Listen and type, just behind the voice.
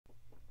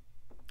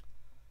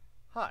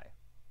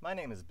My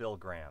name is Bill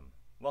Graham.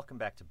 Welcome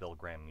back to Bill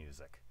Graham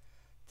Music.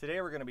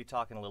 Today we're going to be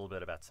talking a little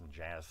bit about some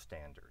jazz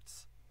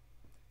standards.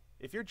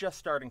 If you're just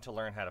starting to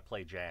learn how to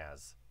play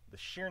jazz, the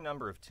sheer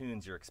number of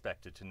tunes you're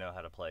expected to know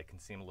how to play can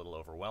seem a little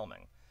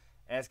overwhelming,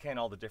 as can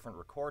all the different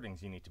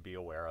recordings you need to be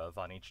aware of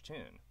on each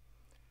tune.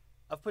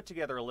 I've put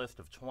together a list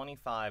of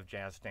 25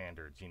 jazz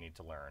standards you need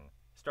to learn,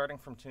 starting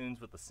from tunes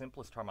with the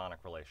simplest harmonic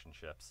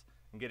relationships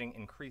and getting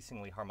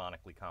increasingly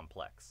harmonically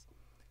complex,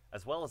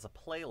 as well as a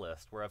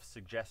playlist where I've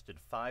suggested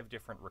 5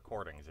 different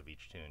recordings of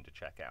each tune to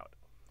check out.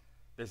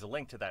 There's a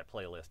link to that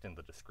playlist in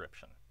the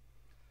description.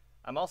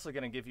 I'm also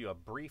going to give you a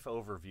brief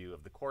overview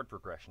of the chord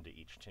progression to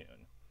each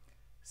tune.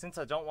 Since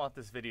I don't want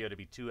this video to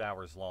be 2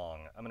 hours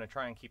long, I'm going to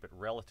try and keep it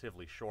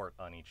relatively short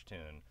on each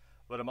tune,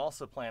 but I'm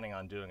also planning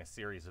on doing a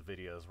series of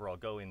videos where I'll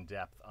go in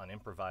depth on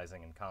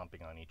improvising and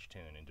comping on each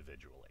tune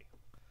individually.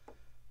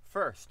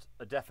 First,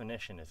 a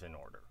definition is in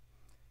order.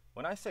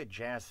 When I say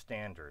jazz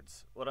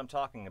standards, what I'm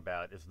talking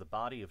about is the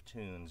body of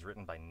tunes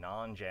written by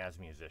non-jazz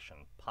musician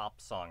pop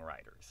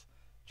songwriters,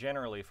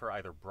 generally for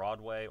either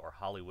Broadway or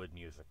Hollywood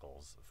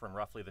musicals from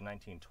roughly the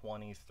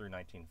 1920s through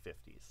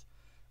 1950s,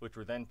 which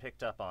were then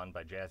picked up on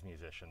by jazz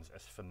musicians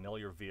as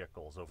familiar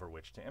vehicles over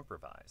which to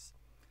improvise.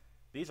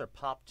 These are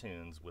pop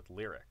tunes with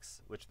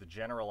lyrics, which the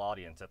general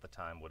audience at the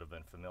time would have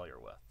been familiar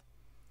with.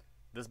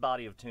 This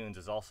body of tunes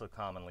is also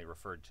commonly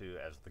referred to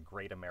as the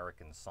Great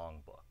American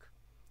Songbook.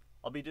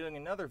 I'll be doing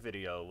another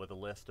video with a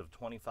list of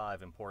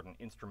 25 important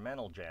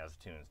instrumental jazz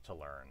tunes to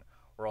learn,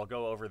 where I'll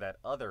go over that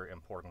other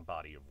important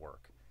body of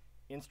work,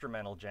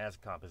 instrumental jazz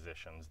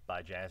compositions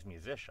by jazz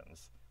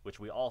musicians,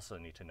 which we also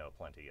need to know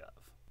plenty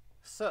of.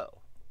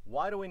 So,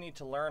 why do we need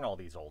to learn all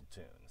these old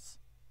tunes?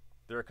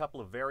 There are a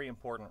couple of very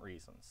important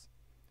reasons.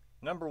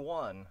 Number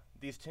one,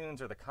 these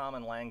tunes are the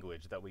common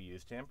language that we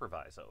use to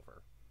improvise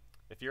over.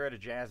 If you're at a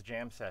jazz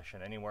jam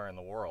session anywhere in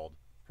the world,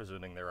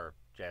 presuming there are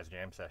jazz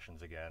jam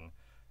sessions again,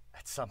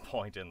 at some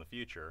point in the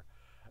future,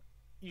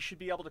 you should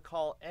be able to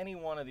call any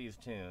one of these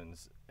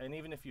tunes, and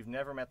even if you've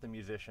never met the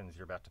musicians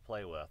you're about to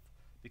play with,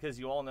 because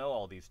you all know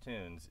all these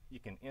tunes, you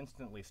can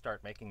instantly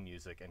start making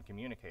music and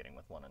communicating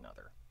with one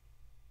another.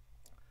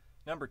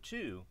 Number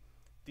two,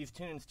 these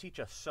tunes teach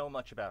us so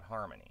much about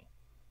harmony.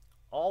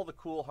 All the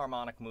cool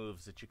harmonic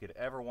moves that you could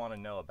ever want to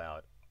know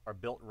about are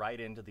built right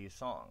into these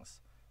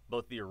songs,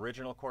 both the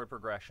original chord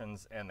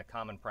progressions and the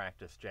common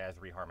practice jazz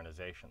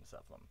reharmonizations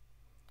of them.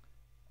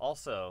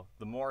 Also,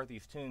 the more of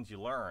these tunes you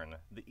learn,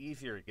 the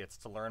easier it gets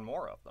to learn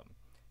more of them,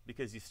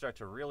 because you start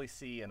to really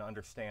see and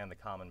understand the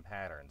common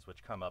patterns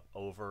which come up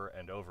over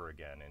and over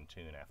again in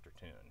tune after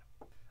tune.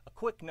 A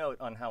quick note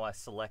on how I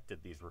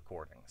selected these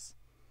recordings.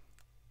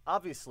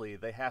 Obviously,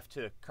 they have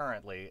to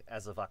currently,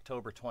 as of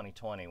October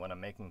 2020 when I'm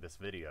making this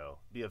video,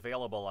 be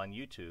available on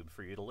YouTube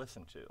for you to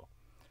listen to.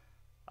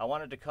 I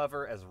wanted to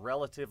cover as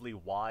relatively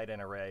wide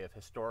an array of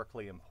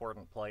historically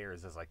important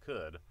players as I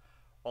could,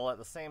 while at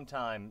the same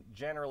time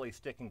generally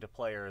sticking to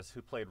players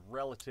who played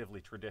relatively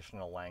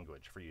traditional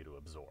language for you to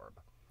absorb.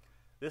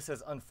 This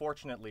has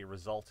unfortunately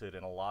resulted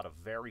in a lot of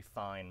very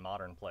fine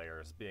modern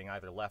players being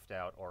either left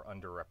out or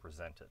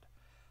underrepresented.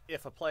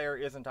 If a player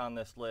isn't on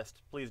this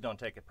list, please don't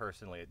take it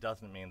personally. It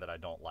doesn't mean that I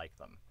don't like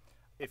them.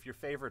 If your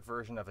favorite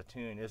version of a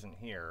tune isn't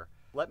here,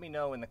 let me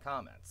know in the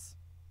comments.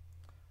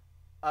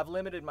 I've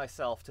limited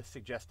myself to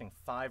suggesting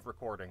 5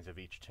 recordings of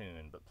each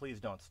tune, but please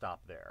don't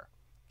stop there.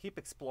 Keep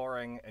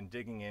exploring and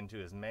digging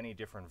into as many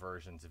different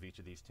versions of each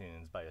of these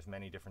tunes by as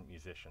many different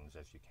musicians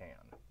as you can.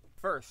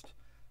 First,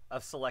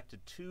 I've selected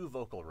 2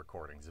 vocal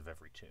recordings of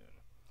every tune.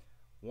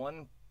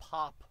 One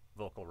pop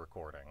vocal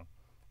recording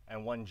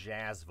and one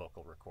jazz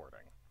vocal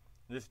recording.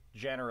 This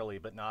generally,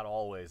 but not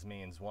always,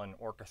 means one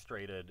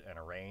orchestrated and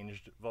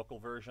arranged vocal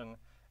version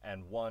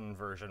and one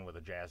version with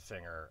a jazz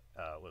singer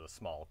with a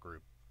small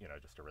group,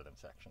 just a rhythm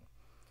section.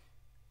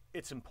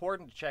 It's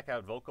important to check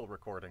out vocal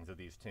recordings of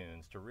these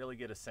tunes to really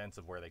get a sense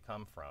of where they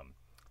come from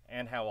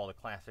and how all the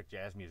classic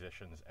jazz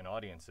musicians and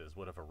audiences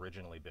would have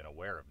originally been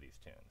aware of these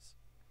tunes.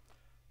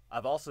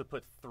 I've also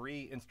put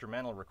 3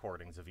 instrumental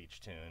recordings of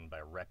each tune by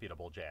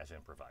reputable jazz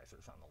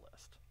improvisers on the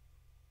list.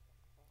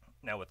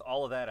 Now, with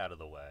all of that out of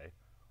the way,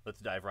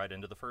 let's dive right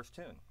into the first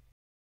tune.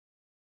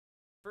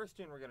 The first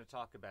tune we're going to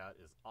talk about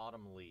is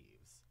Autumn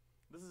Leaves.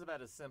 This is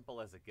about as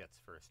simple as it gets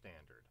for a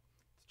standard.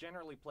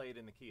 Generally played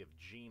in the key of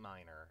G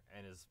minor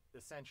and is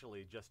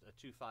essentially just a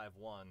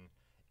 2-5-1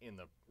 in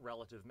the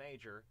relative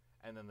major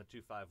and then the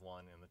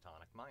 2-5-1 in the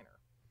tonic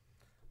minor.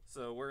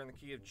 So we're in the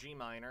key of G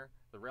minor,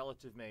 the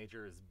relative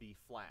major is B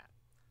flat.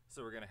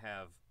 So we're going to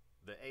have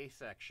the A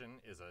section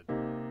is a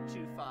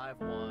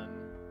 2-5-1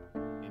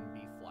 in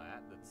B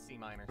flat, that's C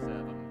minor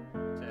 7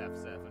 to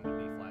F7 to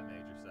B flat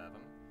major 7.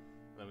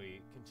 Then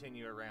we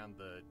continue around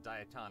the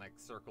diatonic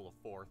circle of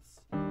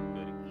fourths,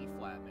 go to E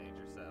flat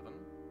major 7.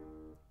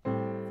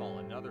 Fall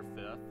another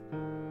 5th,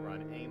 we're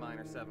on A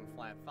minor 7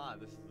 flat 5.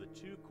 This is the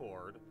 2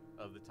 chord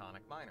of the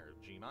tonic minor, of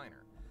G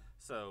minor.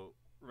 So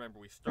remember,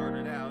 we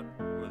started out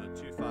with a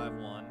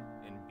 2-5-1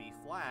 in B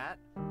flat,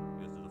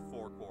 goes to the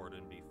 4 chord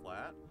in B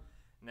flat.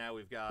 Now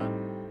we've got a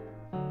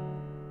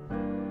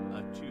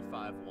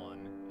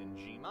 2-5-1 in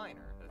G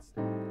minor. That's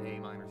chords, A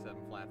minor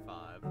 7 flat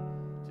 5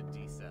 to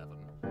D7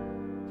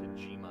 to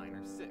G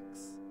minor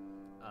 6.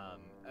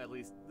 At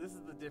least this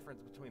is the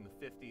difference between the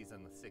 50s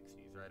and the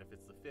 60s, right? If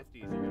it's the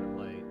 50s, you're going to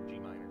play G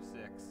minor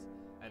 6,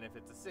 and if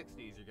it's the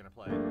 60s, you're going to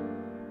play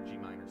G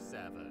minor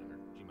 7 or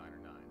G minor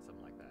 9,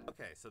 something like that.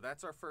 Okay, so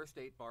that's our first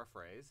 8-bar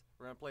phrase.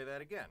 We're going to play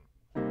that again.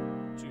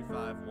 2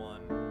 5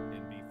 1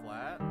 in B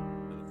flat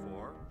for the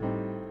 4,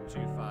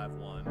 2 5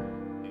 1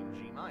 in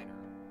G minor.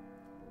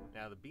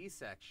 Now the B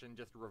section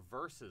just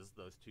reverses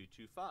those two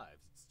 2 5s.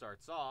 It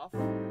starts off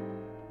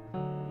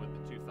with the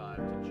 2 5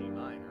 to G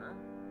minor,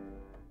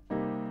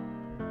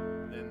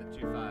 then the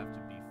 2 5 to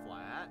B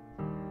flat,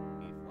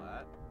 E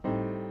flat,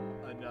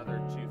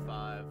 another 2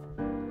 5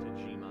 to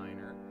G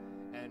minor,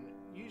 and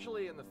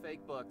usually in the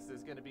fake books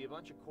there's going to be a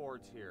bunch of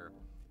chords here.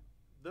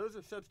 Those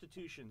are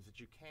substitutions that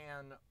you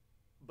can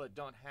but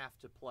don't have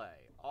to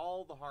play.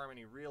 All the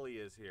harmony really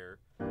is here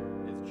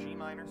is G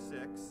minor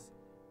 6,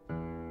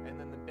 and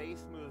then the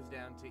bass moves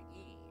down to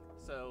E.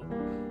 So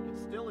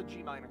it's still a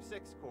G minor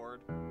 6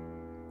 chord,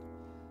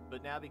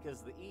 but now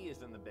because the E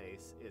is in the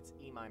bass, it's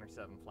E minor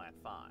 7 flat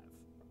 5.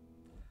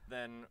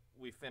 Then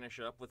we finish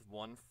up with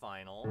one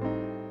final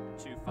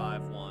 2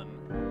 5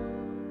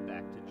 1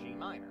 back to G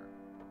minor.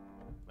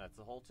 That's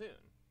the whole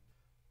tune.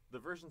 The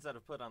versions that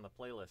I've put on the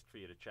playlist for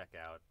you to check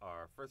out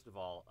are, first of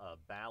all, a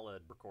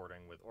ballad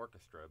recording with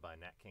orchestra by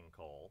Nat King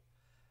Cole,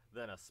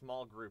 then a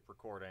small group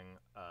recording,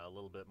 a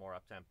little bit more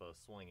up-tempo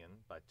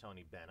swinging by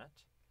Tony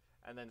Bennett,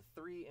 and then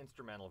 3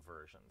 instrumental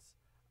versions.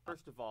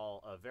 First of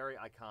all, a very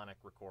iconic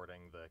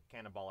recording, the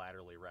Cannonball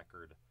Adderley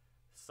record,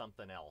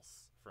 Something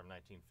Else from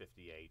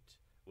 1958,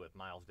 with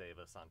Miles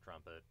Davis on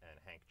trumpet and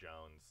Hank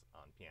Jones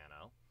on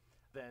piano.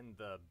 Then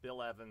the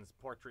Bill Evans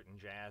Portrait in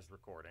Jazz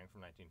recording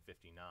from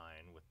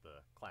 1959 with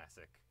the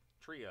classic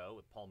trio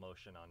with Paul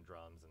Motian on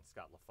drums and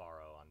Scott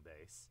LaFaro on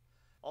bass.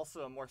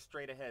 Also a more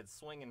straight-ahead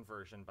swinging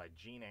version by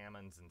Gene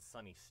Ammons and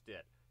Sonny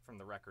Stitt from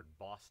the record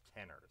Boss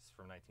Tenors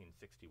from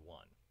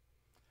 1961.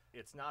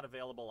 It's not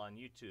available on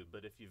YouTube,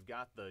 but if you've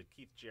got the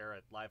Keith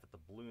Jarrett Live at the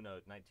Blue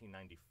Note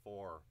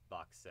 1994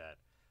 box set,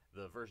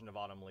 the version of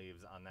Autumn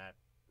Leaves on that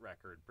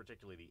record,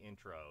 particularly the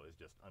intro, is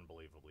just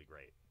unbelievably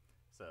great.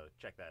 So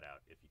check that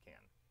out if you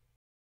can.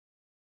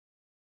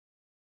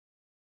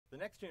 The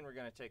next tune we're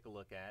going to take a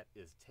look at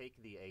is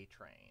Take the A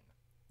Train.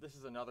 This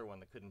is another one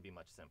that couldn't be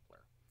much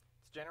simpler.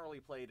 It's generally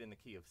played in the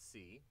key of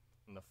C,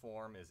 and the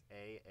form is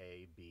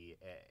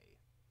A-A-B-A.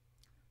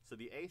 So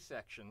the A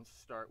sections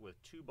start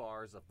with 2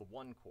 bars of the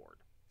 1 chord,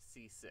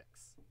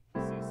 C6.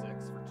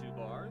 C6 for 2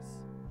 bars.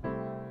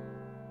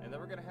 And then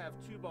we're going to have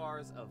 2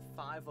 bars of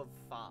 5 of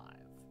 5.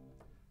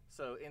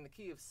 So in the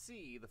key of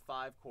C, the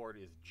 5 chord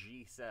is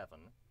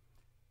G7.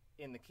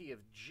 In the key of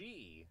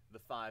G, the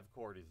 5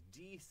 chord is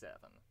D7.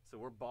 So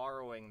we're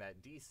borrowing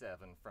that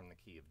D7 from the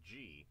key of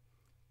G,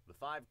 the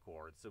 5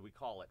 chord, so we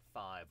call it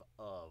 5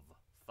 of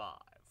 5.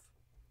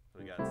 So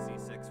we got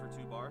C6 for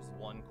 2 bars,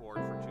 1 chord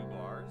for 2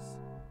 bars,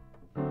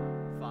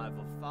 5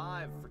 of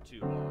 5 for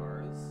 2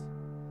 bars,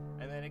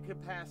 and then it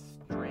could pass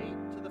straight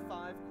to the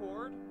 5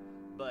 chord,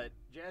 but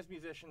jazz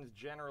musicians,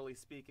 generally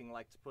speaking,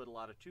 like to put a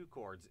lot of 2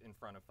 chords in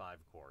front of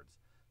 5 chords.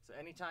 So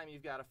anytime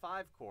you've got a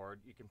 5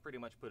 chord, you can pretty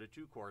much put a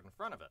 2 chord in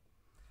front of it.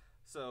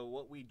 So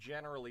what we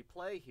generally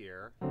play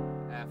here,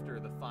 after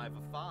the 5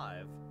 of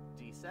 5,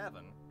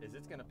 D7, is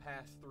it's going to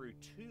pass through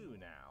 2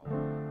 now,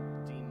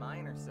 D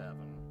minor 7,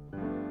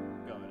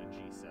 going to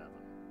G7,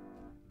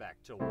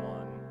 back to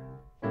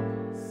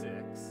 1,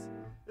 6.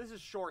 This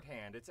is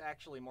shorthand. It's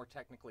actually more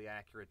technically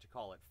accurate to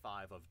call it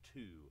 5 of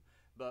 2,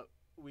 but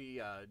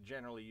we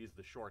generally use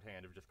the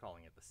shorthand of just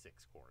calling it the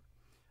 6 chord.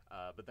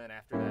 But then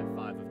after that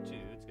 5 of 2,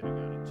 it's going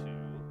to go to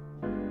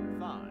 2,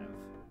 5.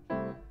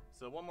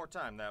 So one more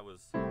time, that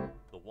was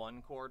the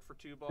 1 chord for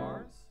 2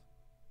 bars,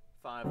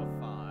 5 of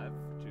 5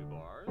 for 2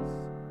 bars,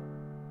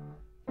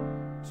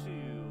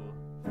 2,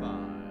 5,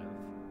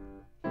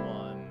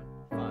 1,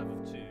 5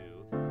 of 2, 2,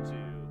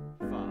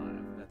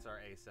 5. That's our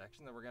A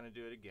section. Then we're going to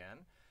do it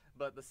again.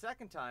 But the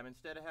second time,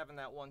 instead of having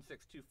that 1,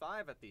 6, 2,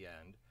 5 at the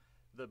end,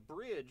 the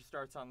bridge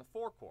starts on the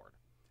 4 chord.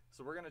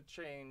 So we're going to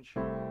change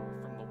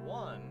from the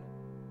 1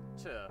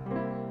 to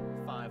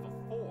 5 of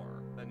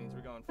 4. That means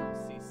we're going from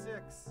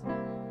C6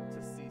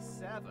 to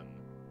C7.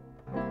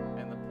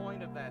 And the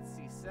point of that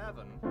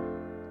C7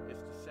 is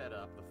to set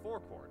up the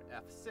 4 chord,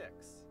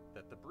 F6,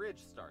 that the bridge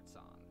starts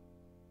on.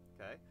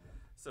 Okay?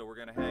 So we're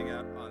going to hang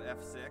out on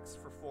F6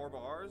 for 4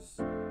 bars.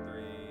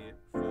 3,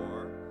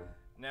 4.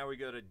 Now we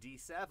go to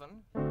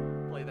D7,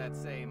 play that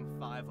same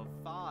 5 of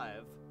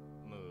 5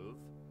 move,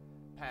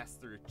 pass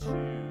through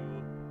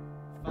 2,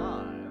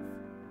 5.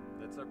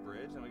 That's our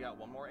bridge, and we got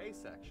one more A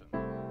section.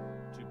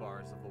 2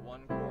 bars of the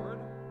 1 chord,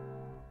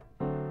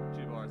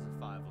 2 bars of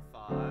 5 of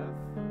 5,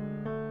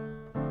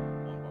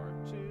 1 bar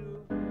of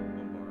 2,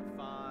 1 bar of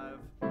 5,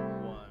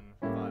 1,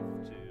 5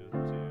 of 2,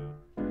 2,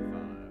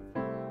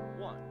 5,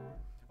 1.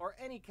 Or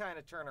any kind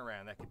of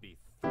turnaround. That could be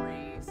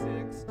 3,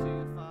 6,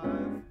 2,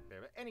 5.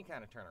 Any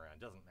kind of turnaround,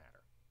 doesn't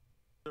matter.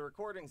 The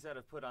recordings that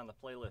I've put on the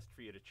playlist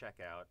for you to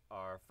check out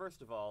are,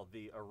 first of all,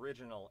 the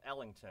original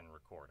Ellington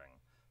recording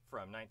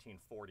from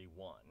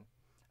 1941.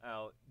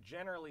 Now,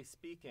 generally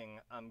speaking,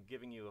 I'm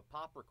giving you a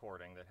pop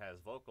recording that has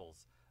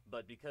vocals,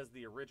 but because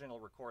the original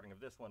recording of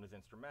this one is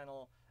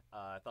instrumental,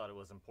 I thought it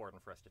was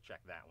important for us to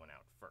check that one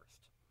out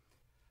first.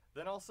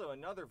 Then also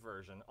another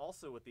version,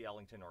 also with the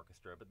Ellington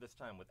Orchestra, but this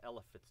time with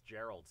Ella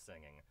Fitzgerald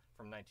singing,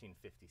 from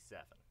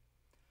 1957.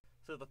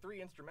 So the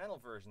three instrumental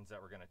versions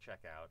that we're going to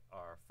check out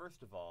are,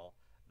 first of all,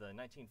 the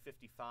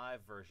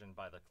 1955 version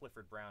by the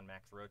Clifford Brown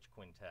Max Roach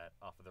Quintet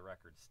off of the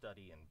record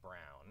Study in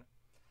Brown.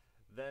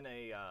 Then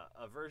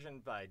a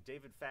version by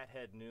David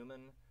Fathead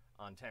Newman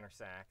on tenor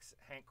sax,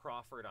 Hank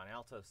Crawford on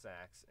alto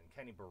sax, and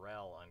Kenny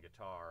Burrell on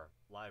guitar,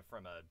 live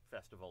from a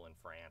festival in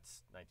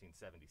France,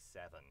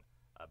 1977,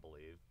 I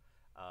believe.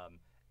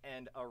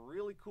 And a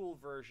really cool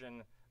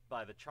version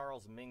by the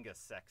Charles Mingus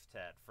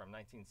Sextet from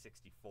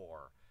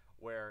 1964,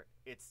 where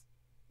it's,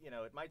 you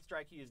know, it might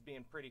strike you as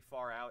being pretty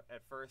far out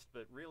at first,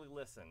 but really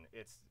listen,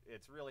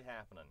 it's really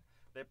happening.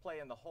 They play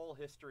in the whole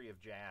history of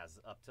jazz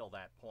up till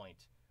that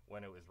point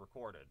when it was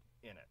recorded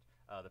in it.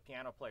 The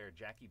piano player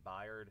Jackie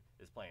Byard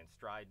is playing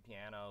stride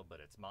piano, but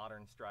it's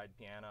modern stride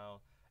piano.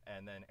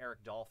 And then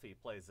Eric Dolphy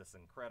plays this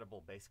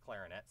incredible bass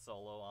clarinet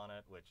solo on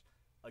it, which,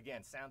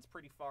 again, sounds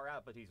pretty far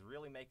out, but he's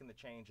really making the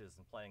changes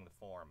and playing the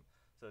form.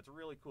 So it's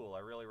really cool. I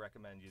really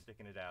recommend you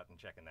sticking it out and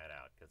checking that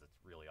out, because it's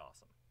really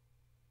awesome.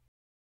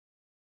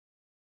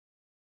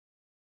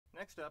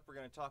 Next up, we're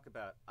going to talk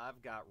about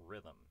I've Got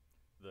Rhythm,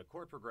 the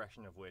chord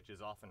progression of which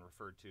is often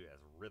referred to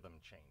as rhythm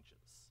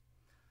changes.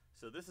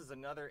 So this is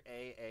another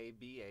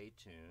AABA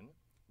tune,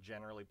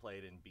 generally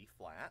played in B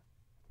flat.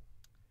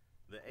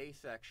 The A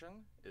section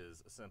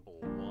is a simple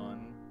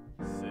 1,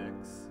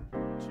 6,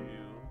 2,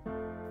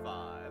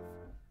 5,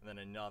 and then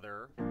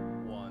another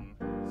 1,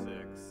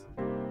 6,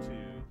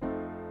 2,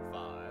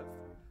 5.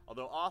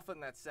 Although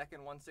often that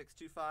second 1, 6,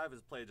 2, 5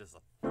 is played as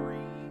a 3,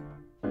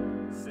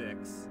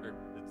 6, or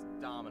it's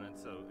dominant,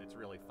 so it's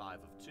really 5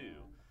 of 2.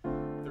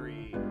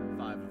 3,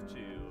 5 of 2,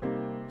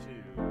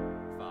 2,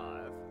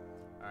 5.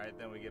 All right,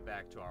 then we get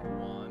back to our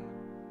 1.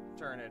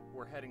 Turn it,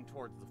 we're heading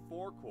towards the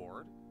 4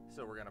 chord,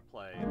 so we're gonna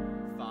play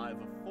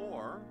 5 of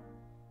 4,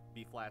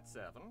 B flat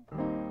 7,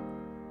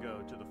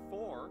 go to the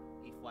 4,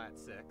 E flat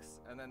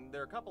 6, and then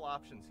there are a couple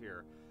options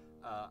here.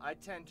 I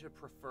tend to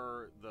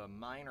prefer the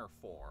minor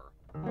 4,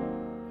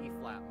 E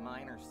flat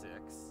minor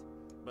 6,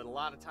 but a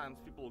lot of times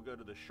people will go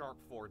to the sharp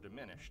 4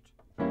 diminished,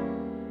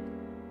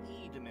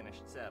 E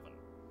diminished 7,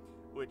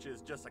 which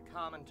is just a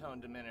common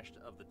tone diminished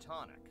of the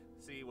tonic.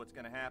 See, what's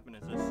going to happen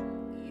is this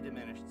E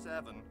diminished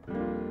 7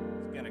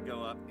 is going to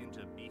go up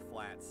into B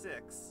flat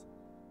 6,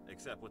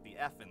 except with the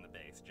F in the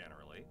bass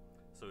generally.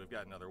 So we've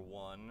got another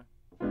 1,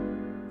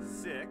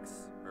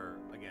 6, or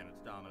again it's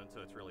dominant,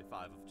 so it's really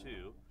 5 of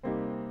 2,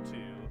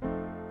 2,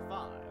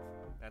 5.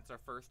 That's our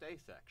first A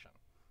section.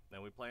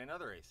 Then we play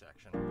another A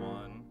section.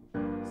 1,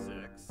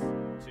 6, 2,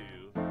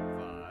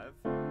 5,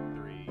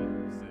 3,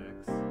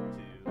 6, 2,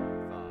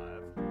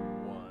 5,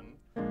 1,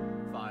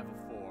 5 of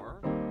 4,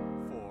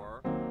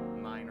 4,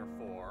 minor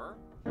 4,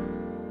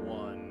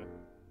 1,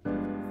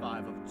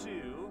 5 of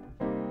 2,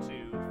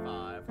 2,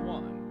 5,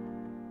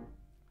 1.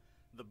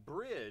 The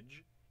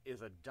bridge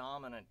is a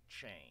dominant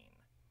chain.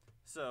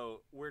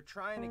 So we're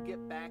trying to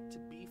get back to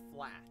B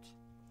flat,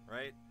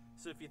 right?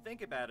 So if you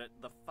think about it,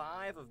 the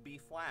 5 of B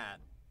flat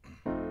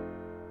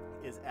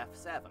is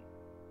F7.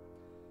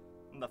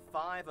 And the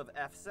 5 of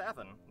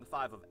F7, the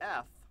 5 of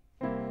F,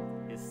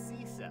 is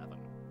C7.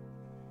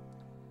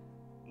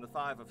 And the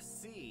 5 of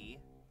C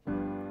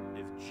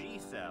is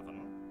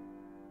G7.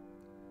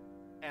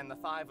 And the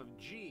 5 of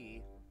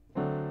G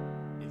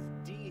is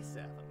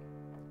D7.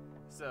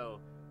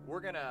 So we're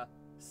gonna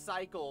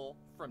cycle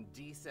from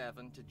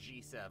D7 to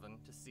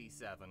G7 to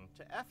C7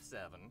 to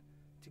F7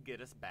 to get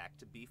us back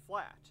to B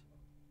flat.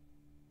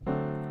 All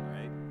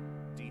right,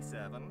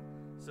 D7.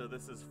 So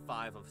this is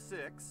 5 of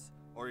 6,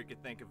 or you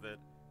could think of it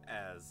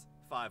as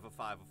 5 of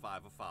 5 of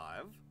 5 of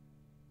 5.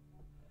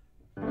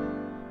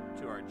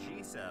 To our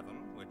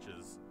G7, which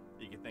is,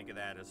 you could think of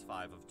that as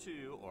 5 of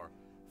 2, or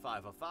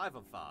 5 of 5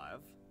 of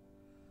 5.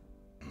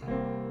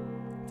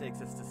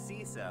 Takes us to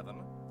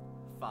C7,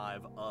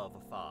 5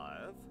 of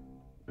 5.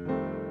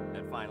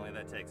 And finally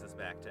that takes us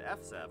back to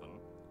F7,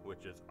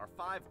 which is our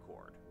 5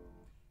 chord.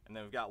 And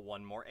then we've got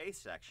one more A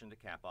section to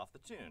cap off the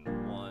tune.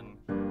 1,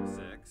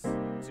 6,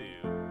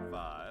 2,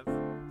 5,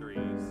 3,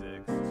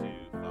 6, 2,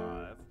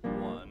 5,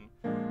 1,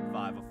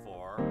 5 of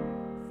 4,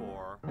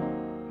 4,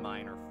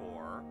 minor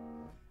 4.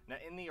 Now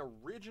in the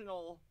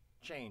original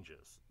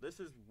changes, this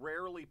is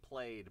rarely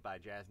played by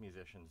jazz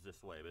musicians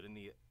this way, but in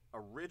the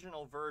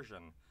original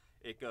version,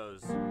 it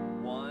goes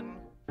 1,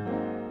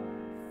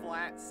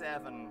 flat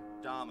 7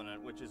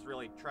 dominant, which is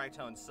really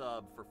tritone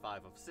sub for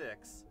 5 of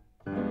 6,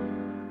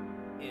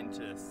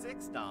 into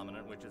 6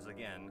 dominant, which is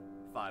again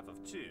 5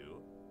 of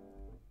 2,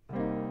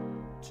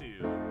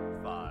 2,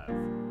 5,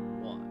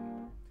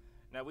 1.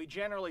 Now we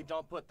generally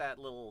don't put that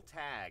little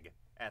tag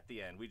at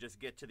the end. We just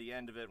get to the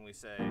end of it and we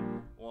say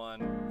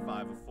 1,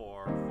 5 of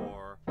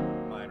 4, 4,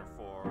 minor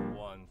 4,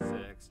 1,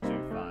 6, 2,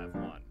 5,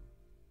 1.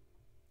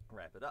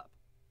 Wrap it up.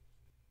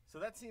 So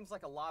that seems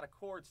like a lot of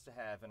chords to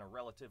have in a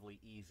relatively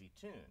easy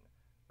tune,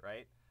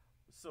 right?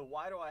 So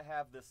why do I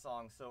have this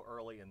song so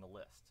early in the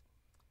list?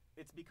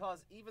 It's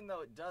because even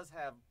though it does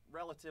have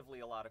relatively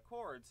a lot of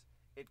chords,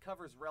 it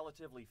covers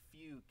relatively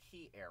few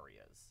key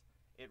areas.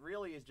 It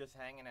really is just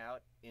hanging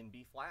out in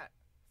B flat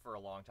for a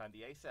long time.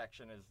 The A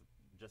section is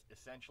just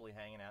essentially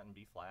hanging out in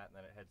B flat, and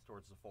then it heads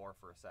towards the 4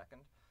 for a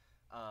second.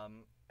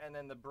 And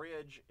then the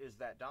bridge is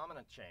that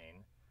dominant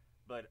chain,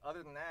 but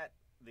other than that,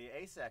 the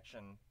A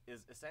section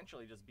is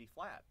essentially just B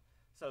flat.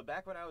 So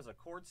back when I was a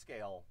chord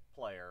scale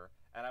player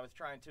and I was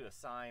trying to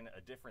assign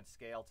a different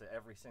scale to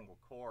every single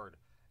chord,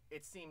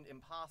 it seemed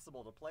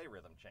impossible to play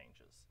rhythm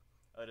changes.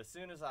 But as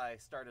soon as I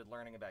started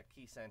learning about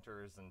key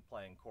centers and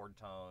playing chord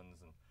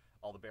tones and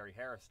all the Barry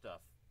Harris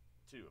stuff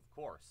too, of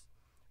course,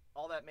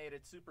 all that made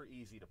it super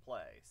easy to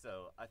play.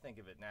 So I think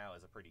of it now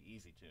as a pretty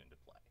easy tune to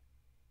play.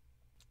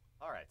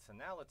 All right, so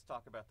now let's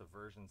talk about the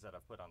versions that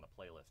I've put on the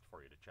playlist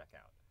for you to check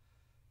out.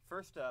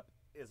 First up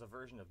is a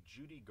version of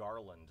Judy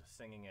Garland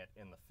singing it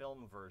in the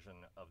film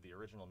version of the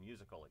original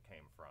musical it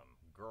came from,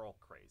 Girl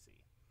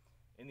Crazy.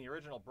 In the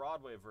original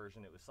Broadway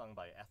version, it was sung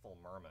by Ethel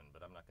Merman,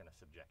 but I'm not going to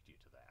subject you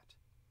to that.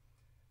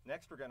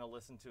 Next, we're going to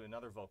listen to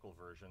another vocal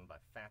version by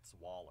Fats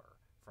Waller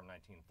from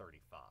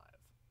 1935.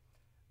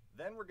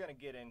 Then we're going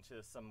to get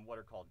into some what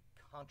are called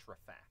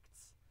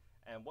contrafacts.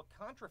 And what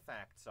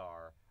contrafacts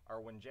are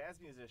when jazz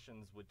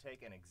musicians would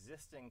take an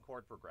existing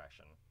chord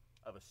progression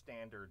of a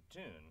standard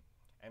tune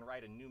and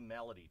write a new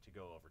melody to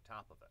go over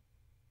top of it.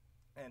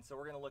 And so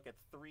we're going to look at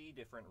 3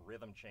 different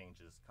rhythm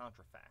changes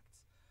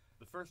contrafacts.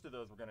 The first of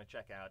those we're going to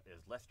check out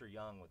is Lester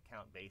Young with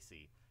Count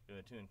Basie doing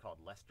a tune called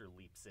Lester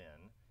Leaps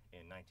in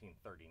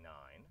 1939.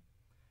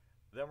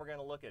 Then we're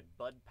going to look at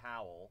Bud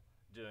Powell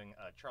doing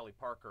a Charlie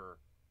Parker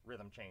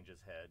rhythm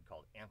changes head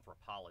called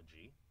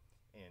Anthropology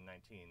in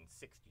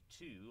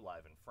 1962,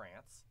 live in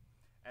France.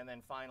 And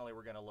then finally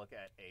we're going to look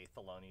at a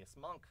Thelonious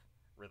Monk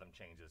rhythm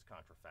changes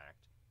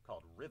contrafact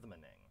called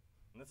Rhythmaning.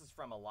 And this is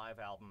from a live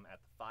album at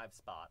the 5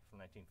 Spot from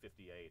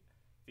 1958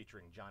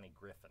 featuring Johnny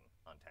Griffin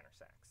on tenor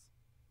sax.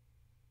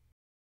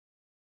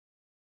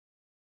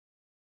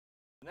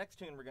 The next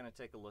tune we're going to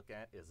take a look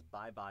at is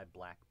Bye Bye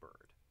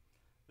Blackbird.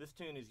 This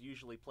tune is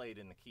usually played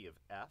in the key of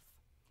F,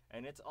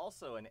 and it's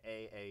also an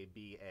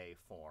AABA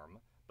form,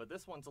 but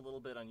this one's a little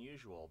bit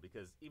unusual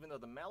because even though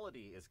the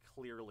melody is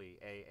clearly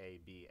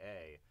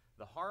AABA,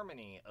 the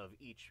harmony of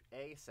each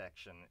A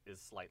section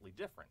is slightly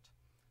different.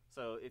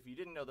 So if you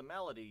didn't know the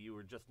melody, you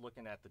were just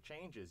looking at the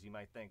changes, you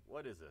might think,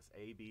 what is this,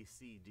 A, B,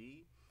 C,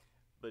 D?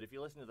 But if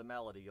you listen to the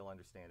melody, you'll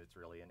understand it's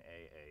really an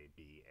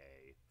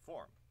AABA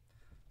form.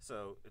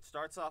 So it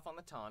starts off on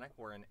the tonic,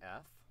 we're in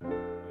F,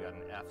 we got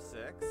an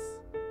F6,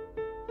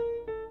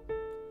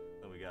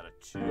 then we got a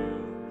 2,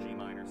 G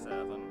minor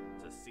 7,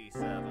 to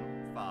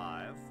C7,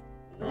 5,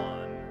 1,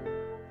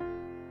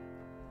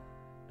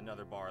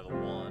 another bar of the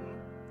 1,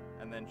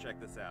 and then check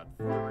this out,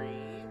 3,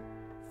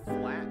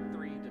 flat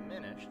 3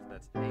 diminished,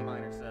 that's A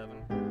minor 7,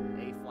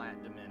 A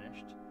flat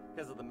diminished.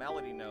 Because of the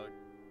melody note,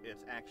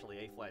 it's actually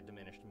A flat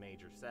diminished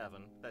major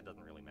 7, that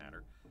doesn't really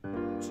matter.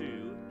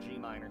 2, G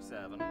minor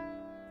 7,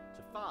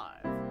 to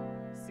 5,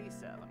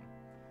 C7.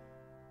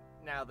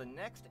 Now the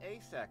next A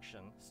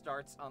section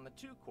starts on the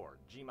 2 chord,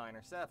 G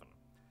minor 7.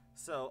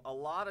 So a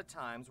lot of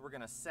times we're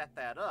going to set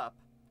that up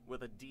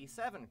with a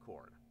D7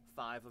 chord,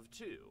 5 of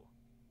 2.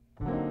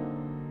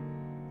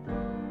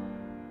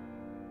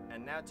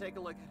 And now take a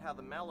look at how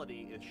the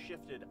melody is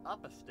shifted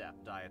up a step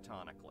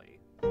diatonically.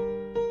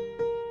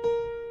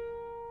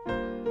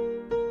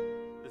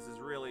 This is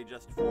really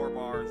just 4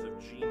 bars of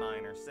G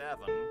minor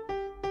 7.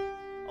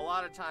 A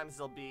lot of times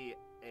there'll be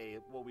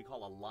what we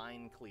call a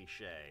line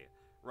cliche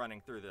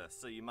running through this.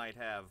 So you might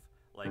have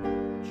like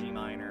G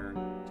minor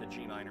to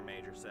G minor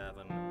major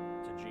 7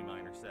 to G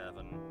minor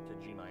 7 to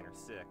G minor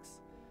 6.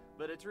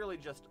 But it's really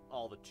just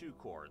all the 2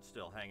 chords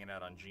still hanging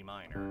out on G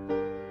minor.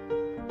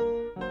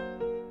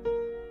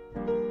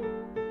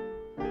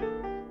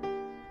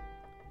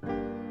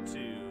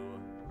 2,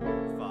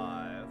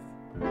 5,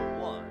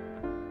 1.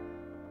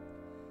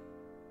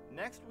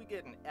 Next we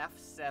get an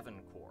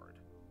F7 chord.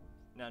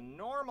 Now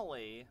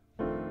normally,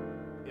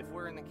 if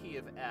we're in the key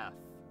of F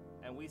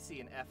and we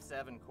see an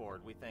F7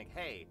 chord, we think,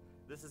 hey,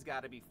 this has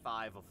got to be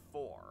 5 of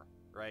 4,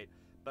 right?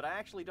 But I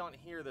actually don't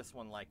hear this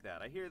one like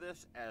that. I hear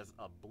this as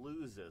a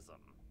bluesism,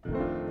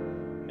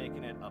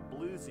 making it a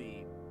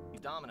bluesy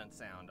dominant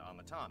sound on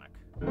the tonic.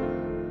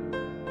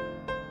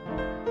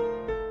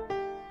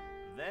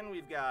 Then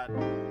we've got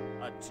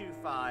a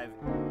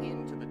 2-5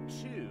 into the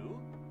 2,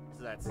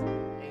 so that's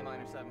A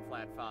minor 7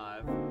 flat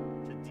 5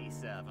 to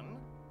D7,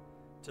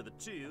 to the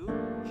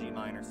 2, G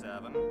minor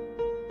 7,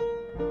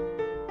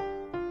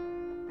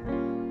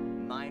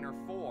 minor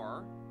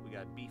 4, we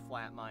got B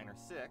flat minor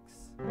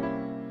 6, to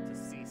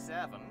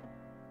C7.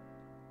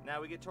 Now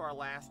we get to our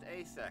last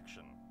A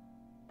section.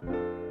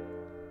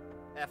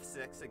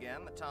 F6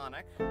 again, the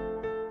tonic.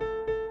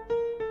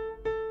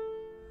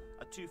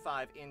 A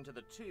 2-5 into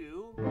the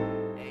 2,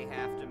 A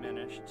half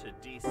diminished to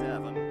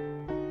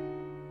D7,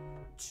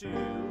 2,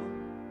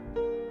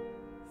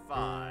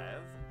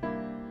 5,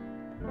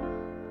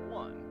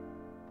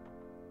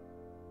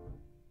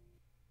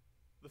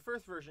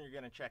 first version you're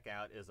going to check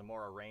out is a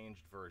more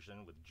arranged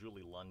version with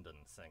Julie London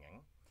singing.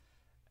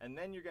 And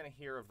then you're going to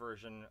hear a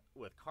version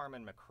with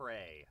Carmen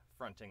McRae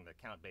fronting the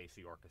Count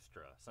Basie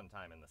Orchestra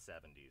sometime in the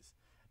 70s.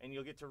 And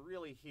you'll get to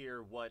really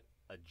hear what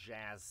a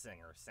jazz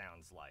singer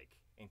sounds like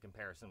in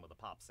comparison with a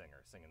pop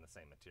singer singing the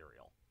same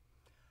material.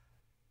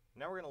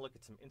 Now we're going to look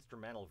at some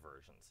instrumental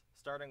versions,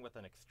 starting with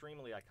an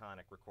extremely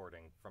iconic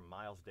recording from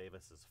Miles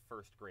Davis's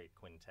first great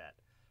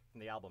quintet from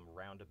the album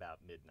Roundabout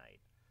Midnight.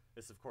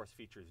 This, of course,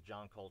 features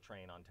John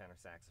Coltrane on tenor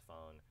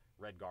saxophone,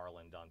 Red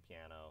Garland on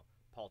piano,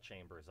 Paul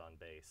Chambers on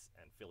bass,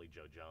 and Philly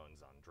Joe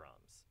Jones on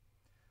drums.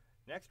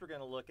 Next, we're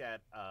going to look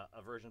at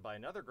a version by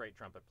another great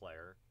trumpet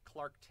player,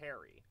 Clark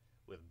Terry,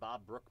 with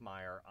Bob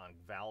Brookmeyer on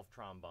valve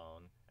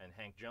trombone and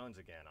Hank Jones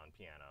again on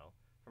piano,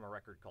 from a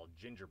record called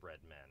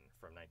Gingerbread Men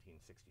from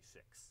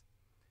 1966.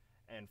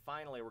 And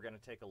finally, we're going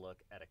to take a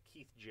look at a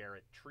Keith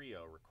Jarrett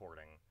trio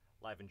recording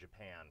live in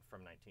Japan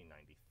from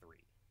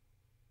 1993.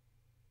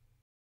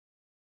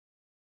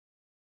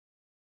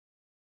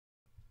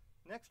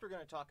 Next, we're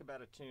going to talk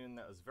about a tune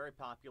that was very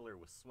popular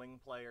with swing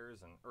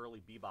players and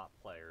early bebop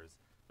players,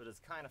 but has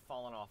kind of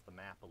fallen off the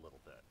map a little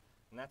bit,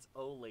 and that's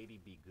Oh Lady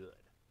Be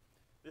Good.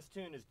 This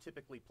tune is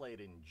typically played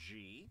in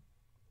G,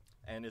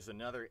 and is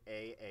another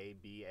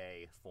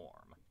A-A-B-A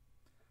form.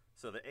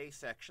 So the A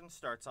section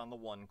starts on the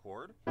 1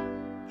 chord,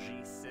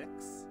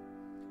 G6,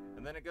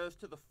 and then it goes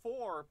to the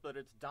 4, but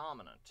it's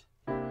dominant.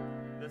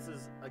 This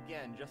is,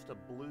 again, just a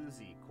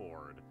bluesy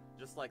chord,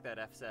 just like that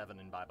F7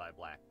 in Bye Bye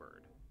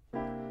Blackbird.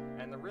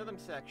 And the rhythm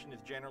section is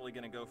generally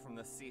going to go from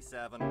the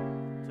C7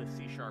 to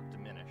C sharp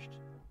diminished,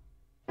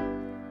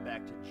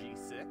 back to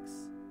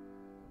G6.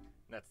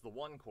 That's the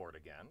 1 chord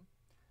again.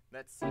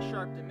 That C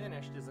sharp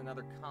diminished is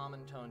another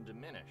common tone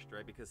diminished,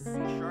 right? Because C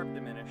sharp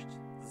diminished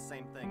is the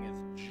same thing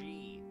as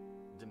G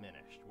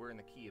diminished. We're in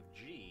the key of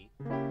G.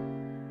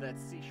 That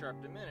C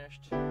sharp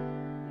diminished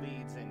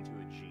leads into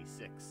a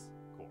G6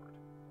 chord.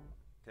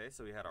 Okay,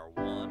 so we had our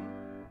 1,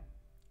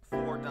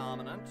 4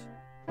 dominant,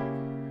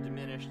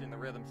 diminished in the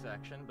rhythm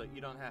section, but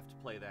you don't have to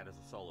play that as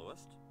a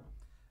soloist.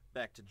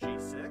 Back to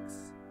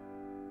G6,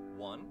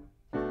 1,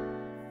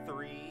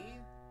 3,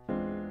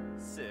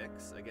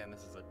 6. Again,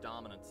 this is a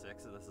dominant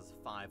 6, so this is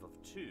 5 of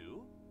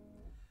 2.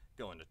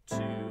 Going to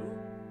 2,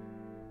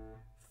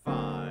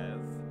 5,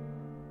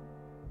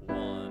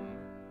 1,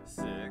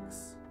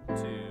 6, 2,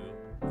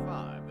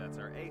 5. That's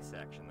our A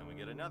section. Then we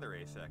get another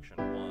A section.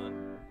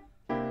 1,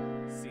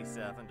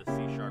 C7 to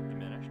C sharp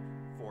diminished,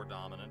 4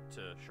 dominant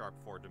to sharp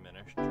 4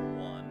 diminished,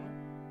 1,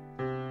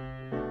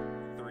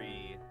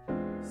 3,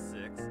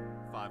 6,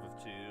 5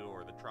 of 2,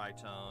 or the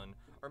tritone,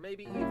 or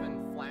maybe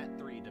even flat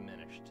 3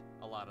 diminished.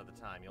 A lot of the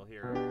time you'll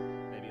hear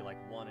maybe like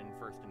 1 in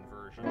first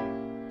inversion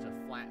to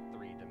flat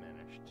 3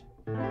 diminished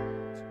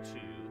to 2.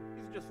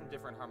 These are just some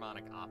different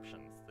harmonic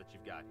options that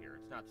you've got here.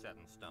 It's not set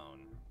in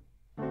stone.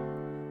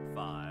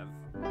 5,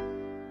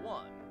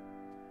 1.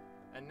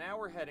 And now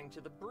we're heading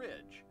to the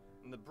bridge.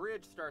 And the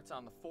bridge starts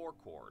on the 4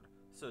 chord.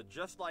 So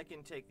just like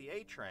in Take the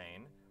A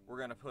Train, we're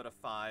going to put a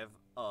 5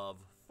 of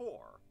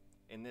 4.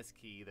 In this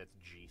key, that's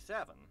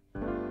G7.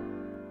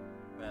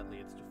 That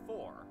leads to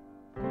 4.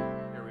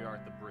 Here we are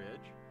at the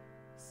bridge.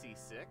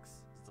 C6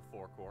 is the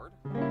 4 chord.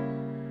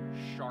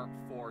 Sharp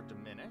 4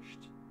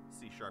 diminished.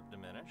 C sharp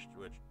diminished,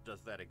 which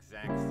does that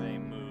exact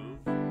same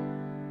move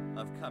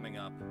of coming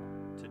up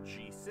to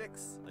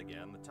G6,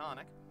 again, the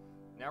tonic.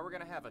 Now we're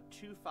going to have a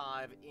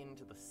 2-5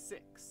 into the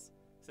 6.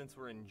 Since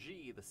we're in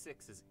G, the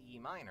 6 is E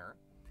minor,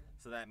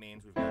 so that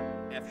means we've got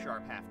F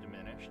sharp half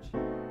diminished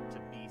to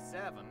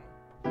B7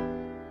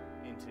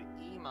 into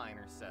E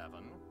minor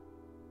 7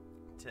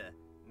 to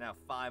now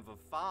 5 of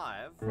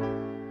 5,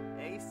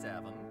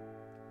 A7,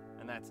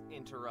 and that's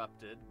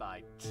interrupted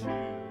by 2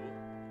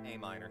 A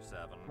minor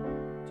 7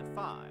 to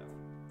 5,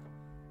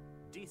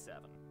 D7.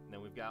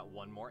 Then we've got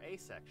one more A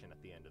section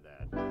at the end of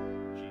that.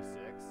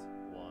 G6,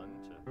 1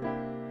 to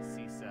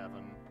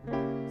C7,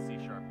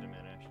 C sharp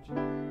diminished,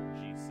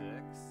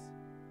 G6.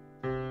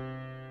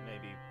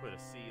 Maybe put a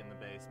C in the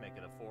bass, make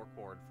it a 4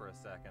 chord for a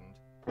second.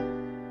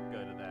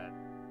 Go to that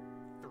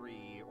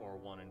 3 or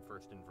 1 in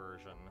first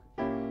inversion,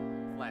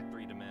 flat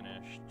 3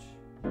 diminished,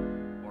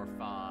 or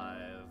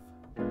 5,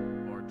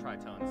 or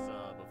tritone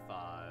sub of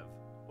 5.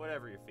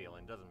 Whatever you're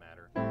feeling, doesn't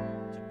matter.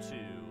 To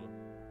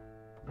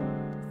 2,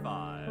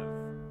 5,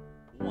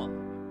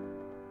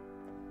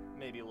 1.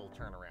 Maybe a little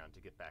turnaround to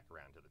get back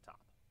around to the top.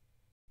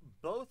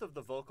 Both of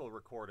the vocal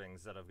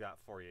recordings that I've got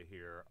for you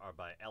here are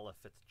by Ella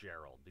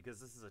Fitzgerald, because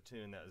this is a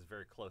tune that is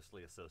very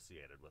closely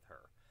associated with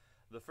her.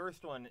 The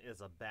first one is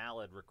a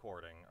ballad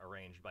recording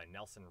arranged by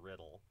Nelson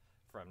Riddle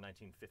from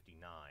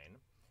 1959,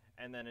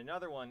 and then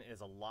another one is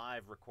a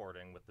live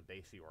recording with the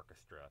Basie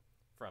Orchestra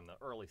from the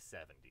early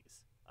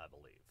 70s, I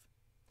believe.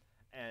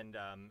 And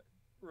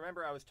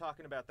remember I was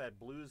talking about that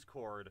blues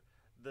chord.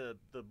 The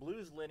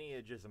blues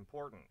lineage is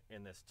important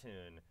in this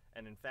tune,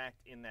 and in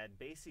fact in that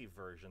Basie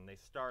version they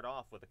start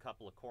off with a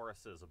couple of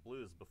choruses of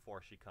blues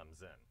before she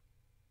comes in.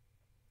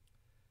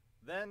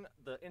 Then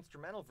the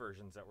instrumental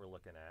versions that we're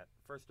looking at,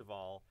 first of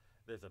all,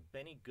 there's a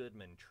Benny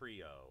Goodman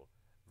trio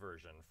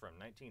version from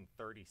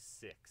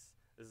 1936.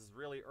 This is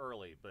really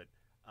early, but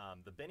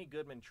the Benny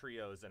Goodman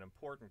Trio is an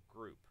important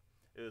group.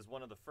 It was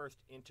one of the first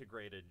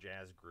integrated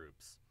jazz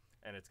groups,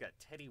 and it's got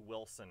Teddy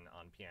Wilson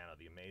on piano,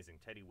 the amazing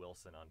Teddy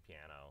Wilson on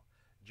piano,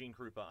 Gene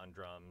Krupa on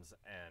drums,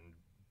 and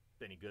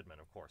Benny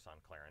Goodman, of course,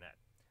 on clarinet.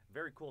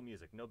 Very cool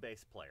music, no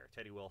bass player.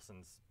 Teddy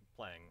Wilson's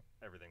playing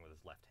everything with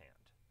his left hand.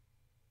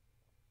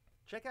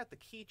 Check out the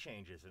key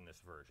changes in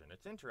this version.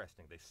 It's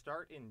interesting. They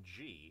start in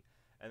G,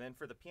 and then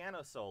for the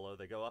piano solo,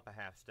 they go up a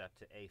half step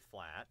to A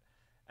flat,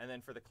 and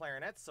then for the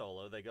clarinet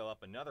solo, they go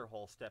up another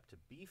whole step to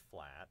B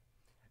flat,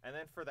 and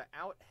then for the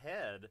out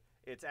head,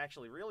 it's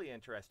actually really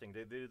interesting.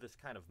 They do this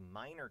kind of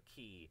minor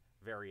key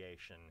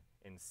variation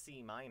in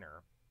C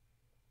minor,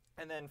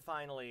 and then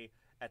finally,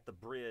 at the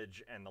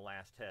bridge and the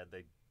last head,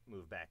 they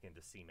move back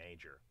into C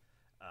major.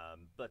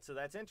 So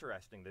that's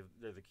interesting.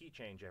 There's a key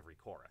change every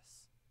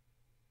chorus.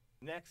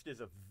 Next is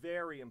a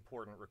very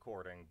important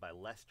recording by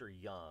Lester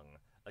Young,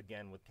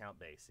 again with Count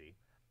Basie.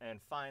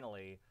 And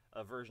finally,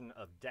 a version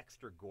of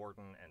Dexter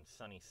Gordon and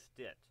Sonny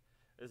Stitt.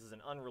 This is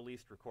an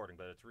unreleased recording,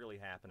 but it's really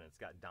happening. It's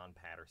got Don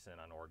Patterson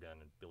on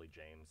organ and Billy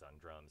James on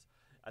drums.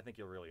 I think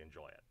you'll really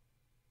enjoy it.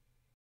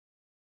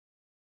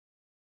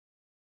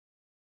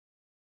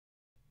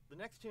 The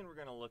next tune we're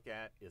going to look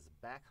at is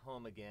Back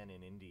Home Again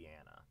in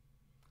Indiana.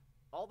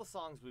 All the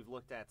songs we've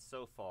looked at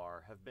so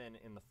far have been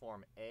in the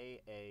form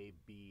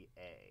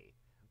A-A-B-A,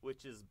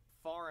 which is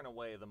far and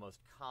away the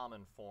most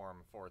common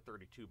form for a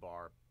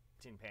 32-bar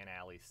Tin Pan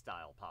Alley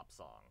style pop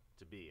song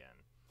to be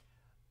in.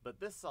 But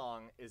this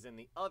song is in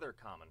the other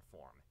common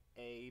form,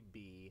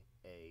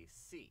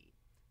 A-B-A-C.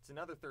 It's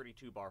another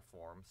 32-bar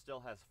form,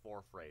 still has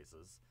 4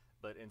 phrases,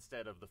 but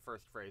instead of the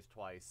first phrase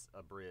twice,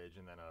 a bridge,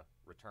 and then a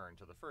return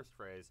to the first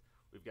phrase,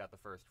 we've got the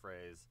first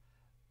phrase,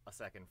 a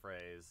second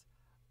phrase,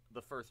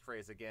 the first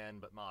phrase again,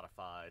 but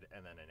modified,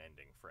 and then an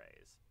ending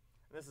phrase.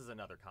 And this is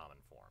another common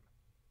form.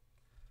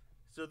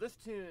 So this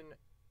tune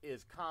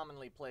is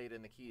commonly played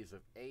in the keys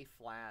of A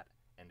flat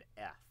and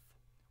F.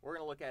 We're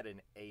going to look at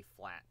an A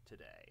flat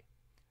today.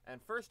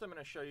 And first I'm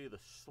going to show you the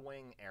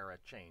swing era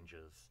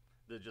changes,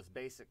 the just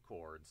basic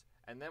chords,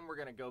 and then we're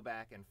going to go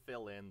back and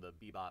fill in the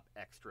bebop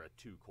extra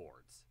 2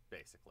 chords,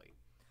 basically.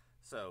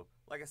 So,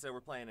 like I said,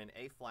 we're playing an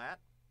A flat,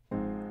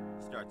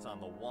 starts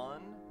on the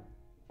 1,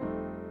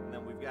 and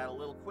then we've got a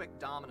little quick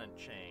dominant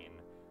chain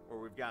where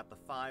we've got the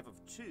 5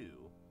 of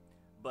 2,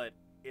 but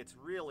it's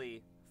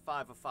really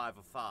 5 of 5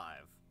 of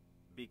 5,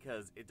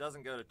 because it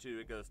doesn't go to 2,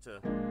 it goes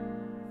to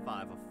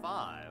 5 of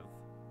 5,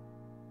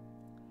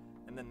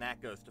 and then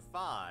that goes to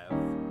 5,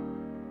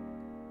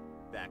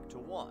 back to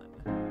 1.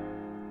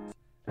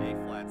 A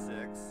flat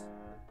 6,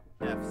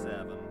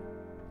 F7,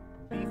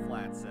 B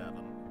flat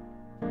 7,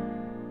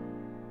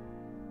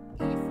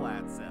 E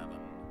flat 7,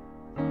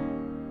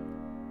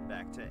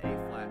 back to A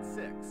flat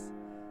 6.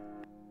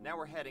 Now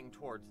we're heading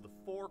towards the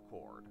 4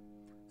 chord.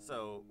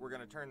 So we're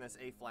going to turn this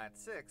A flat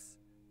 6,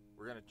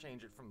 we're going to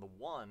change it from the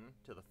 1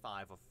 to the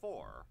 5 of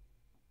 4.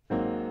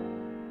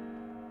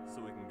 So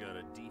we can go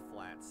to D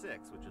flat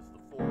 6, which is the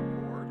 4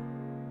 chord.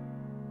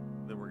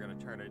 Then we're going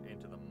to turn it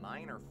into the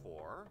minor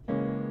 4.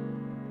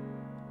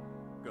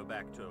 Go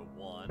back to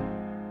 1.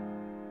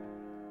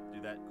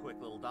 Do that quick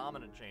little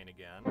dominant chain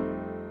again.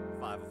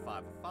 5 of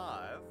 5 of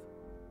 5.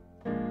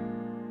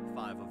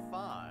 5 of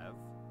 5.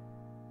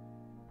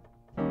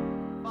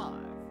 5.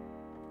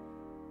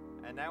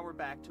 And now we're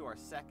back to our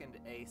second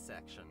A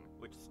section,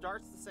 which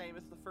starts the same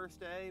as the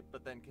first A,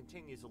 but then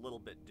continues a little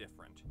bit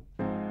different.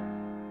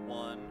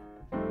 1,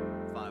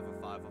 5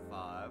 of 5 of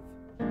 5,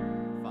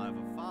 5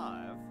 of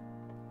 5.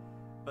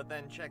 But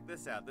then check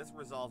this out, this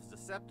resolves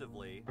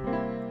deceptively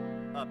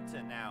up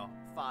to now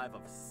 5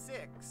 of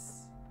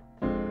 6,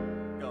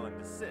 going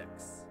to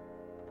 6.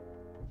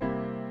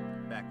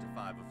 Back to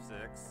 5 of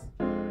 6,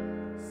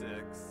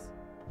 6,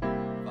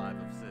 5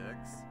 of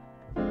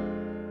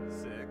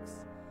 6, 6.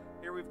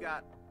 Here we've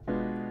got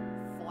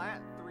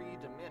flat 3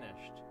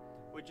 diminished,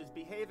 which is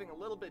behaving a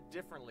little bit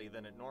differently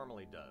than it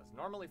normally does.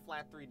 Normally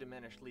flat 3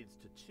 diminished leads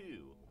to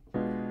 2,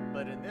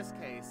 but in this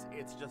case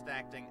it's just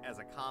acting as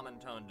a common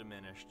tone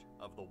diminished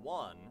of the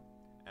 1,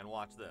 and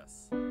watch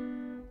this.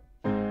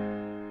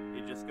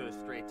 It just goes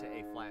straight to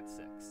A flat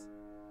 6.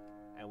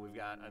 And we've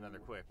got another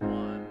quick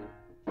 1,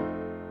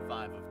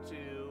 5 of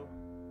 2,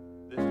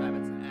 this time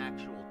it's an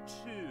actual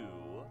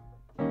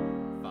 2,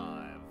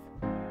 5,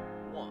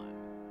 1.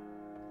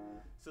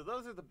 So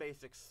those are the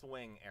basic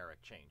swing era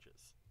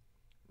changes.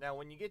 Now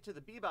when you get to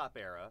the bebop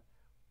era,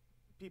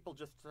 people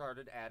just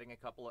started adding a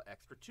couple of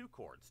extra 2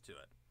 chords to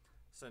it.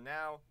 So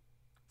now,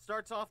 it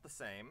starts off the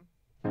same,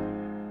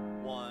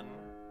 1,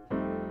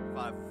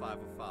 5 of 5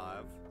 of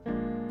 5,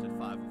 to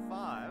 5 of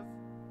 5,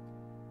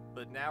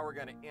 but now we're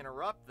going to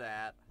interrupt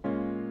that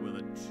with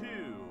a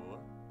 2,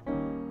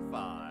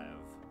 5,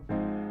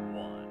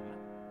 1.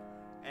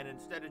 And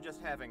instead of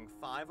just having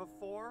 5 of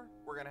 4,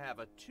 we're going to have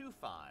a 2,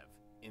 5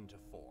 into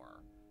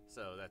 4.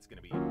 So that's going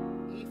to be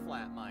E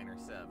flat minor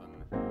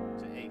 7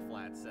 to A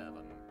flat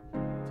 7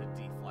 to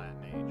D flat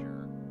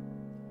major.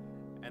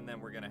 And then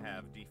we're going to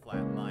have D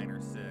flat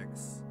minor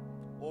 6,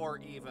 or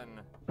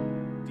even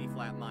D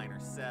flat minor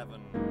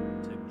 7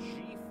 to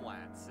G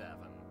flat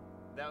 7.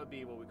 That would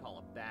be what we call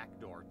a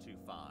backdoor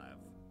 2/5.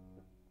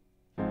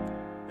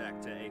 Back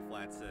to A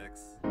flat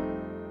 6,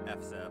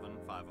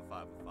 F7, 5 of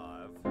 5 of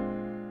 5,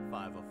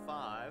 5 of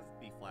 5,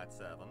 B flat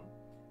 7.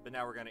 But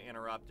now we're going to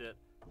interrupt it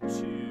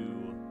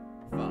to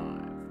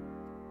 5.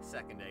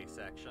 Second A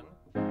section,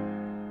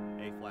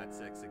 A flat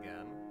 6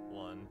 again,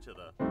 1 to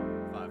the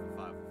 5 of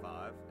 5 of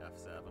 5,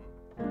 F7,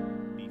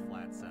 B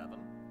flat 7.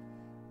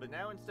 But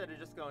now instead of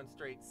just going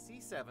straight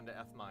C7 to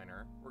F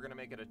minor, we're going to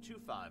make it a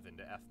 2/5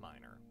 into F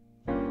minor.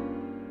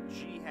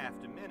 G half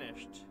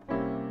diminished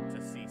to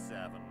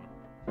C7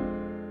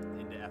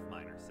 into F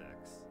minor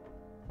 6.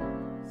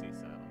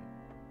 C7,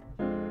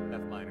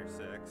 F minor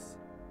 6,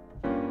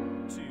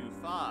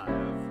 2/5,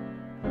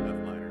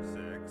 F minor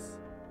 6.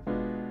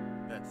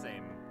 That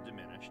same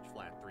diminished,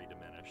 flat 3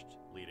 diminished,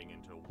 leading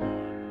into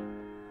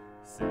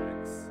 1,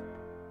 6,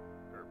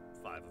 or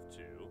 5 of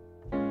 2,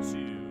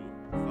 2,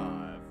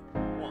 5,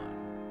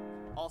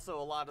 1.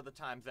 Also, a lot of the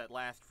times that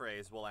last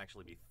phrase will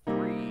actually be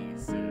 3,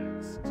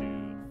 6,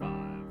 2,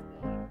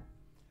 5, 1.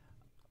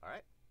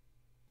 Alright?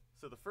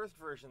 So the first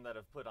version that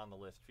I've put on the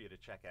list for you to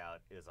check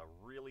out is a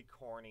really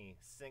corny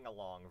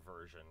sing-along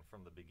version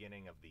from the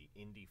beginning of the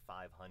Indy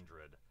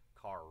 500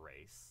 car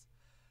race.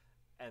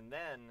 And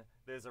then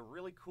there's a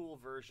really cool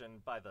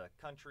version by the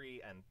country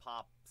and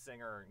pop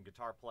singer and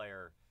guitar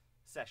player,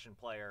 session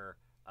player,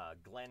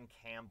 Glenn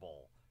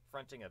Campbell,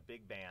 fronting a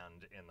big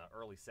band in the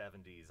early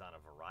 70s on a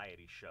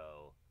variety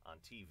show on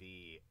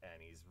TV,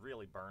 and he's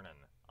really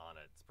burning on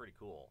it. It's pretty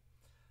cool.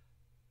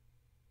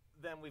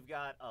 Then we've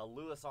got a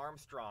Louis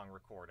Armstrong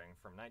recording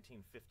from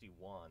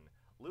 1951.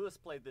 Louis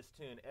played this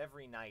tune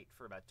every night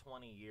for about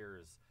 20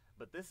 years,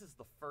 but this is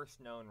the first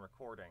known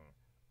recording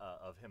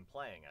of him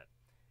playing it.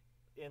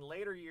 In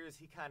later years,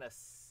 he kind of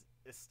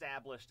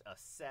established a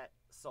set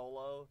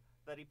solo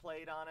that he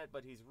played on it,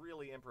 but he's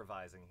really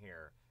improvising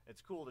here.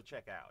 It's cool to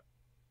check out.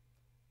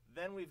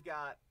 Then we've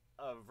got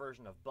a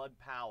version of Bud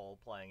Powell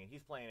playing it.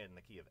 He's playing it in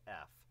the key of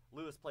F.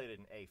 Louis played it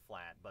in A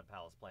flat. Bud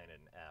Powell's playing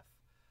it in F.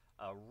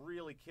 A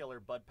really killer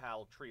Bud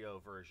Powell trio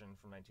version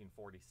from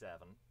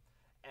 1947.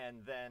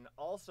 And then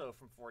also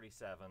from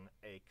 47,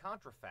 a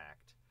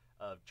contrafact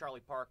of Charlie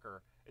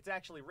Parker. It's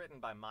actually written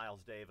by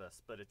Miles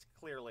Davis, but it's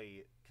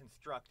clearly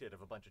constructed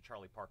of a bunch of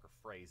Charlie Parker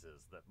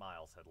phrases that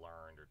Miles had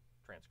learned or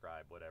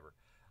transcribed, whatever,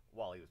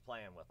 while he was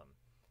playing with them.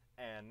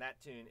 And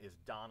that tune is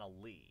Donna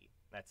Lee.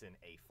 That's in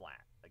A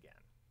flat again.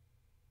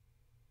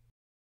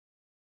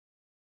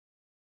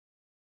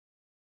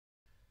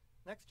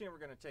 Next tune we're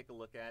going to take a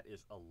look at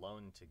is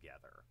Alone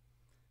Together.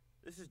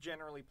 This is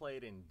generally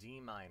played in D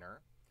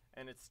minor,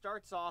 and it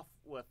starts off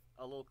with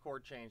a little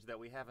chord change that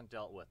we haven't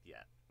dealt with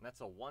yet. And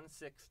that's a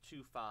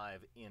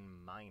 1-6-2-5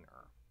 in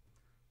minor.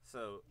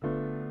 So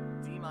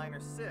D minor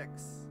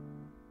 6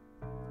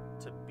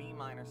 to B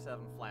minor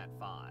 7 flat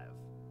 5.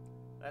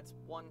 That's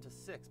 1 to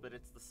 6, but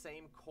it's the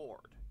same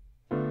chord.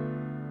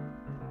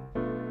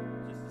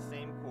 Just the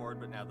same chord,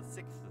 but now the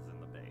 6th is in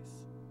the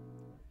bass.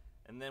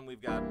 And then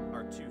we've got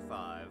our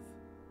 2-5,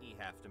 E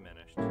half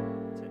diminished,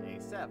 to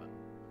A7.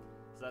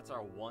 So that's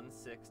our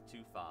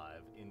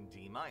 1-6-2-5 in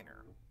D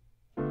minor.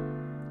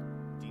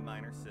 D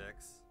minor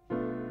 6,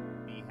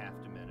 B half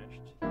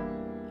diminished,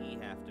 E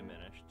half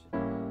diminished,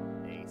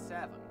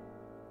 A7.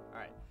 All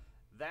right,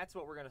 that's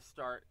what we're going to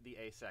start the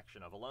A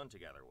section of Alone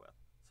Together with.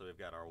 So we've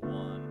got our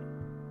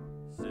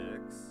 1,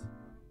 6,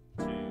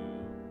 2,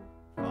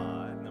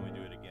 5, and then we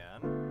do it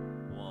again.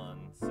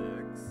 1, 6,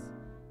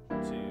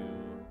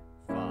 2,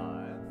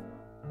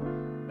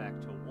 5, back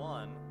to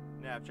 1.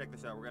 Now check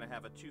this out, we're going to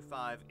have a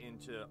 2-5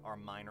 into our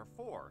minor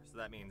 4. So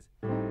that means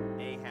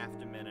A half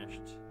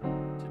diminished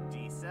to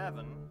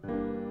D7,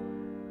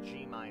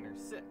 G minor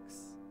 6.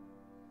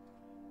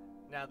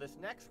 Now this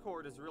next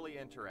chord is really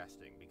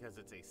interesting because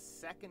it's a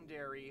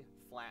secondary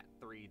flat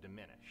 3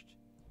 diminished.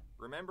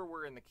 Remember,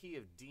 we're in the key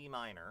of D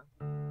minor,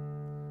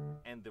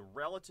 and the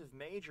relative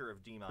major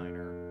of D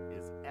minor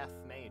is F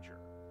major.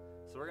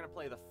 So we're going to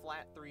play the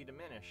flat 3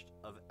 diminished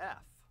of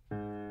F.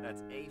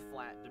 That's A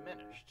flat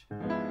diminished.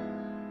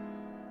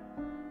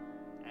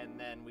 And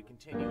then we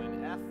continue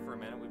in F for a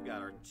minute. We've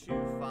got our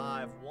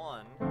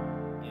 2-5-1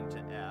 into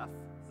F.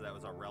 So that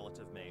was our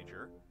relative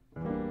major.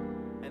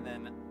 And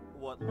then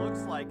what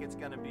looks like it's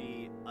going to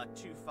be a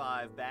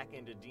 2-5 back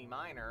into D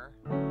minor,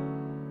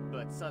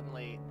 but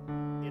suddenly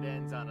it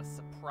ends on a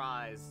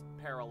surprise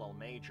parallel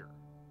major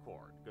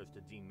chord. It goes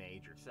to D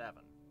major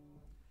 7.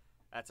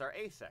 That's our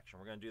A section.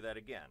 We're going to do that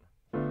again.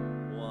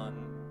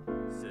 1,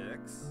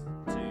 6,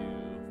 2,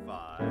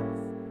 5,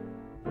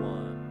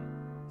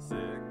 1,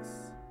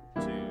 6,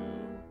 2,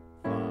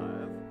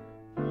 5,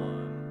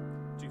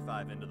 1,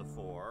 2-5 into the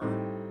 4.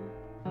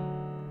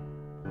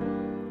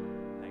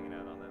 Hanging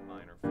out on that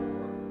minor 4.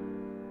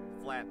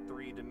 Flat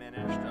 3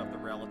 diminished of the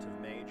relative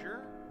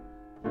major.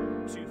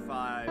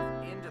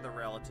 2-5 into the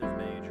relative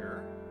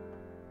major.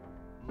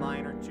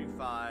 Minor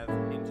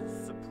 2-5 into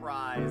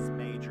surprise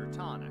major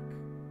tonic.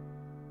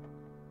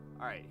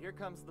 Alright, here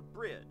comes the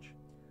bridge.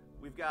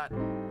 we've got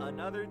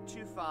another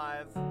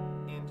 2/5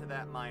 into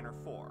that minor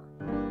 4.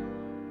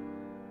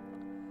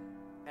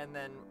 And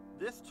then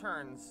this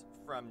turns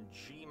from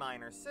G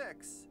minor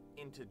 6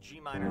 into G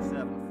minor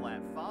 7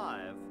 flat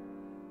 5.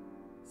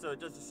 So it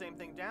does the same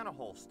thing down a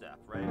whole step,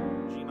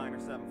 right? G minor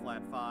 7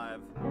 flat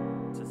 5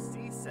 to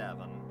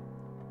C7.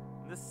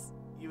 This,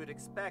 you would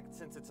expect,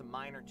 since it's a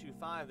minor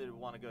 2/5, that it would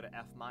want to go to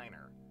F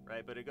minor,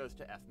 right? But it goes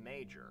to F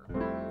major.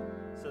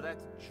 So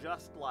that's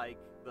just like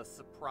the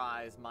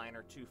surprise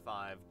minor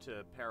 2/5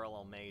 to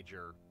parallel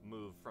major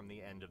move from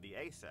the end of the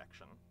A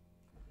section.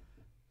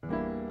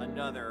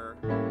 Another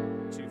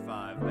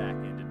 2/5 back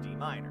into D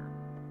minor.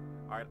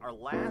 All right, our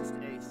last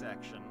A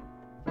section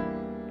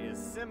is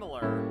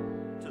similar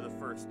to the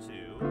first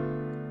two,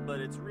 but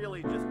it's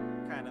really just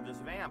kind of this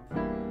vamp.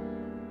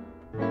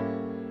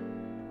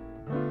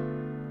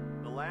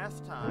 The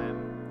last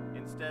time,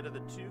 instead of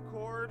the 2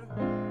 chord,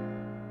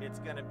 it's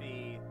going to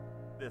be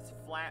this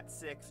flat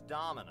 6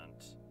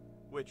 dominant,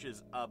 which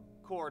is a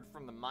chord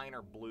from the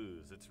minor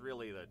blues. It's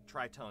really the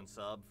tritone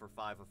sub for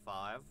 5 of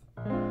 5,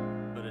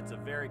 but it's a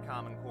very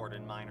common chord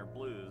in minor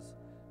blues.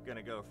 Going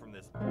to go from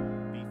this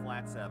B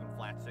flat 7,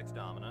 flat 6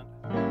 dominant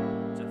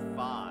to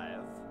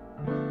 5,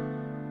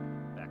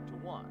 back to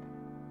 1.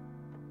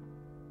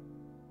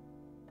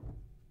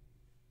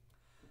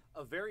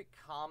 A very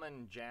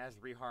common jazz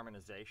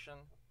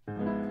reharmonization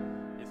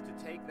is to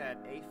take that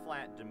A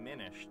flat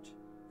diminished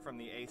from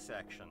the A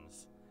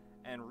sections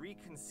and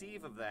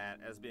reconceive of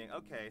that as being,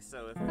 okay,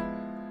 so if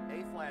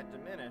A flat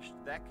diminished,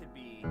 that could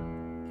be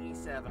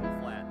E7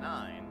 flat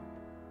 9.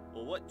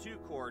 Well, what 2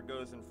 chord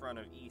goes in front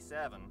of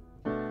E7?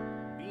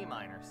 B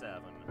minor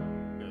 7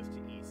 goes to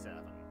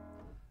E7.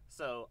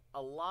 So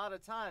a lot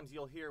of times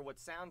you'll hear what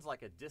sounds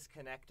like a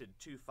disconnected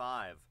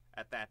 2/5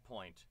 at that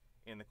point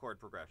in the chord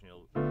progression.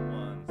 You'll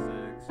 1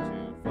 6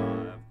 2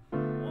 5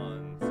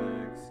 1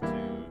 6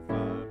 2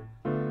 5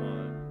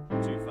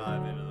 1 2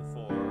 5 into the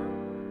 4,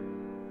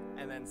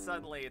 and then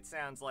suddenly it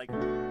sounds like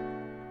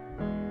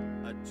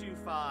a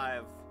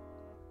 2/5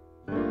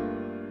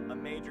 a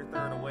major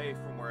third away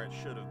from where it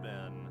should have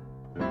been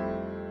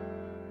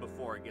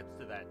before it gets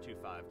to that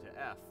 2/5 to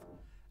F.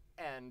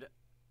 And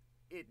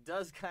it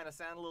does kind of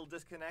sound a little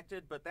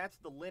disconnected, but that's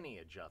the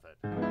lineage of it,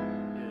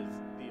 is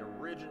the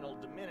original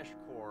diminished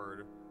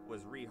chord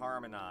was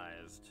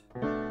reharmonized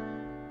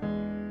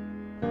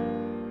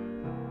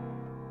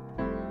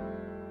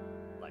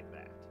like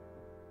that.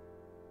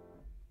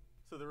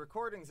 So the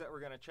recordings that we're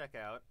going to check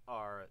out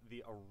are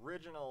the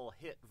original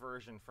hit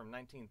version from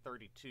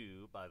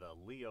 1932 by the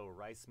Leo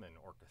Reisman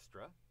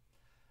Orchestra,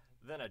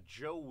 then a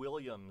Joe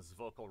Williams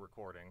vocal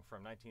recording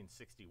from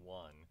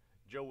 1961.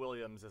 Joe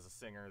Williams is a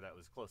singer that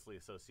was closely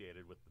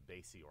associated with the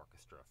Basie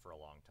Orchestra for a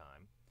long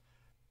time.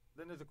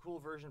 Then there's a cool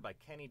version by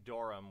Kenny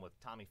Dorham with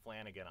Tommy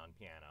Flanagan on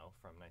piano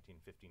from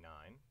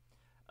 1959,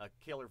 a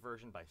killer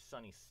version by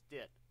Sonny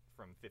Stitt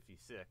from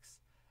 56,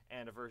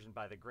 and a version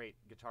by the great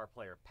guitar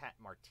player Pat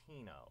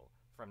Martino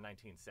from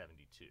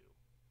 1972.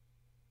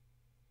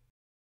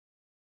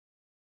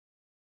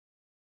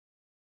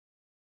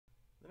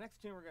 The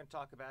next tune we're going to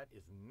talk about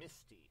is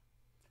Misty.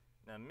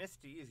 Now,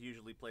 Misty is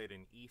usually played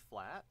in E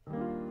flat,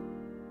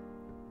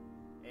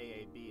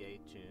 AABA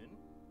tune.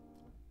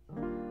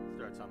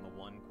 Starts on the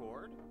 1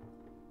 chord,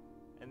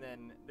 and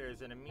then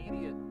there's an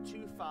immediate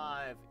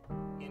 2/5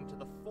 into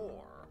the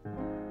 4.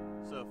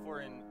 So if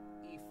we're in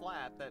E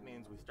flat, that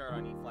means we start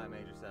on E flat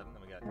major 7,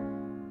 then we got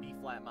B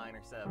flat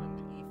minor 7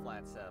 to E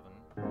flat 7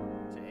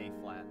 to A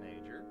flat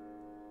major,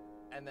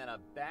 and then a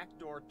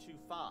backdoor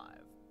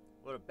 2/5.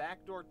 What a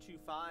backdoor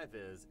 2/5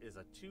 is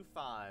a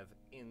 2/5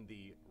 in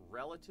the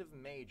relative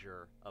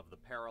major of the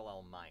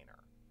parallel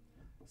minor.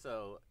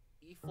 So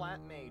E flat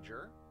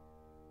major,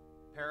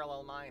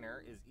 parallel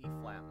minor is E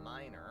flat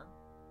minor,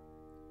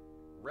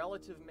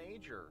 relative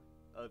major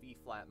of E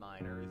flat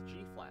minor is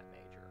G flat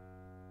major.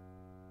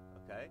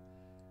 Okay?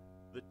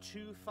 The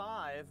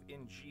 2/5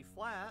 in G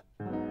flat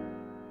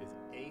is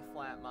A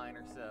flat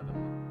minor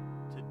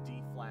 7 to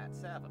D flat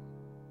 7.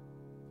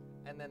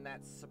 And then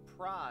that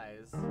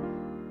surprise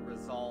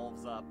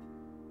resolves up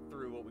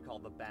through what we call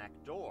the back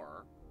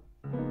door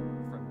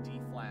from D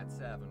flat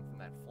 7, from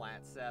that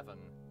flat 7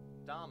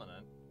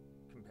 dominant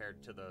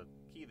compared to the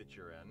key that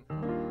you're in,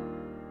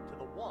 to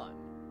the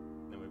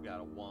 1. Then we've got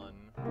a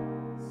 1,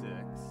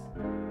 6,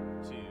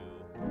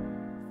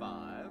 2,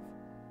 5,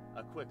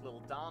 a quick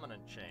little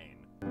dominant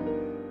chain.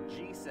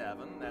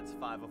 G7, that's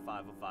 5 of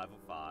 5 of 5 of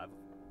 5,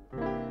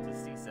 to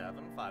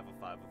C7, 5 of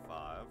 5 of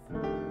 5,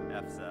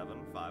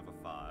 F7, 5 of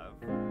 5,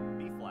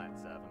 B flat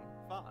 7,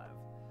 5.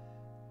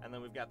 And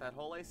then we've got that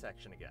whole A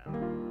section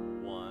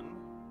again. 1,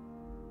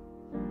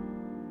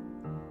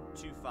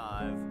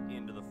 2/5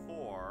 into the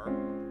 4,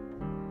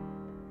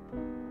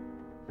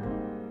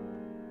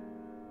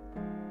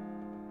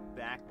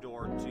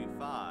 backdoor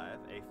 2/5,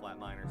 A flat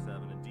minor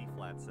 7 and D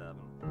flat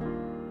 7,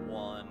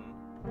 1,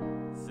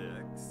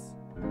 6,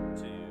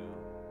 2,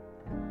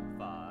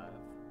 5,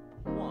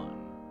 1.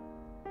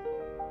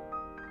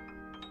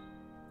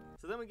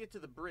 So then we get to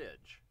the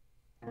bridge.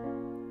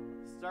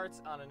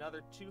 Starts on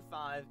another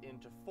 2/5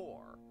 into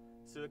 4.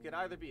 So it could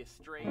either be a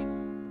straight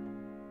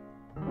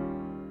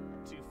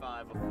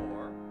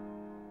 2-5-4,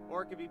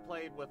 or it could be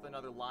played with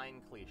another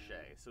line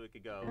cliche. So it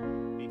could go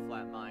B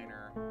flat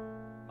minor,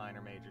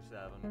 minor major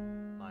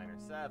 7, minor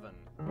 7,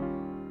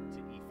 to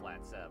E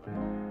flat 7,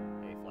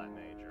 A flat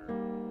major.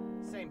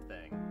 Same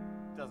thing,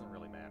 doesn't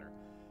really matter.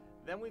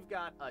 Then we've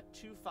got a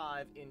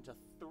 2-5 into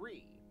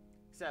 3,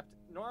 except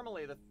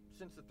normally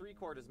since the 3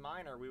 chord is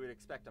minor, we would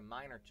expect a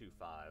minor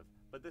 2-5,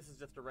 but this is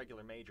just a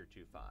regular major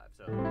 2-5.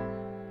 So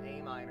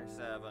A minor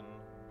 7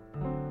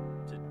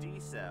 to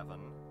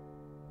D7,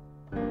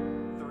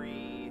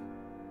 3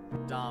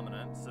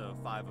 dominant, so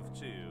 5 of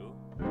 2,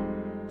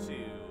 2,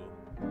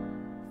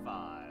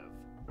 5,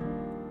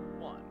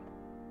 1.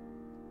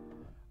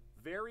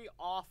 Very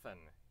often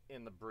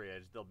in the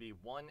bridge, there'll be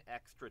one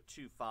extra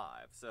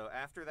 2-5. So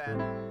after that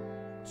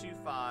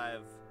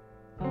 2-5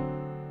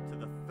 to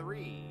the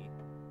 3,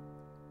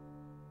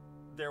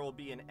 there will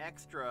be an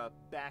extra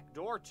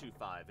backdoor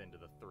 2-5 into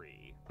the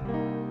 3.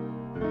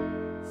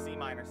 C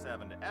minor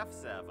 7 to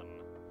F7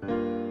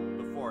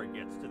 before it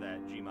gets to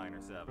that G minor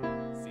 7,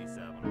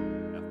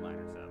 C7, F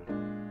minor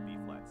 7, B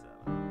flat 7,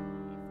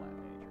 E flat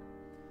major.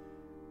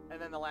 And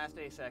then the last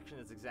A section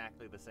is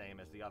exactly the same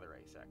as the other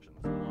A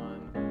sections.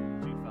 1,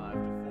 2-5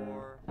 to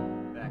 4,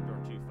 backdoor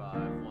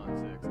 2-5, 1,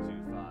 6,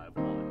 2-5,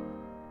 1.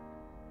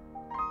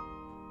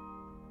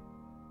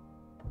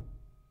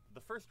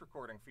 The first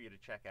recording for you to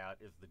check out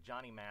is the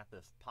Johnny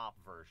Mathis pop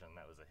version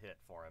that was a hit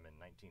for him in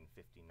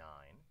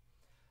 1959.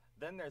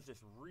 Then there's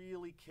this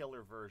really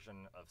killer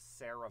version of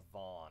Sarah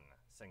Vaughan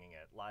singing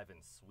it live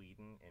in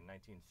Sweden in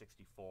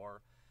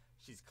 1964.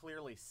 She's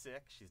clearly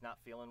sick, she's not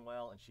feeling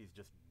well, and she's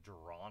just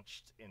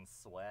drenched in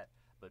sweat,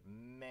 but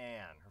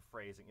man, her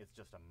phrasing is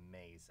just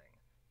amazing.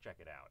 Check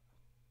it out.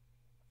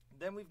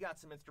 Then we've got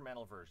some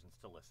instrumental versions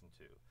to listen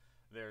to.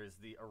 There's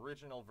the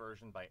original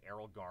version by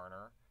Errol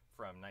Garner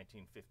from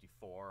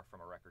 1954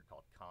 from a record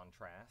called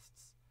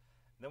Contrasts.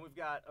 Then we've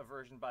got a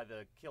version by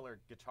the killer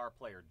guitar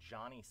player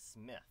Johnny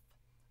Smith,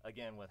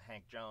 again with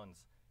Hank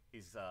Jones.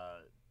 He's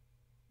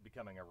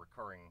becoming a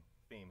recurring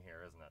theme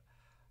here, isn't it?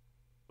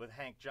 With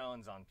Hank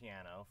Jones on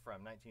piano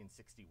from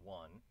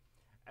 1961.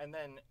 And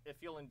then,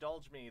 if you'll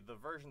indulge me, the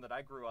version that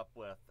I grew up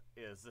with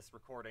is this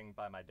recording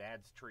by my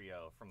dad's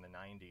trio from the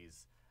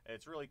 90s.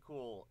 It's really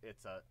cool.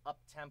 It's a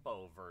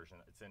up-tempo version.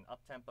 It's in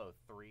up-tempo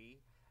 3,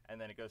 and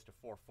then it goes to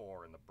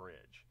 4/4 in the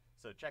bridge.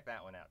 So check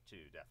that one out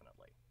too,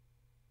 definitely.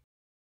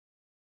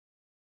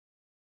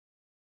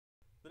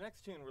 The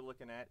next tune we're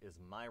looking at is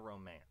My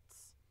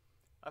Romance.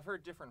 I've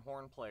heard different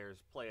horn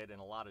players play it in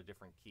a lot of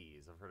different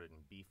keys. I've heard it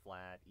in B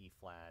flat, E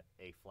flat,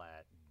 A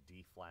flat,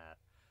 D flat.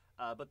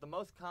 But the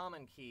most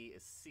common key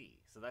is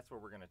C, so that's where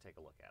we're going to take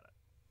a look at it.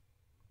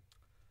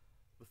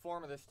 The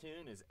form of this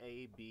tune is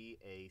A, B,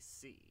 A,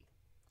 C.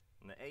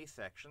 And the A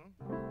section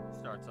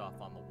starts off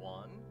on the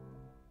 1,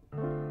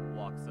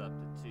 walks up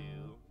to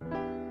 2,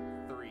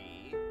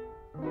 3,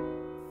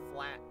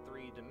 flat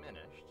 3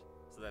 diminished,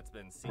 so that's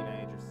been C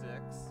major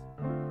 6,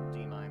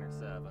 D minor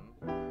 7,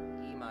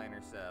 E minor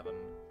 7,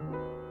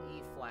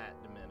 E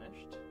flat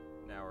diminished,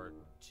 now we're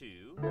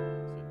 2,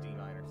 so D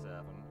minor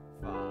 7,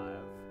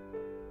 5,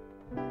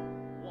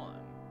 1.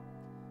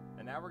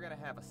 And now we're going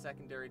to have a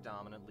secondary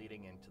dominant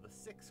leading into the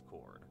 6th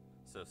chord.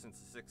 So since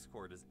the 6th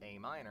chord is A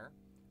minor,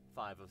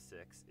 5 of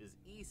 6 is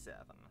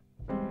E7.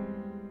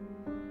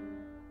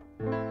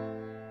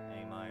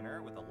 A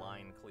minor with a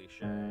line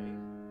cliche.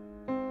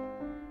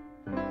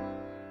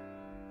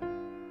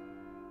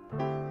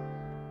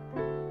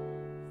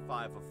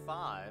 Five of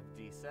 5,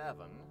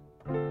 D7.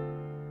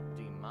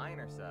 D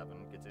minor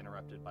 7 gets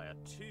interrupted by a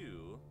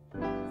 2,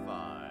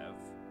 5,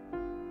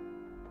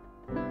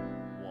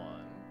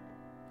 1.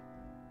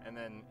 And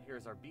then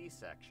here's our B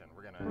section.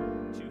 We're going to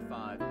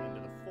 2-5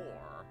 into the 4.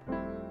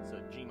 So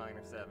G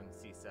minor 7,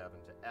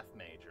 C7 to F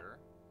major.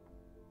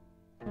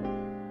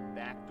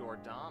 Backdoor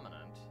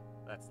dominant,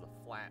 that's the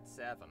flat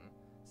 7.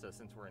 So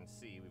since we're in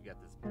C, we've got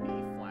this B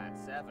flat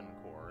 7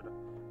 chord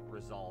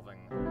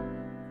resolving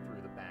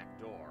through the back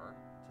door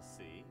to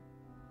C.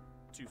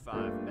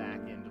 2-5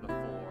 back into the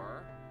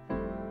 4,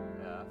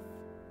 F.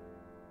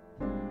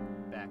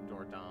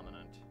 Backdoor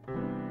dominant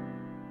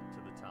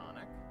to the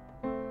tonic.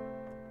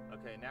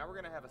 Okay, now we're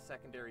going to have a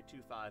secondary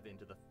 2-5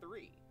 into the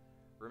 3.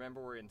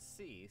 Remember, we're in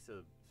C,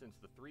 so since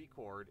the 3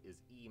 chord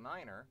is E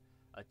minor,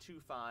 a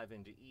 2-5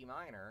 into E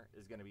minor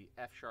is going to be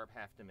F sharp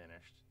half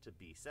diminished to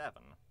B7.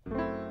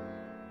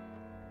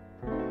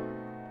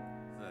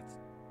 So that's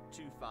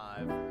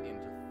 2-5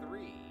 into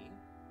 3.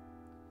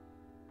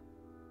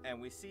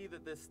 And we see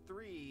that this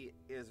 3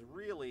 is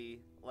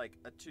really like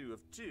a 2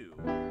 of 2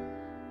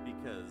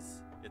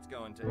 because it's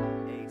going to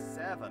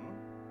A7,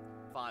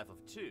 5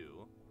 of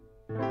 2.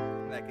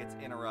 That gets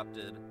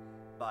interrupted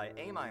by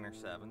A minor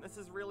 7. This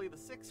is really the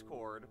 6th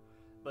chord,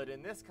 but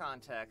in this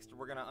context,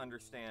 we're going to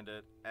understand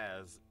it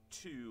as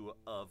 2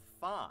 of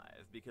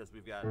 5 because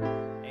we've got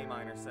A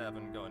minor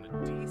 7 going to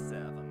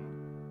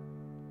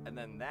D7, and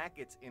then that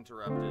gets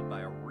interrupted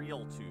by a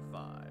real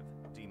 2-5,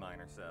 D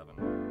minor 7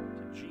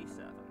 to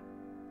G7.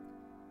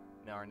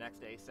 Now our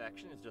next A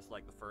section is just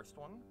like the first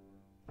one.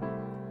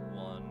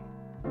 1,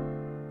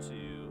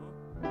 2,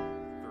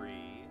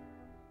 3,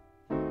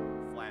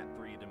 flat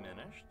 3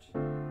 diminished, 2,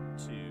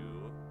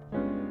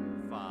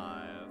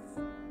 5,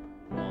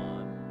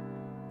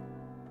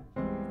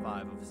 1,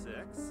 5 of 6,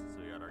 so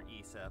we got our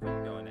E7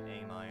 going to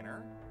A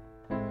minor,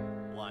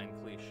 line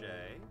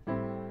cliche,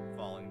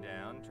 falling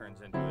down,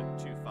 turns into a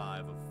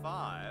 2-5 of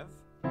 5,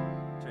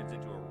 turns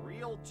into a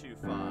real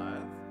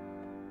 2-5,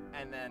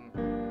 and then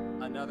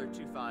another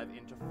 2-5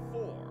 into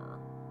 4.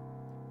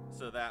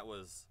 So that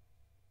was,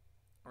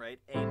 right,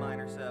 A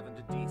minor 7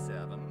 to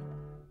D7,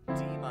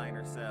 D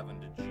minor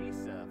 7 to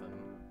G7,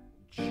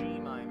 G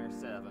minor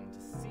 7 to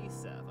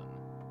C7.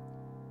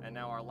 And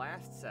now our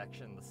last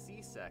section, the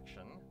C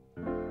section,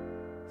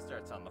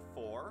 starts on the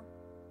 4,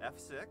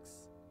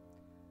 F6.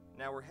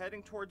 Now we're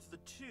heading towards the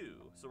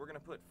 2, so we're going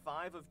to put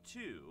 5 of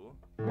 2.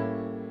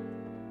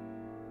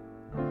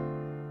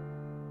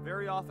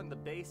 Very often the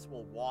bass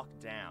will walk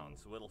down,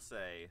 so it'll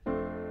say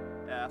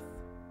F,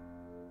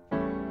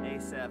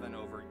 A7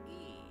 over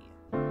E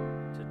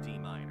to D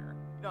minor.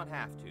 You don't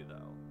have to,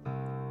 though.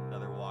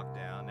 Another walk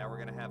down. Now we're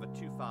going to have a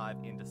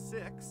 2-5 into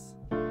 6.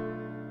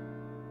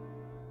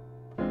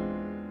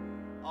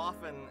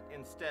 Often,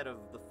 instead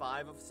of the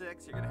 5 of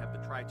 6, you're going to have the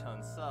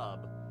tritone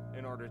sub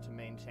in order to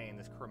maintain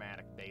this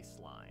chromatic bass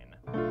line.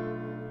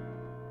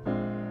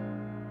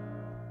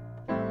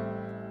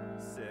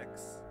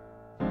 6,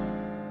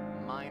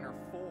 minor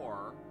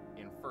 4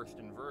 in first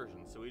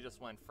inversion. So we just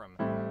went from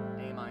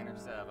A minor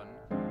 7,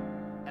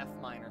 F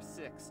minor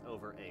 6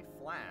 over A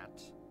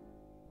flat,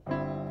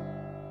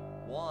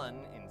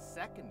 1 in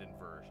second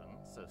inversion,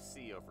 so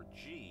C over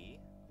G,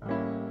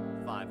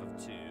 5 of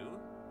 2,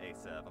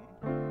 A7,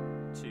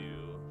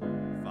 2,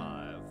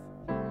 5,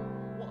 1.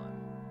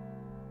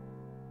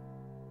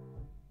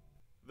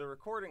 The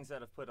recordings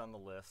that I've put on the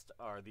list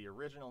are the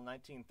original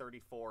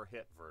 1934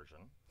 hit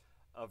version,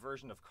 a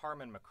version of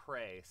Carmen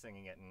McRae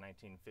singing it in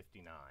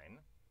 1959,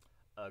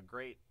 a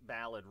great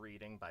ballad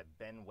reading by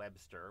Ben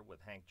Webster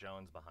with Hank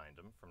Jones behind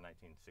him from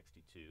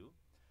 1962,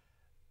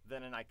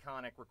 then an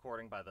iconic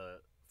recording by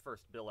the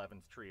first Bill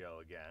Evans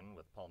Trio again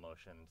with Paul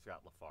Motian and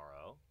Scott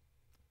LaFaro,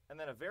 and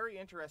then a very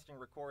interesting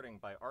recording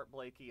by Art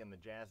Blakey and the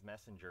Jazz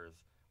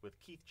Messengers with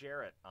Keith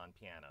Jarrett on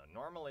piano.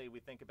 Normally we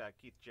think about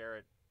Keith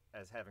Jarrett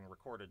as having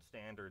recorded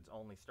standards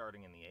only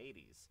starting in the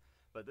 80s,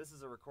 but this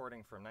is a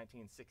recording from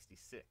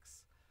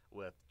 1966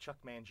 with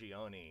Chuck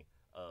Mangione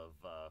of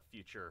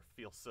future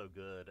Feel So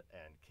Good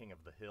and King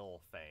of the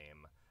Hill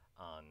fame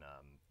on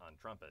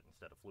trumpet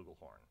instead of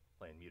flugelhorn,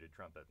 playing muted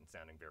trumpet and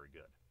sounding very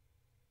good.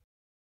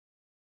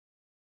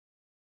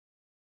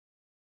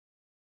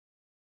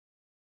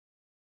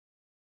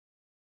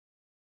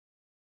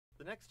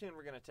 The next tune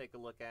we're going to take a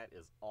look at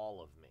is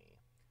All of Me.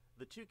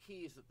 The two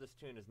keys that this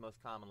tune is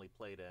most commonly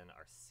played in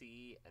are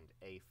C and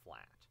A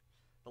flat.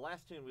 The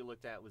last tune we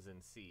looked at was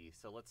in C,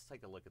 so let's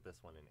take a look at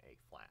this one in A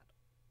flat.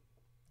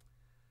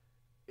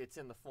 It's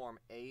in the form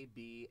A,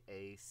 B,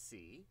 A,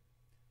 C.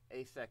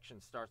 A section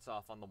starts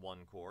off on the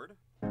 1 chord,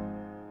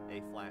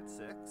 A flat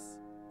 6,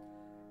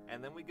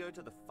 and then we go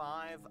to the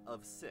 5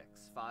 of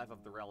 6, 5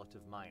 of the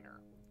relative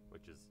minor,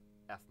 which is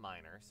F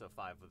minor, so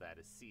 5 of that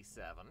is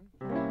C7.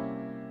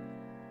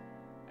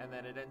 And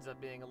then it ends up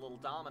being a little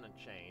dominant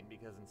chain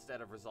because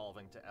instead of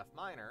resolving to F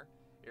minor,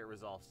 it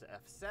resolves to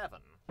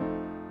F7,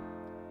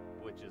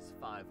 which is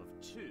 5 of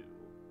 2.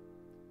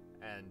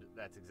 And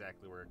that's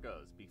exactly where it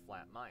goes, B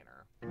flat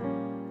minor.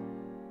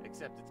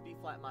 Except it's B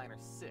flat minor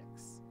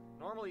 6.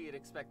 Normally you'd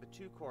expect the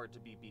 2 chord to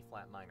be B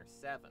flat minor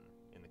 7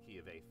 in the key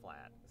of A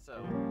flat.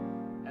 So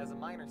as a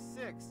minor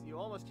 6, you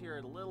almost hear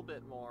it a little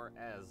bit more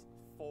as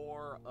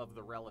 4 of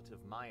the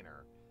relative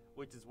minor,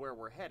 which is where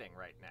we're heading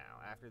right now.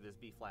 After this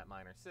B flat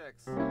minor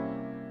 6,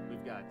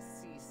 we've got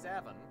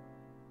C7,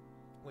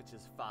 which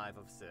is 5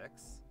 of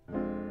 6,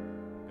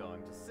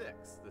 going to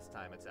 6. This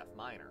time it's F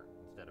minor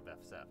instead of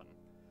F7.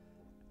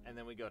 And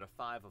then we go to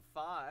 5 of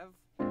 5,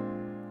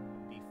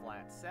 B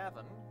flat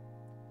 7,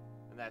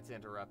 and that's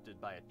interrupted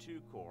by a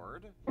 2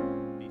 chord,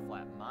 B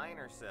flat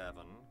minor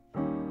 7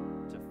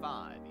 to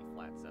 5, E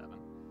flat 7.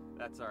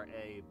 That's our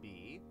A,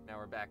 B. Now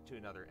we're back to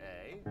another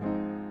A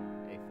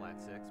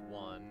flat 6,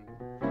 1,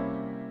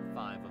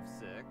 5 of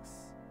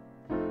 6,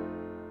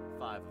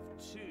 5 of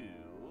 2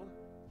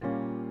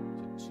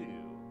 to 2,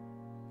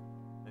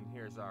 and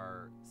here's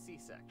our C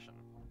section.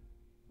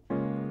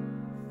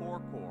 4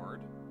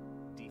 chord,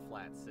 D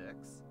flat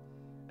 6,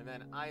 and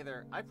then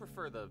either, I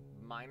prefer the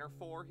minor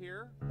 4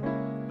 here,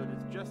 but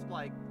it's just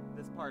like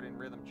this part in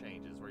rhythm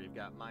changes where you've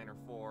got minor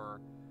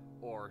 4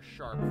 or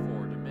sharp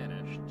 4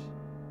 diminished,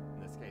 in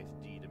this case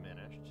D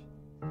diminished,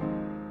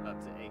 up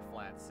to A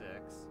flat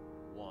 6,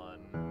 1,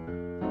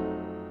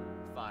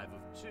 5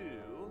 of 2,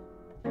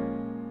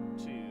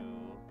 2,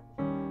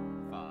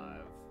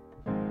 5,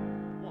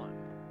 1.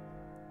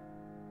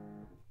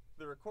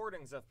 The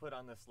recordings I've put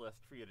on this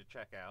list for you to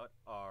check out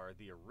are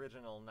the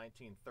original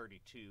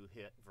 1932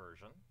 hit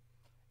version,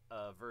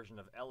 a version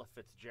of Ella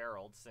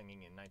Fitzgerald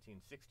singing in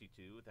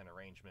 1962 with an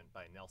arrangement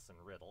by Nelson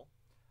Riddle,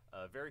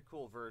 A very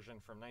cool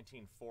version from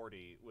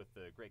 1940 with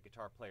the great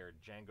guitar player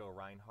Django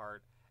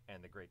Reinhardt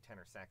and the great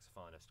tenor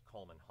saxophonist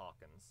Coleman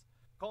Hawkins.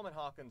 Coleman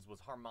Hawkins was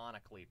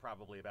harmonically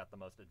probably about the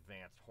most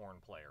advanced horn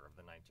player of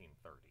the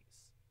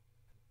 1930s.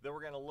 Then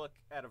we're going to look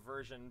at a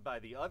version by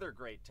the other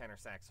great tenor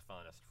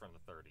saxophonist from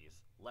the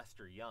 30s,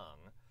 Lester Young,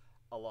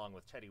 along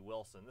with Teddy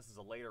Wilson. This is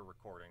a later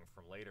recording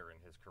from later in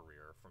his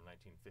career, from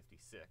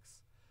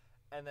 1956.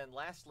 And then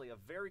lastly, a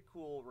very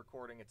cool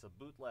recording. It's a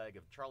bootleg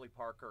of Charlie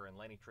Parker and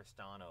Lenny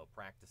Tristano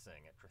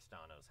practicing at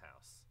Tristano's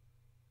house.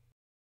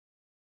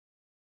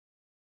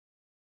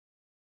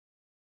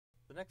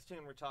 The next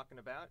tune we're talking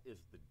about is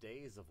The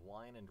Days of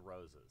Wine and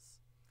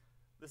Roses.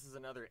 This is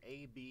another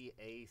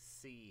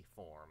A-B-A-C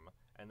form,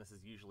 and this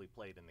is usually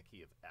played in the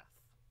key of F.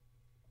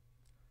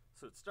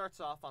 So it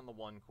starts off on the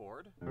 1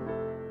 chord,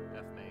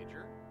 F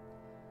major,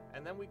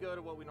 and then we go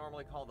to what we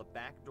normally call the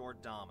backdoor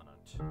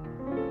dominant,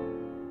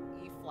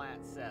 E flat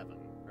 7,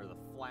 or the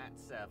flat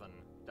 7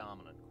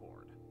 dominant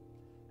chord.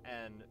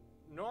 And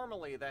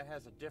normally that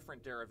has a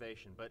different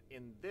derivation, but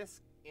in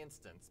this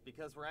instance,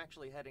 because we're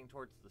actually heading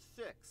towards the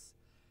 6,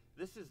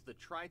 this is the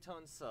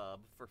tritone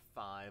sub for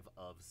 5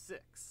 of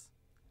 6,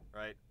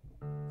 right?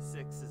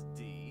 6 is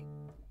D,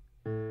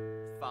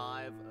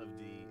 5 of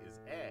D is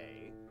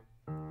A,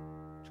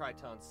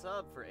 tritone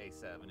sub for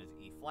A7 is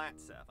E flat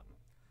 7.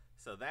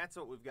 So that's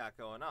what we've got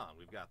going on.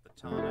 We've got the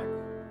tonic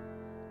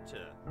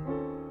to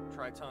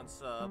tritone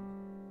sub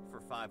for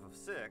 5 of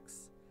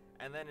 6,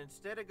 and then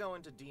instead of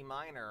going to D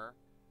minor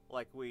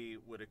like we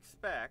would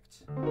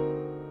expect,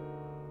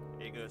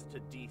 it goes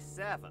to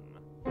D7.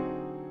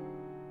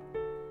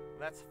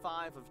 That's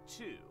 5 of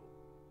 2.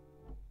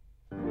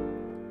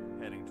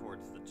 Heading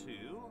towards the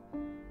 2.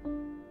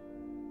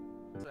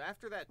 So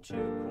after that 2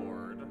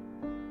 chord,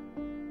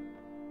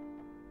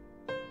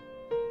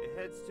 it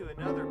heads to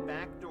another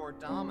backdoor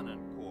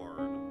dominant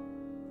chord,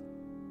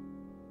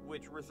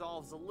 which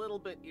resolves a little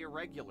bit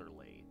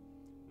irregularly.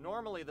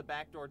 Normally the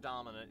backdoor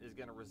dominant is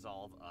going to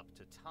resolve up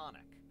to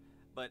tonic,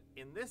 but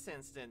in this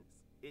instance,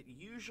 it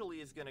usually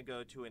is going to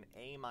go to an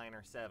A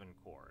minor 7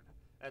 chord.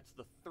 That's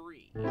the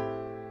 3.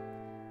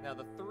 Now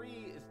the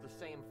 3 is the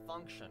same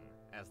function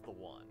as the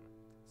 1.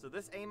 So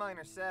this A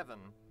minor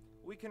 7,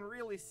 we can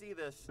really see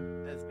this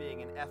as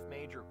being an F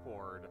major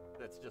chord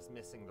that's just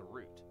missing the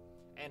root.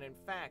 And in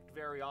fact,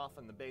 very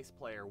often the bass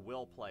player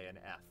will play an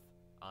F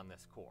on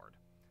this chord.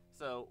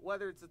 So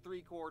whether it's the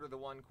 3 chord or the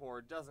 1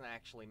 chord doesn't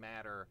actually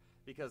matter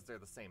because they're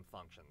the same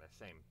function, they're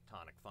same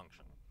tonic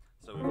function.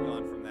 So we've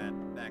gone from that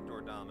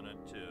backdoor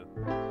dominant to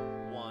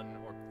 1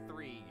 or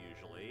 3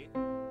 usually,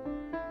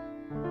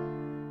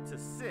 to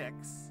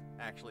 6,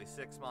 actually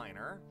 6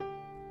 minor.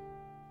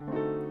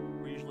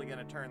 We're usually going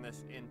to turn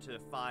this into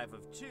 5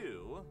 of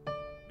 2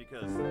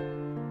 because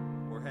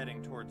we're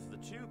heading towards the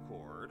 2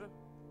 chord.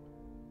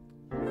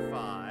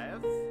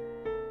 5.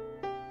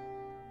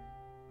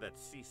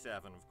 That's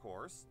C7, of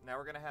course. Now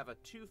we're going to have a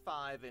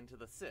 2-5 into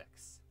the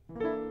 6.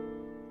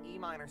 E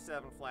minor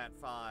 7 flat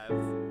 5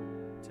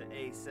 to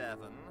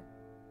A7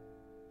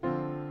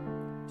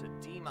 to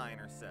D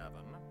minor 7.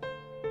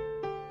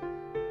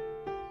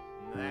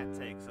 And that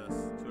takes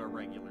us to a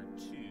regular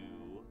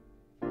 2-5.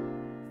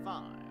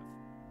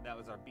 That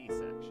was our B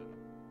section.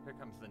 Here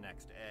comes the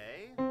next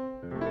A.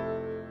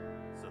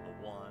 So the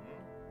 1.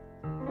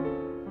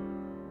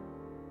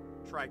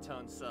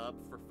 Tritone sub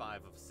for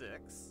 5 of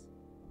 6.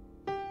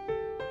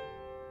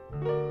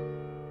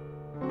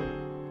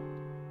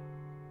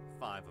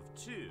 5 of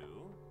 2,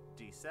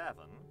 D7.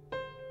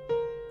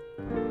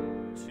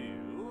 2.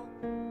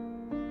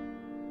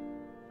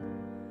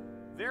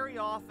 Very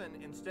often,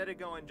 instead of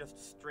going just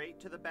straight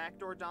to the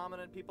backdoor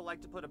dominant, people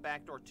like to put a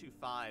backdoor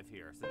 2-5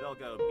 here. So they'll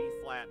go B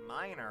flat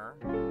minor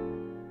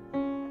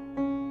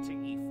to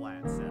E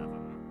flat 7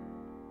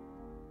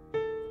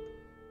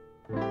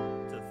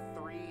 to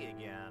 3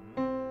 again,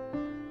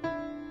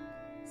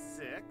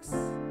 6.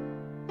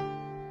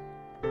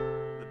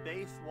 The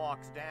bass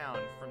walks down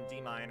from D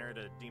minor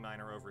to D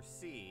minor over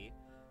C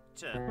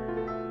to,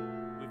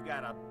 we've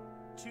got a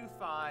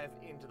 2-5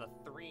 into the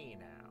 3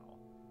 now.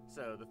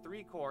 So the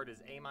 3 chord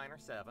is A minor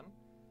 7.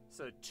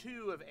 So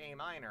 2 of A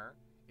minor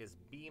is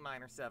B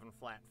minor 7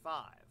 flat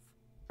 5.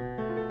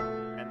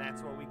 And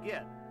that's what we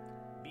get.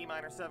 B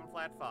minor 7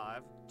 flat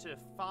 5 to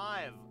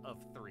 5 of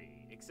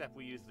 3, except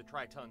we use the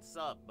tritone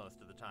sub most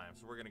of the time.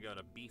 So we're going to go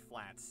to B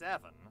flat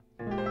 7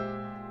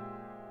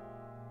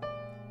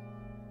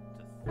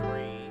 to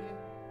 3,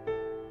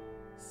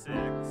 6,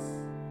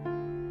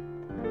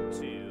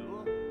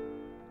 2,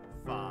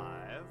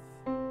 5,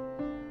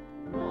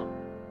 1.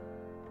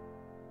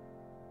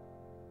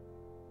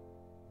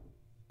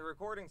 The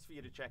recordings for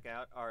you to check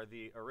out are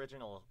the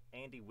original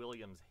Andy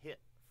Williams hit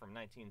from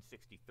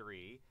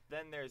 1963.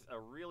 Then there's a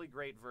really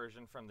great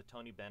version from the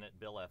Tony Bennett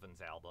Bill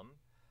Evans album,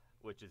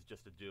 which is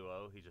just a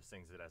duo. He just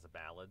sings it as a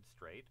ballad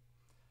straight.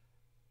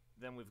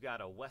 Then we've got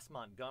a Wes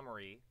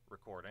Montgomery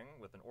recording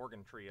with an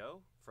organ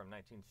trio from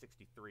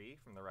 1963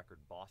 from the record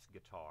Boss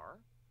Guitar.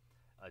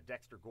 A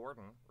Dexter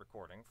Gordon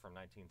recording from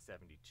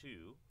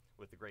 1972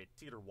 with the great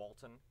Cedar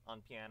Walton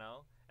on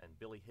piano, and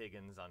Billy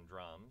Higgins on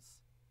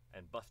drums,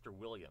 and Buster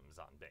Williams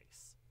on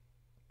bass.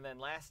 And then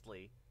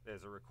lastly,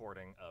 there's a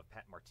recording of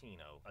Pat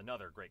Martino,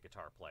 another great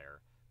guitar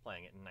player,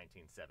 playing it in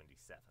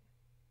 1977.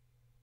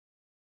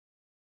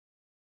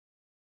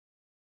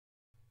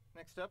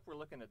 Next up, we're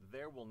looking at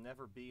There Will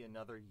Never Be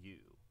Another You.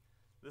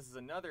 This is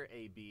another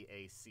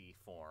ABAC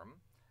form,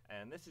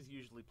 and this is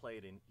usually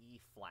played in E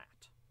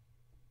flat.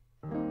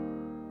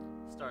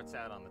 Starts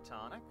out on the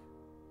tonic,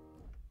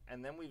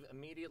 and then we've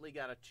immediately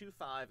got a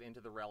 2-5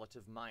 into the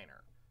relative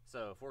minor.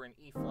 So if we're in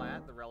E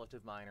flat, the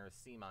relative minor is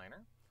C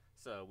minor,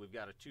 so we've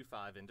got a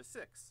 2-5 into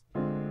 6.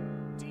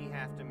 D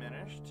half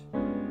diminished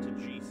to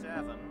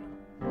G7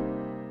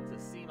 to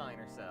C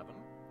minor 7,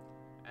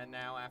 and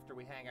now after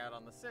we hang out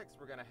on the 6th,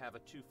 we're going to have a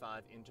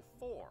 2-5 into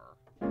 4.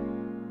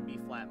 B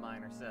flat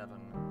minor 7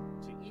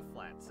 to E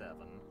flat 7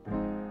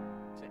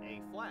 to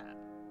A flat.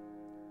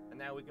 And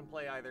now we can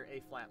play either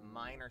A flat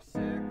minor 6,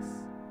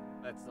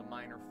 that's the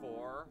minor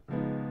 4,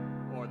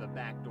 or the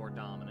backdoor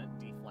dominant,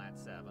 D flat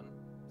 7,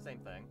 same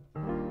thing.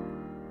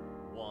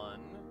 1,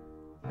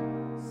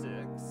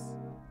 6,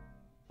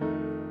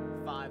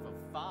 5 of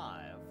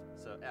 5,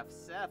 so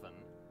F7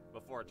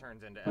 before it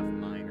turns into F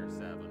minor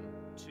 7,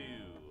 2,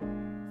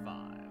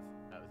 5.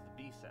 That was the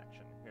B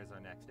section. Here's our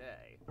next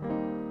A.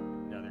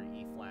 Another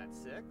E flat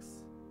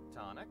 6,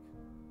 tonic,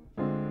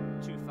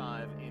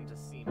 2-5 into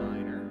C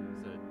minor,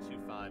 so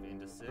 2-5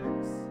 into 6,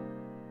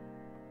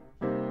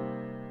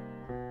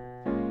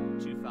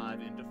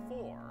 2-5 into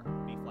 4,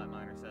 B flat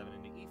minor 7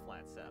 into E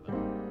flat 7,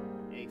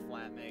 A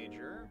flat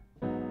major,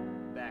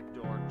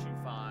 backdoor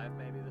 2-5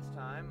 maybe this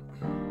time,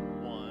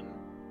 1,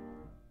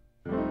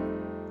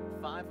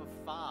 5 of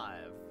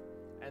 5,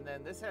 and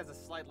then this has a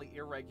slightly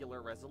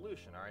irregular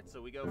resolution, alright,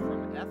 so we go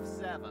from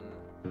F7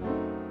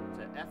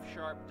 to F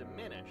sharp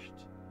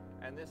diminished,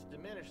 and this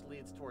diminished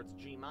leads towards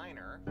G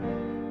minor,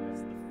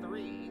 that's the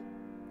 3,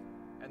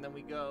 and then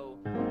we go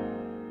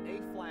A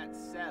flat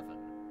 7.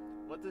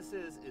 What this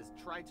is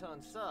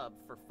tritone sub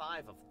for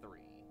 5 of 3,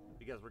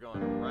 because we're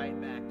going right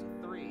back to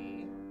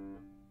 3,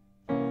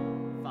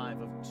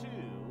 5 of 2,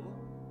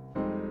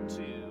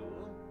 2,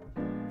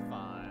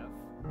 5,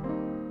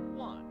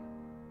 1.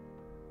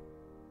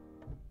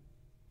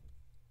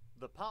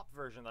 The pop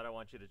version that I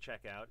want you to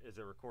check out is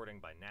a recording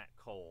by Nat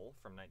Cole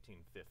from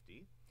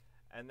 1950.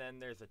 And then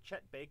there's a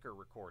Chet Baker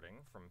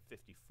recording from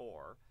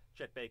 54.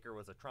 Chet Baker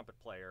was a trumpet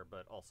player,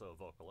 but also a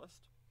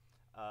vocalist.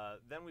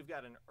 Then we've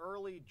got an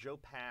early Joe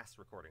Pass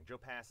recording. Joe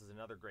Pass is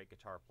another great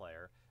guitar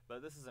player,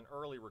 but this is an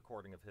early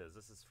recording of his.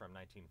 This is from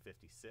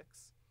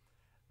 1956.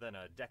 Then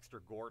a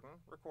Dexter Gordon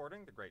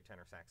recording, the great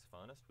tenor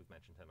saxophonist. We've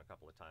mentioned him a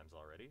couple of times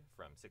already,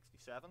 from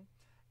 67.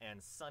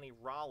 And Sonny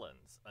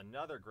Rollins,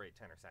 another great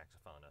tenor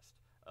saxophonist,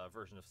 a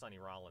version of Sonny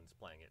Rollins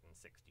playing it in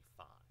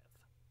 65.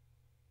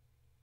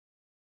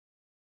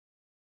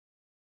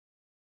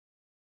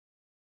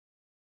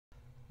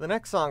 The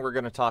next song we're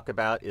going to talk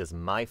about is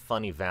My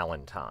Funny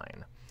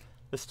Valentine.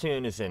 This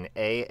tune is in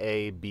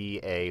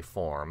AABA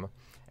form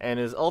and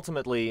is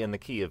ultimately in the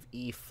key of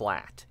E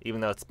flat, even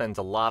though it spends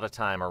a lot of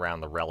time around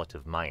the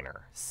relative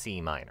minor,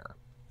 C minor.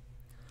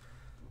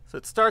 So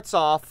it starts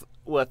off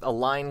with a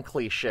line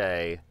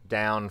cliche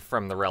down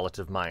from the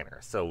relative minor.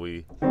 So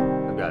we've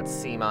got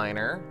C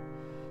minor.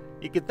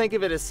 You could think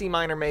of it as C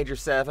minor major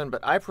 7,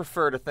 but I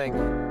prefer to think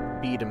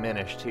B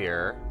diminished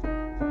here.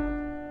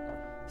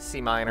 C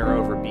minor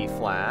over B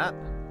flat,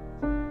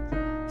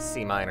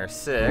 C minor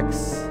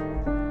 6,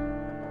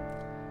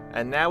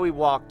 and now we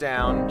walk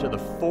down to the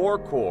 4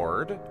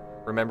 chord.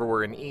 Remember,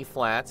 we're in E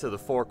flat, so the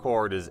 4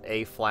 chord is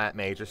A flat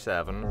major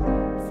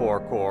 7, 4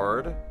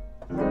 chord,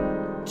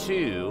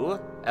 2,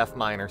 F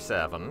minor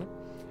 7,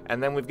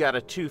 and then we've got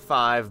a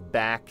 2-5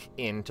 back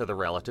into the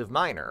relative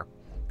minor.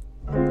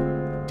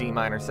 D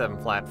minor 7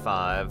 flat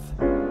 5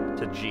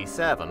 to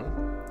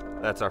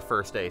G7. That's our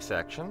first A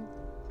section.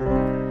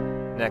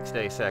 Next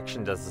A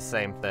section does the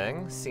same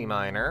thing. C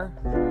minor,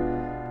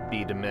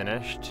 B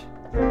diminished,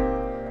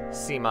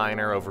 C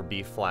minor over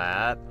B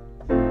flat,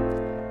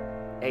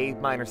 A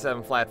minor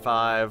 7 flat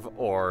 5,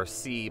 or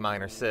C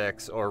minor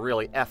 6, or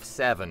really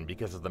F7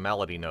 because of the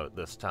melody note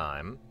this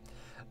time.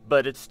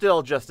 But it's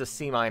still just a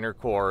C minor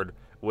chord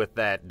with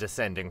that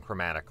descending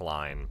chromatic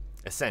line,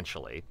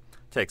 essentially.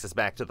 Takes us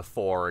back to the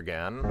 4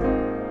 again.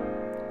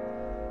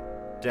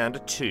 Down to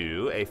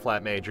 2, A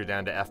flat major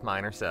down to F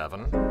minor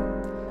 7.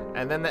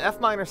 And then the F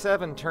minor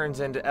 7 turns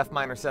into F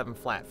minor 7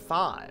 flat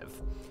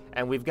 5.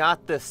 And we've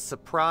got this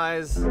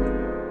surprise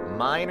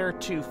minor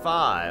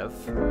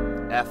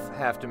 2-5, F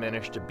half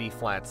diminished to B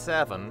flat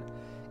 7,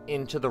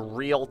 into the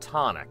real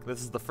tonic.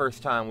 This is the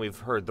first time we've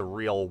heard the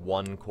real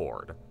 1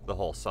 chord, the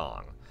whole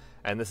song.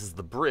 And this is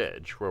the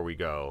bridge, where we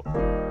go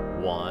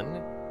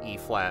 1, E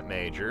flat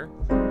major,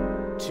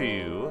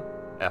 2,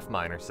 F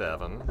minor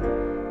 7,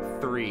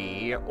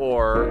 3,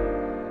 or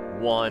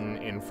 1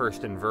 in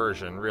first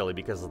inversion, really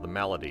because of the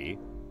melody,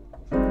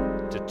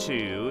 to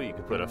 2, you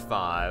could put a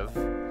 5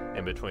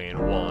 in between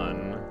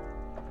 1,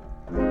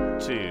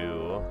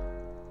 2,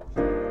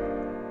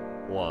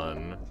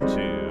 1,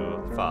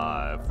 2,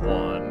 5,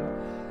 1.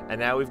 And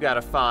now we've got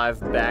a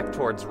 5 back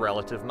towards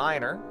relative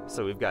minor.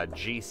 So we've got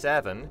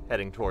G7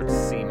 heading towards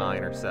C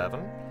minor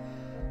 7.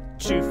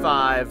 2,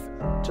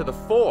 5 to the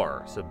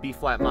 4. So B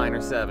flat minor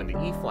 7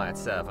 to E flat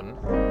 7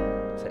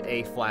 to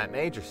A flat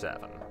major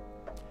 7.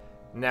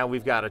 Now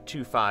we've got a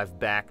 2, 5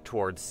 back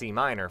towards C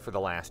minor for the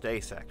last A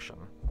section.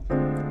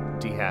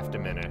 D half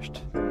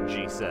diminished,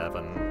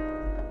 G7,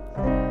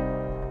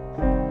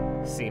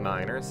 C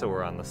minor, so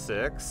we're on the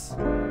 6.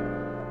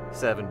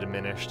 7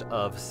 diminished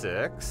of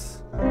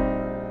 6.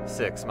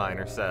 6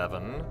 minor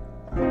 7.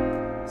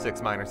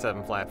 6 minor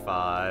 7 flat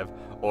 5,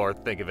 or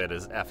think of it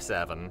as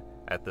F7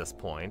 at this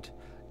point.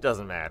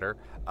 Doesn't matter.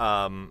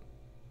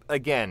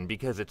 Again,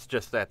 because it's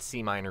just that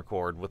C minor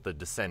chord with the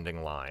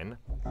descending line.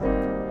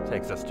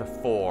 Takes us to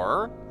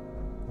 4.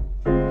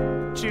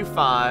 2,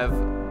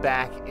 5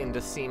 back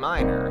into C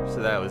minor.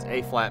 So that was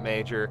A flat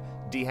major,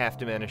 D half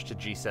diminished to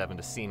G7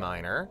 to C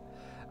minor.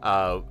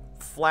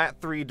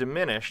 Flat 3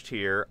 diminished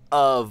here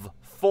of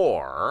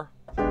 4.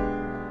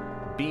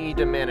 B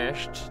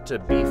diminished to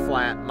B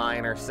flat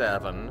minor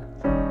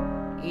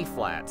 7, E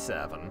flat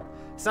 7.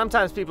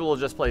 Sometimes people will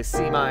just play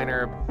C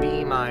minor,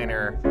 B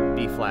minor,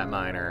 B flat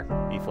minor,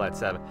 E flat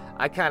 7.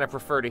 I kind of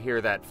prefer to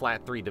hear that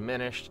flat 3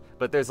 diminished,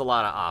 but there's a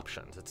lot of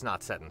options. It's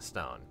not set in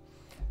stone.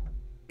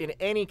 In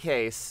any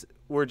case,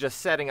 we're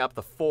just setting up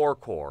the 4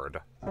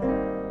 chord,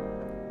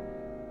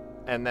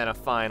 and then a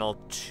final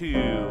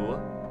 2,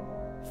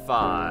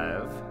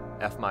 5,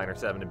 F minor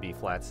 7 to B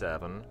flat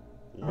 7,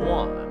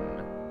 1,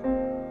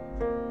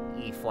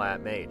 E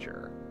flat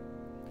major.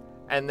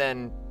 And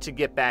then to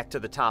get back to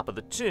the top of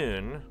the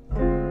tune,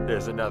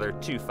 there's another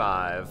 2,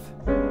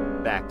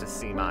 5 back to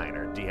C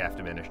minor, D half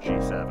diminished,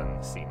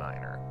 G7, C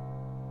minor.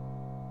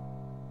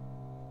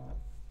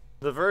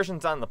 The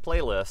versions on the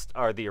playlist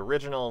are the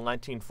original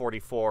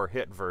 1944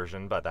 hit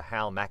version by the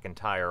Hal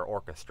McIntyre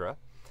Orchestra,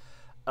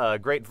 a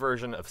great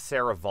version of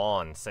Sarah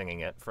Vaughan singing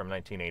it from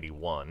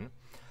 1981,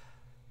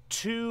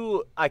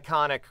 2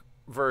 iconic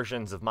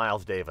versions of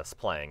Miles Davis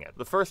playing it.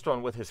 The first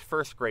one with his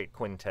first great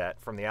quintet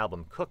from the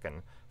album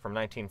Cookin' from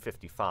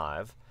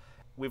 1955.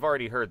 We've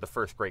already heard the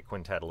first great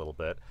quintet a little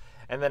bit.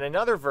 And then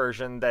another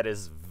version that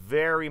is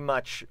very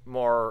much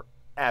more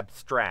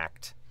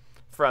abstract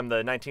from the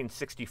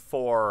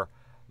 1964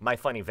 My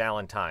Funny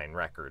Valentine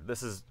record.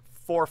 This is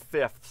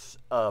 4/5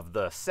 of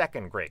the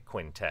second great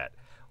quintet,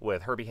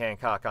 with Herbie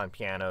Hancock on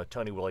piano,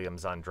 Tony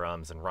Williams on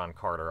drums, and Ron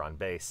Carter on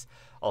bass.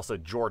 Also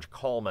George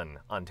Coleman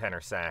on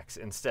tenor sax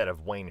instead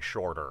of Wayne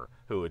Shorter,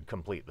 who would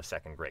complete the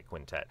second great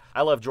quintet.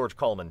 I love George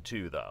Coleman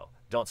too, though.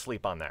 Don't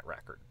sleep on that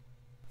record.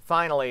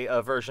 Finally,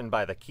 a version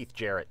by the Keith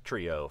Jarrett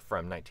Trio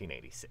from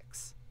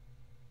 1986.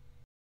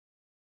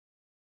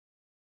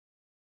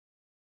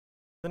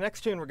 The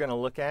next tune we're going to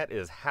look at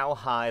is How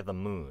High the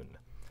Moon.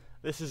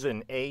 This is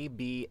in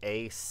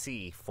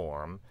A-B-A-C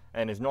form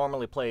and is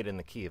normally played in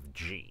the key of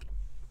G.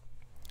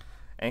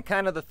 And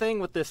kind of the thing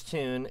with this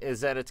tune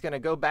is that it's going to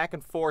go back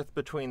and forth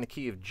between the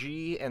key of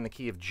G and the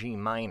key of G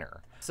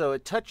minor. So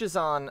it touches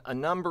on a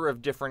number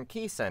of different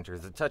key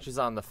centers. It touches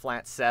on the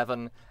flat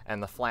 7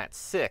 and the flat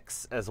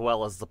 6 as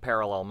well as the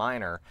parallel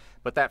minor.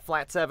 But that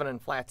flat 7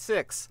 and flat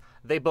 6,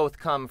 they both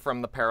come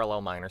from the parallel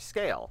minor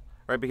scale,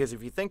 right? Because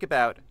if you think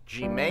about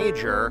G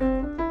major,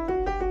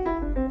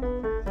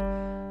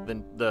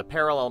 then the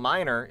parallel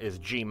minor is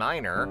G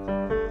minor.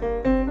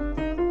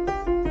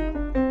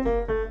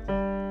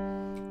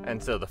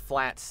 And so the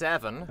flat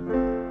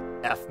 7,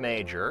 F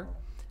major,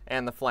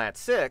 and the flat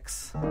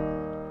 6,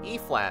 E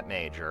flat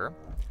major,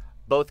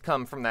 both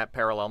come from that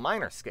parallel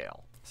minor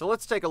scale. So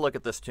let's take a look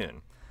at this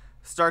tune.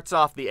 Starts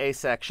off the A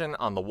section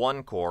on the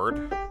 1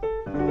 chord,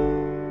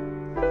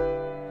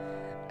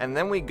 and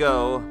then we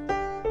go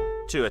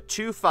to a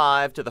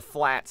 2/5 to the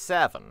flat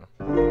 7.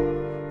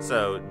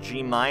 So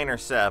G minor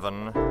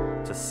 7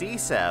 to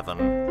C7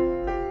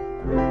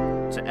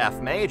 to F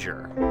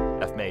major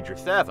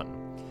 7.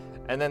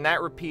 And then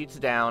that repeats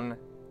down,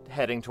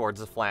 heading towards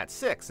the flat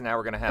 6. Now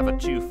we're going to have a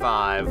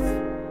 2/5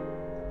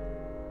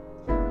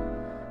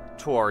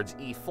 towards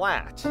E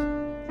flat.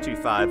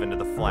 2/5 into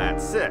the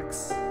flat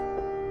 6.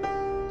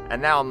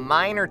 And now a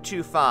minor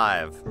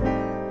 2/5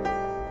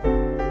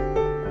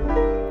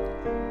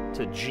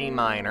 to G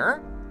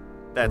minor.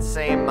 That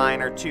same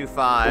minor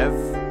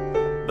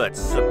 2/5, but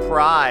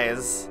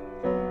surprise,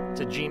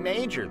 to G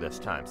major this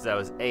time. So that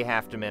was A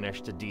half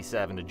diminished to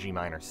D7 to G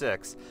minor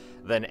 6,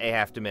 then A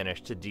half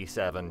diminished to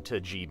D7 to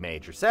G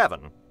major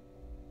 7.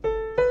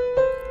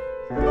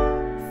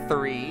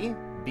 3,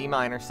 B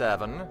minor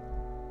 7.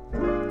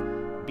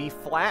 B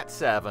flat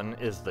 7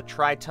 is the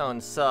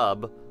tritone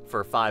sub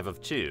for 5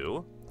 of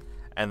 2.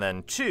 And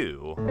then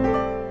 2,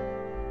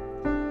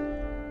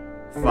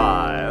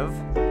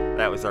 5,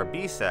 that was our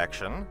B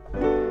section.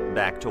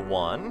 Back to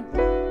 1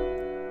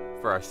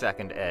 for our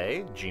second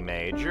A, G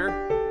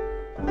major,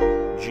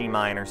 G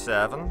minor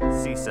 7,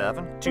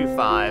 C7,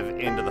 2/5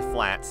 into the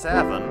flat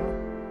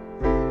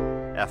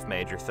 7, F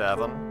major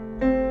 7,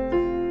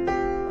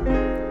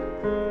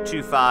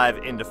 2/5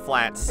 into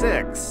flat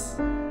 6,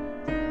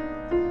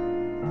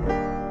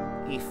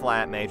 E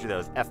flat major, that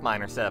was F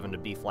minor 7 to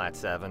B flat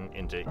 7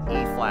 into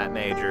E flat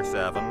major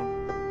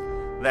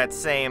 7. That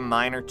same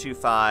minor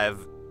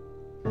 2-5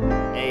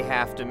 A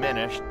half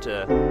diminished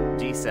to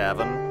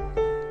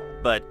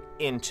D7, but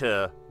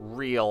into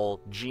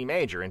real G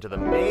major, into the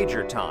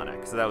major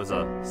tonic. So that was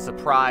a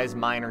surprise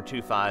minor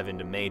 2-5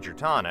 into major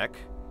tonic.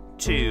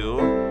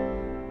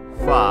 2,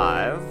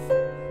 5,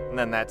 and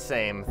then that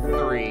same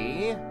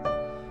 3,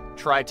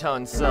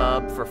 tritone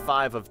sub for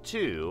 5 of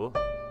 2,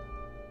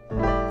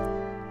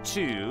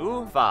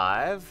 2,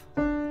 5,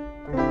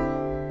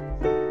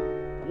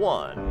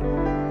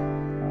 1.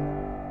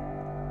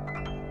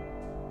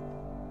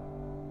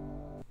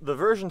 The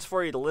versions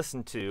for you to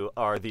listen to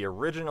are the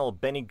original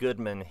Benny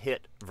Goodman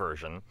hit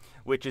version,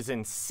 which is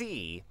in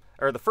C,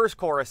 or the first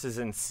chorus is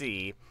in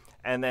C,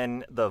 and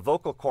then the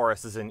vocal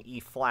chorus is in E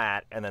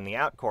flat, and then the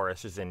out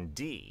chorus is in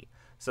D.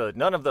 So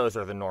none of those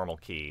are the normal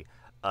key,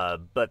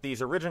 but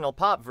these original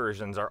pop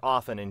versions are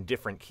often in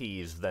different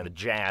keys than the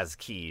jazz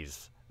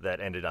keys that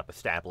ended up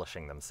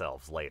establishing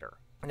themselves later.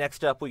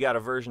 Next up, we got a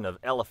version of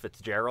Ella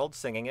Fitzgerald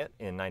singing it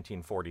in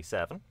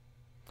 1947.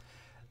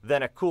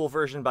 Then a cool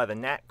version by the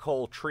Nat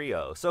Cole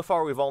Trio. So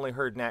far we've only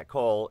heard Nat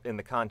Cole in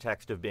the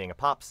context of being a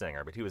pop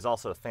singer, but he was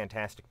also a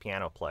fantastic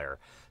piano player.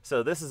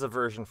 So this is a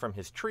version from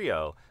his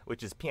trio,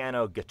 which is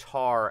piano,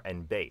 guitar,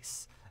 and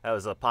bass. That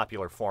was a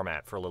popular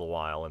format for a little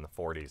while in the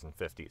 40s and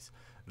 50s.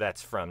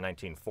 That's from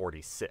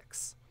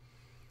 1946.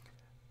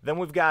 Then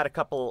we've got a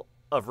couple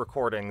of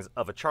recordings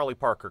of a Charlie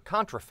Parker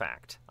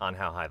contrafact on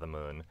How High the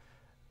Moon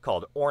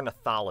called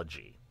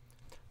Ornithology.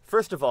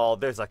 First of all,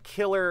 there's a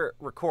killer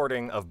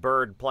recording of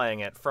Bird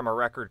playing it from a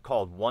record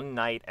called One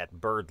Night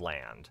at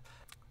Birdland.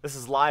 This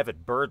is live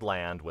at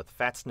Birdland with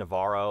Fats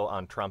Navarro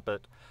on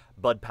trumpet,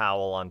 Bud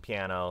Powell on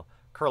piano,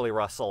 Curly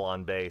Russell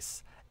on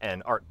bass,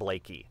 and Art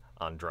Blakey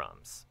on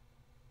drums.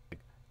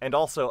 And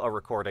also a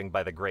recording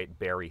by the great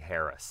Barry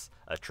Harris,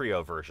 a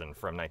trio version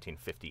from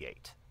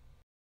 1958.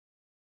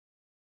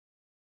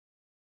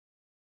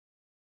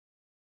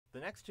 The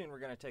next tune we're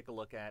going to take a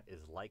look at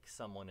is Like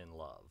Someone in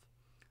Love.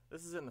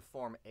 This is in the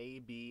form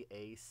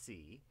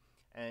A-B-A-C,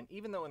 and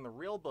even though in the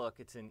real book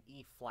it's in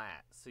E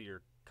flat, so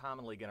you're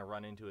commonly going to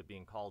run into it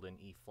being called in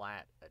E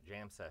flat at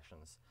jam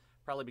sessions,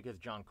 probably because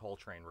John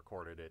Coltrane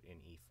recorded it in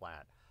E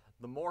flat.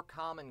 The more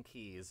common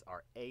keys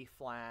are A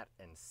flat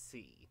and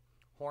C.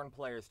 Horn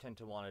players tend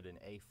to want it in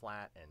A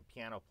flat, and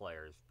piano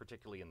players,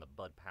 particularly in the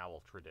Bud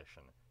Powell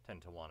tradition,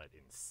 tend to want it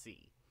in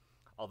C,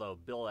 although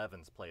Bill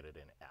Evans played it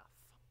in F.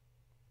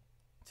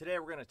 Today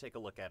we're going to take a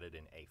look at it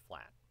in A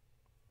flat.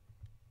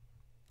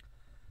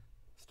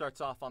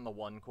 Starts off on the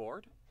 1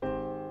 chord,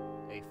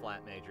 A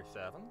flat major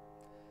 7,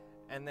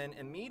 and then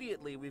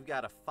immediately we've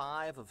got a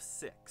 5 of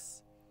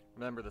 6.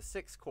 Remember the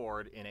 6th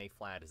chord in A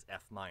flat is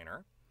F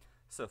minor,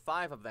 so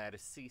 5 of that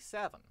is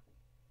C7.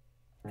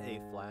 A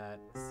flat,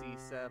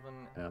 C7,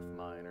 F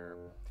minor.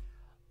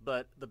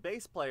 But the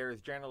bass player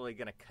is generally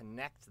going to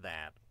connect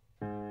that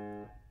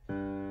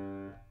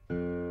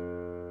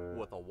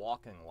with a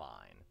walking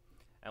line.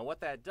 And what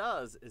that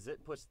does is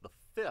it puts the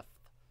 5th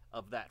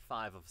of that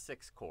 5 of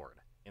 6 chord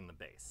in the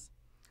bass.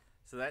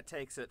 So that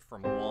takes it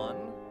from 1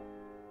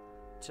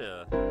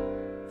 to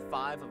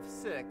 5 of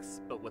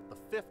 6, but with the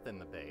 5th in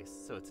the bass,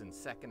 so it's in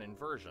second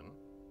inversion.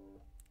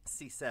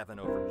 C7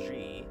 over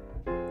G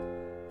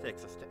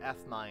takes us to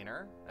F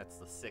minor, that's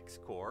the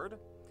 6th chord,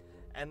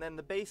 and then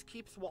the bass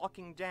keeps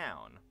walking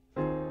down.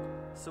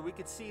 So we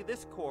could see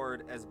this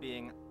chord as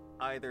being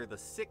either the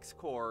 6th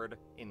chord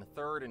in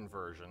 3rd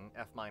inversion,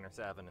 F minor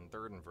 7 in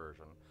 3rd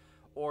inversion,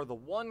 or the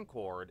 1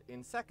 chord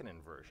in 2nd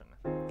inversion,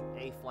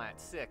 A flat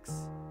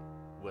 6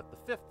 with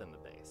the 5th in the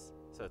bass.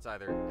 So it's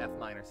either F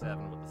minor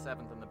 7 with the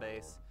 7th in the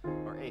bass,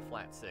 or A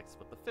flat 6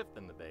 with the 5th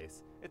in the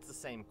bass. It's the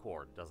same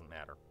chord, doesn't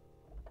matter.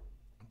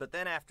 But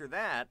then after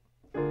that,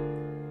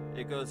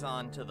 it goes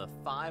on to the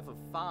 5 of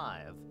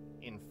 5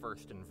 in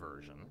 1st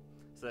inversion.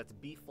 So that's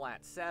B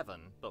flat 7,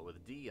 but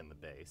with D in the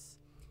bass.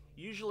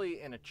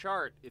 Usually in a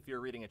chart, if you're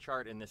reading a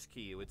chart in this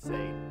key, it would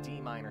say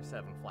D minor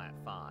 7 flat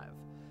 5.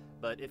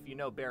 But if you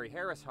know Barry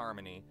Harris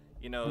harmony,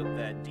 you know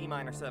that D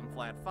minor 7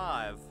 flat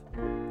 5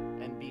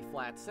 and B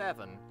flat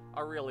 7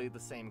 are really the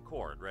same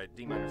chord, right?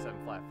 D minor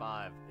 7 flat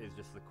 5 is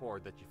just the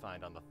chord that you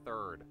find on the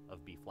 3rd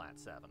of B flat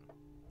 7.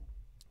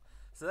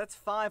 So that's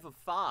 5 of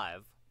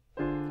 5.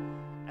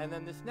 And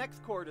then this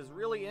next chord is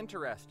really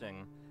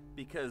interesting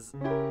because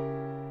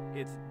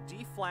it's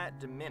D flat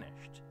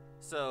diminished.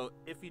 So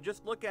if you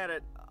just look at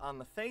it on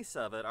the face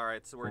of it, all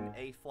right, so we're in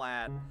A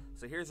flat,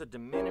 so here's a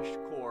diminished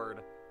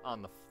chord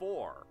on the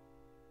 4.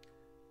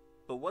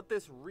 But what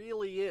this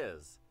really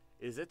is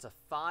it's a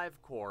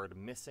 5 chord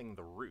missing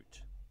the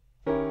root.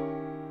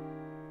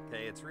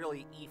 Okay, it's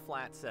really E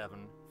flat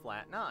 7,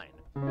 flat 9,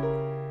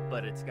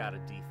 but it's got a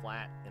D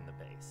flat in the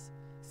bass.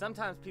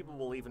 Sometimes people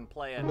will even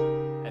play it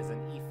as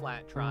an E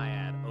flat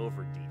triad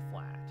over D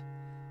flat,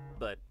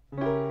 but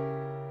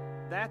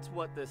that's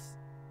what this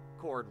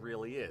chord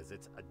really is.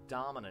 It's a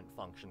dominant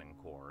functioning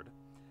chord,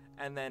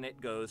 and then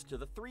it goes to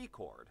the 3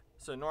 chord.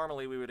 So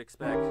normally we would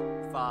expect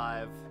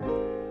 5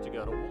 to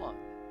go to 1,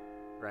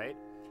 right?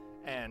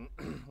 And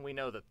we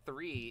know that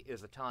 3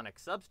 is a tonic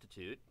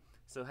substitute,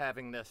 so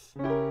having this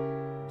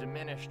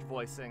diminished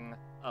voicing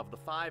of the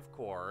 5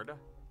 chord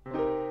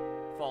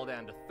fall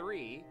down to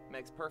 3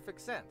 makes perfect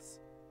sense.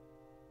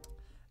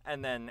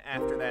 And then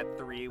after that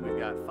 3, we've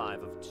got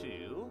 5 of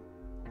 2.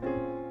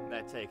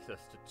 That takes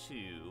us to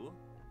 2,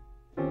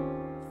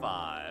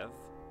 5,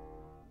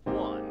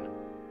 1.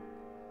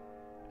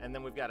 And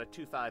then we've got a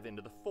 2-5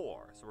 into the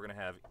 4. So we're going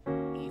to have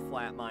E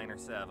flat minor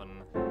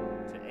 7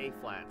 to A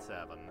flat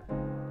 7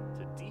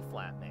 to D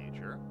flat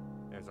major.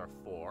 There's our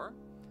 4.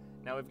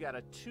 Now we've got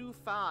a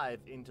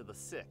 2-5 into the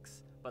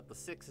 6, but the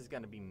 6 is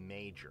going to be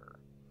major.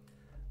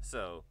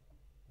 So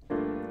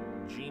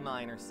G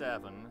minor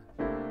 7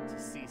 to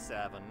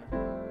C7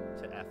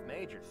 to F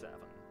major 7.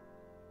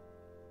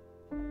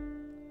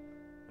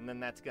 And then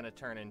that's going to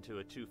turn into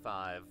a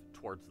 2-5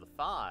 towards the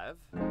 5,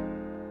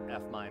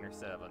 F minor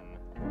 7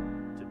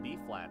 to B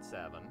flat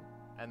 7,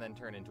 and then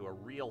turn into a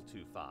real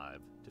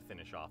 2-5 to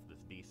finish off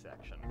this B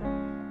section,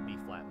 B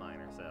flat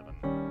minor 7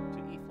 to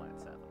E flat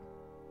 7.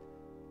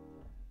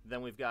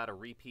 Then we've got a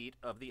repeat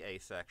of the A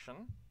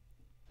section.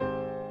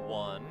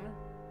 1,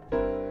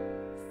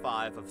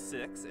 5 of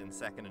 6 in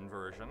second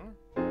inversion,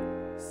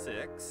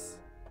 6,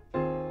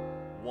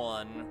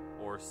 1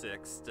 or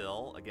 6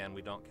 still, again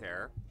we don't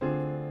care,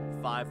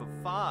 5 of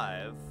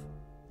 5,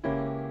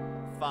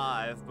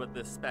 5, but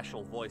this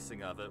special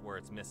voicing of it where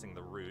it's missing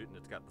the root and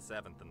it's got the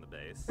 7th in the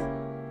bass,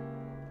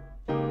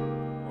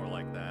 or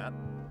like that,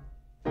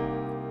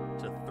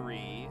 to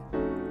 3,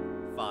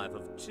 5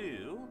 of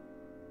 2,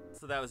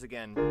 so that was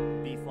again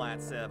B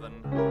flat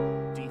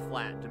 7, D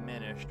flat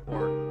diminished,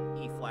 or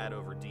E flat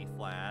over D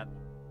flat,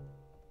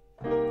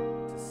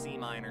 to C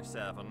minor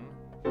 7,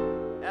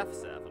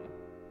 F7,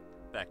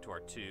 back to our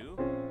 2,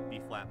 B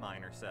flat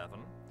minor 7.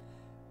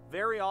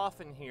 Very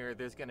often here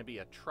there's going to be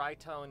a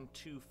tritone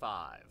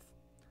 2-5,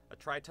 a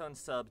tritone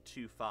sub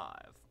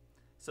 2-5.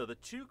 So the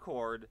 2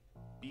 chord,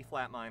 B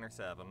flat minor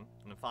 7,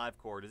 and the 5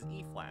 chord is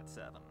E flat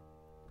 7.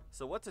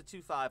 So what's a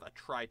 2-5? A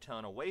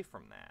tritone away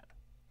from that.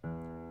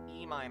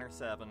 E minor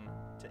 7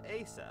 to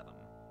A7.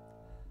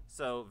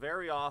 So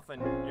very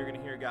often you're going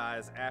to hear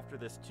guys after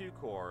this 2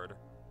 chord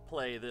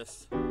play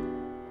this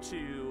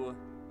 2,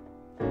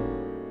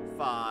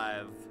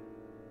 5,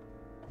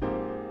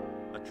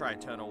 a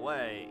tritone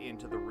away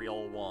into the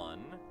real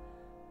 1,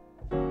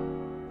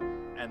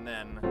 and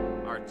then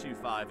our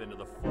 2-5 into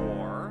the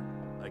 4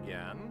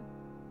 again,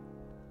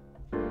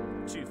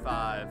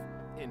 2-5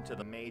 into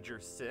the major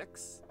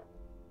 6,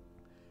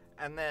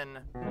 and then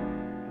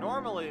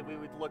normally we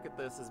would look at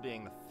this as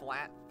being the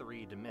flat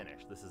 3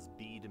 diminished. This is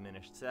B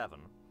diminished 7.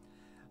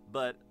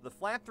 But the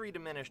flat 3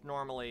 diminished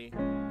normally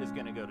is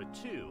going to go to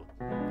 2.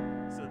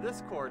 So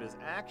this chord is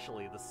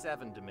actually the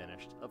 7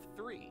 diminished of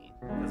 3,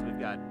 because we've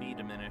got B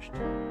diminished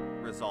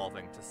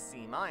resolving to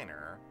C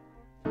minor,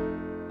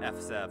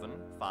 F7,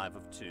 5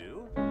 of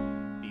 2,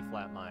 B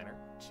flat minor,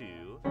 2,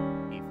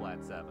 E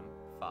flat 7,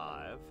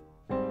 5,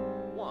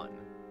 1,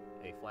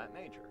 A flat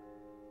major.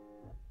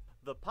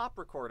 The pop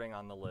recording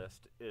on the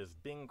list is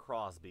Bing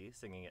Crosby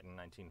singing it in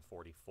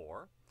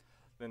 1944.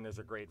 Then there's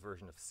a great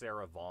version of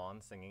Sarah Vaughan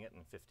singing it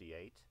in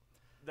 58.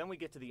 Then we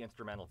get to the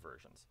instrumental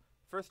versions.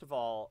 First of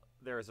all,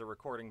 there is a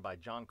recording by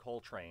John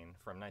Coltrane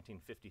from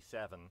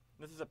 1957.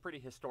 This is a pretty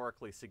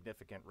historically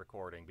significant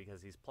recording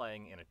because he's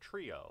playing in a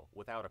trio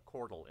without a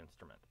chordal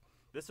instrument.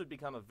 This would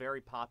become a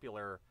very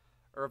popular,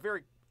 or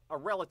a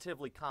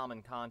relatively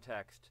common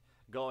context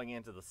going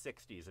into the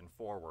 60s and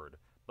forward,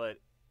 but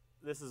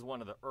this is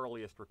one of the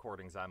earliest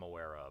recordings I'm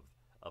aware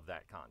of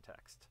that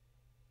context.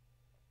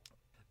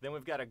 Then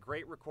we've got a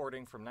great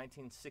recording from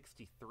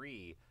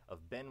 1963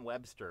 of Ben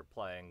Webster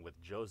playing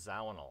with Joe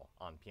Zawinul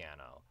on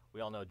piano.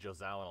 We all know Joe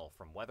Zawinul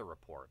from Weather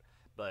Report,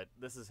 but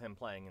this is him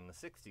playing in the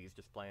 60s,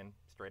 just playing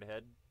straight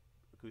ahead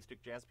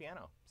acoustic jazz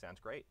piano. Sounds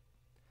great.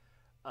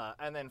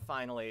 And then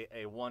finally,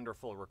 a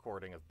wonderful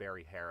recording of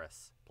Barry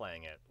Harris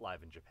playing it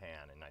live in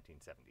Japan in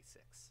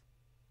 1976.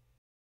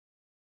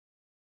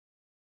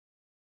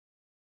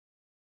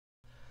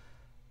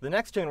 The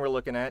next tune we're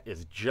looking at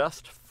is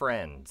Just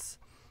Friends.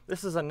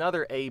 This is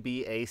another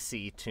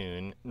ABAC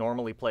tune,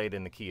 normally played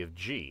in the key of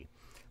G,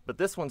 but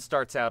this one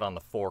starts out on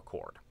the 4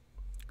 chord.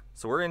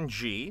 So we're in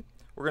G,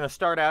 we're going to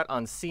start out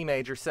on C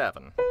major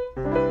 7,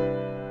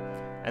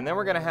 and then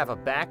we're going to have a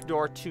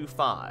backdoor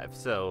 2-5,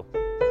 so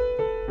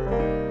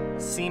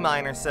C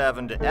minor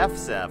 7 to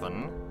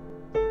F7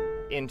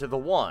 into the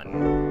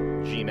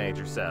 1, G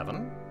major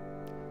 7.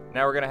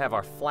 Now we're going to have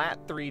our flat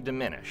 3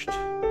 diminished,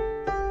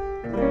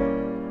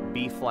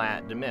 B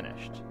flat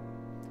diminished.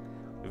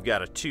 We've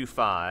got a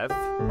 2-5,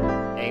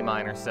 A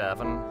minor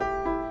 7,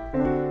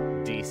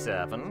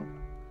 D7,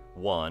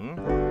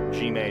 1,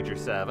 G major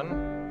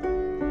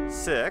 7,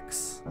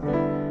 6,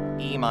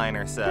 E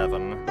minor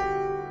 7,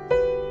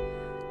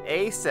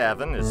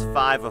 A7 is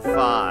 5 of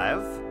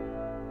 5,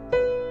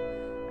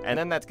 and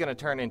then that's going to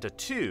turn into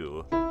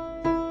 2,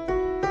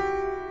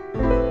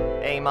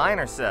 A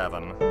minor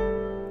 7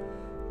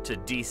 to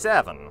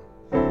D7,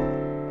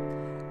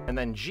 and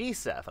then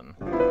G7.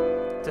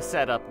 to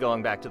set up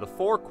going back to the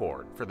 4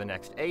 chord for the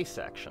next A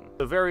section.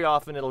 So very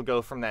often it'll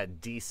go from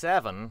that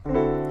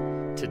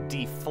D7 to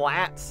D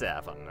flat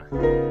 7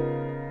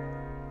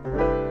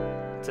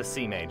 to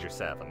C major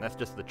 7. That's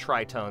just the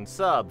tritone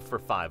sub for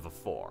 5 of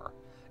 4.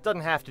 It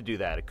doesn't have to do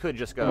that. It could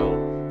just go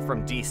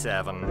from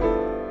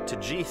D7 to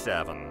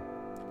G7,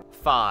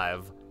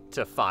 5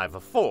 to 5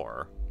 of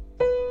 4,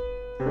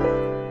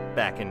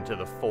 back into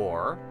the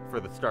 4 for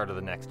the start of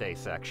the next A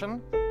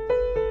section.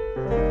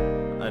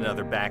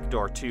 Another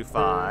backdoor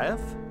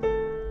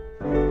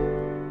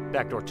 2-5,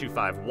 backdoor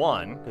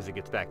 2-5-1, because it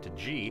gets back to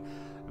G.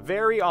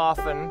 Very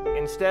often,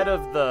 instead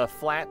of the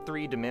flat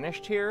 3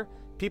 diminished here,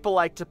 people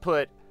like to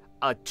put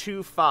a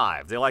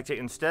 2-5. They like to,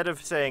 instead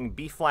of saying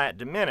B flat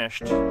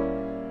diminished,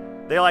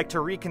 they like to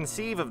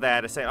reconceive of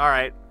that as saying, all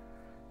right,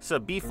 so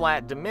B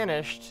flat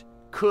diminished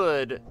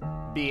could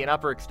be an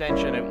upper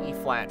extension of E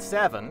flat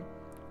 7.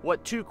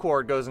 What 2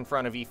 chord goes in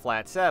front of E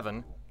flat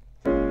 7?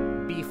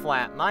 B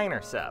flat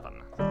minor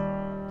 7.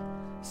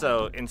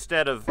 So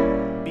instead of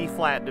B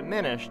flat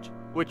diminished,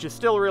 which is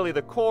still really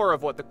the core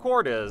of what the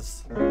chord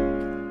is,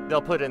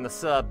 they'll put in the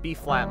sub B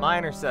flat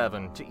minor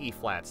 7 to E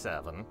flat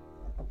 7.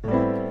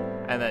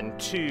 And then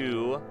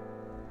 2,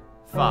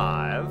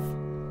 5,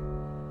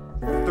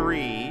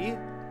 3,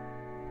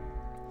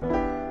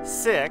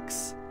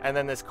 6, and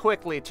then this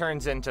quickly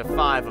turns into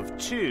 5 of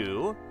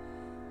 2,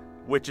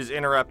 which is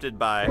interrupted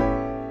by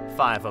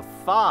 5 of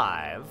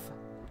 5,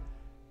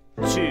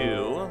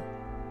 2,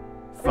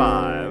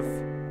 5,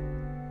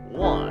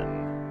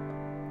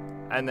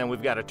 1. And then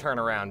we've got to turn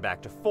around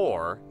back to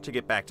 4 to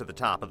get back to the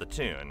top of the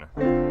tune.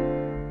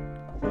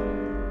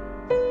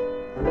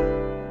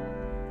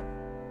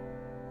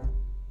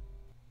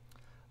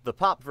 The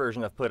pop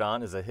version I've put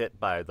on is a hit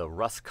by the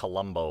Russ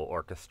Colombo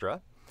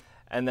Orchestra.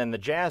 And then the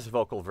jazz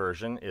vocal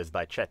version is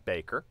by Chet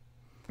Baker.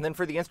 And then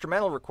for the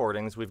instrumental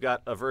recordings, we've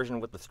got a version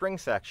with the string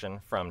section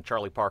from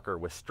Charlie Parker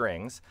with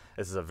strings.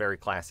 This is a very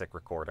classic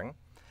recording.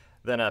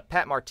 Then a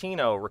Pat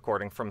Martino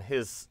recording from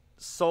his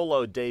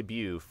solo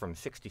debut from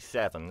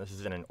 '67. This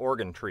is in an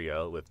organ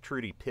trio with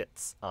Trudy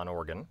Pitts on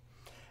organ.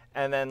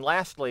 And then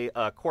lastly,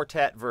 a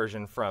quartet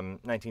version from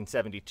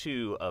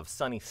 1972 of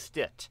Sonny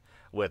Stitt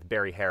with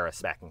Barry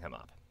Harris backing him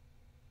up.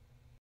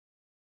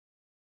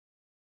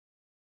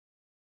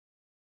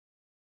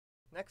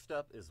 Next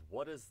up is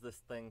What Is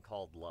This Thing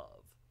Called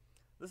Love?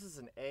 This is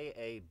an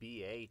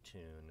AABA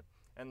tune,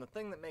 and the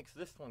thing that makes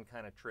this one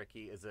kind of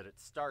tricky is that it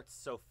starts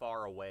so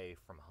far away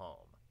from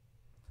home.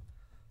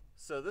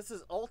 So this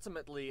is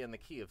ultimately in the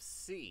key of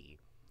C,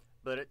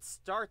 but it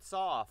starts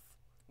off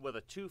with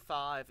a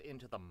 2-5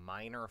 into the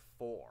minor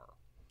 4.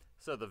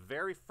 So the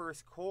very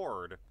first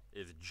chord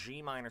is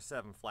G minor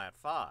 7 flat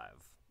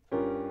 5,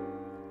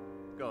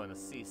 going to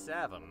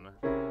C7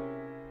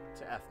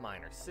 to F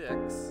minor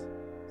 6,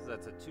 so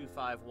that's a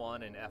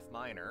 2-5-1 in F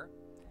minor,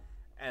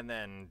 and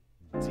then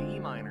D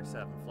minor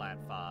 7 flat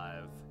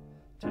 5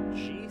 to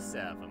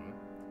G7,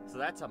 so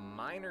that's a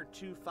minor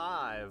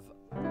 2-5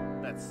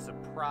 that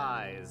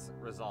surprise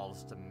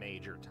resolves to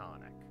major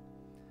tonic.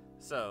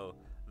 So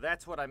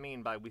that's what I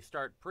mean by we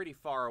start pretty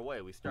far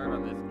away. We start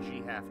on this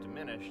G half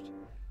diminished,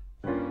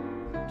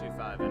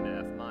 2-5 into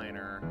F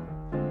minor,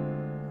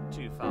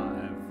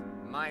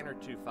 2-5, minor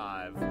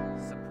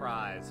 2-5,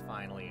 surprise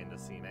finally into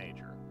C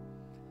major.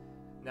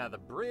 Now the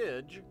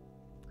bridge,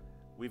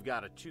 we've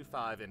got a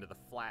 2-5 into the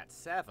flat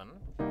 7,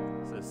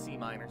 so C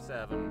minor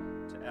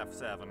 7 to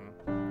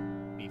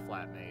F7, B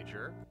flat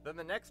major. Then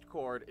the next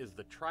chord is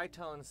the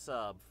tritone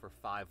sub for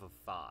 5 of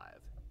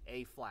 5,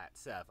 A flat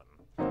 7.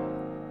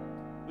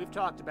 We've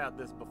talked about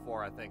this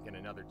before, I think, in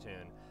another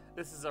tune.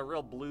 This is a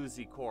real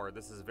bluesy chord.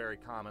 This is very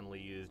commonly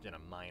used in a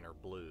minor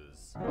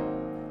blues.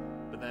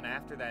 But then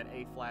after that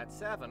A flat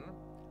 7,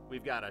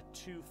 we've got a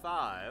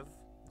 2-5,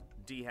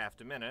 D half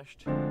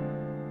diminished,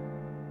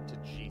 to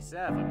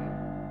G7.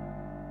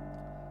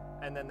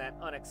 And then that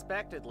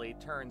unexpectedly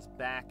turns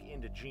back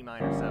into G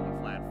minor 7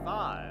 flat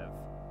 5.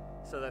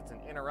 So that's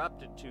an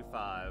interrupted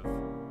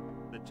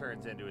 2-5 that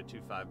turns into a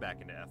 2-5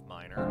 back into F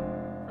minor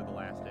for the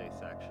last A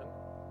section.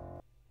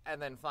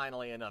 And then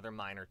finally another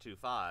minor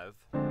 2-5,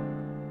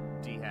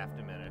 D half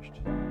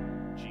diminished,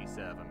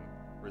 G7,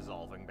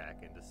 resolving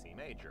back into C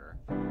major.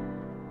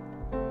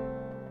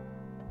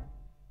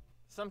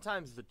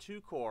 Sometimes the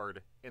 2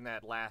 chord in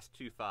that last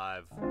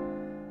 2-5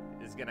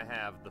 is going to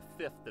have the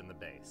 5th in the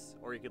bass,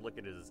 or you could look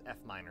at it as F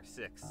minor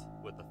 6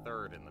 with the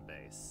 3rd in the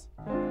bass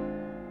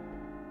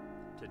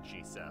to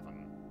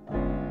G7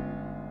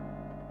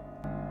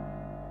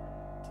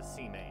 to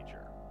C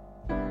major.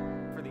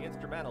 For the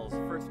instrumentals,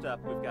 first up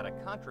we've got a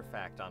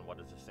contrafact on What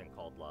Is This Thing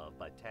Called Love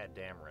by Tad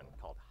Dameron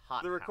called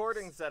Hot The House.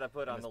 recordings that I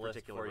put on the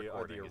list for you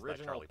are the recording is by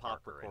original Charlie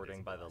pop Parker and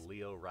recording by the Dizzy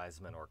Leo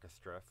Reisman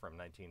Orchestra from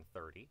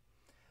 1930,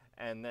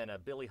 and then a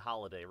Billie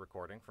Holiday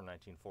recording from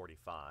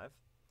 1945.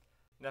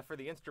 Now for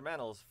the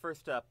instrumentals,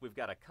 first up we've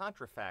got a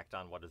contrafact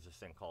on What Is This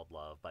Thing Called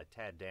Love by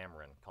Tad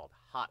Dameron called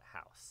Hot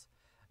House,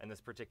 and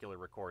this particular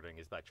recording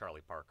is by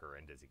Charlie Parker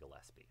and Dizzy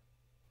Gillespie.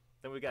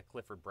 Then we've got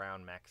Clifford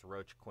Brown, Max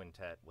Roach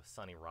Quintet with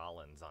Sonny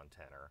Rollins on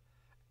tenor,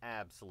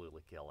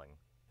 absolutely killing.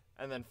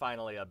 And then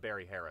finally a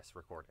Barry Harris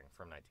recording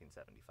from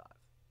 1975.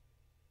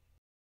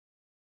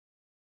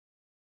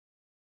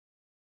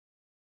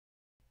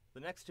 The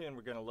next tune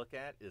we're going to look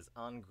at is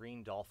On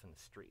Green Dolphin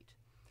Street.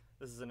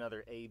 This is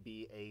another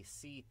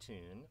A-B-A-C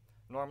tune,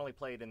 normally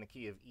played in the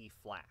key of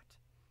E-flat.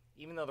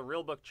 Even though the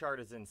real book chart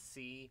is in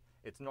C,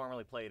 it's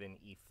normally played in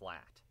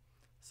E-flat.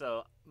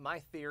 So my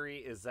theory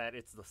is that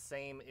it's the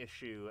same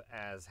issue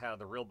as how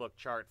the real book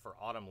chart for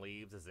Autumn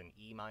Leaves is in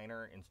E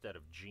minor instead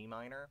of G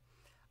minor.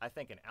 I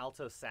think an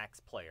alto sax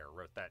player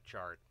wrote that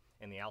chart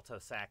in the alto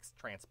sax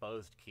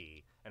transposed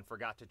key and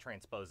forgot to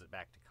transpose it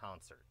back to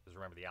concert. Because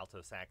remember, the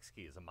alto sax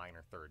key is a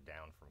minor third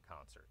down from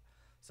concert.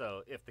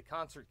 So if the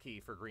concert key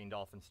for Green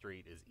Dolphin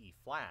Street is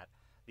E-flat,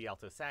 the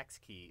alto sax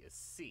key is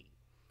C.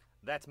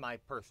 That's my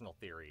personal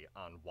theory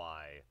on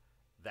why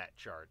that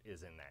chart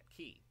is in that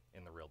key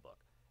in the real book.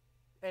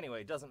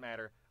 Anyway, it doesn't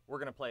matter. We're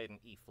going to play it in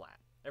E-flat.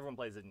 Everyone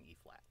plays it in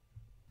E-flat.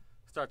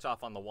 Starts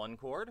off on the 1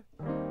 chord,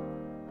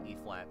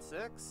 E-flat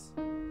 6,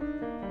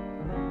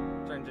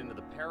 turns into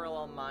the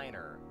parallel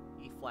minor,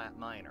 E-flat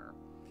minor.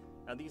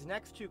 Now these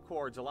next 2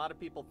 chords a lot of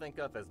people think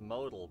of as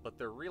modal, but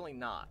they're really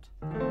not.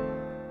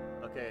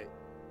 Okay,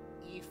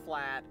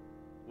 E-flat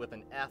with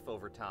an F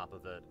over top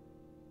of it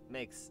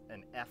makes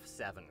an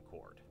F7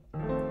 chord.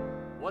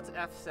 What's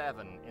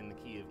F7 in the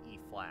key of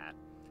E-flat?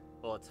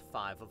 Well, it's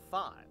 5 of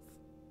 5.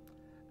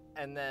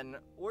 And then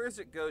where does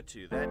it go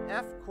to? That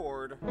F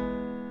chord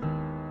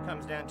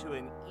comes down to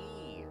an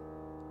E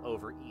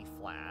over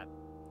E-flat.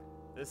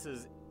 This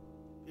is,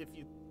 if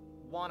you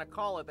want to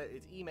call it that,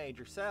 it's E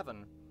major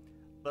 7.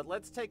 But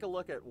let's take a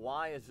look at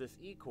why is this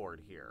E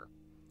chord here.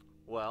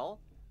 Well,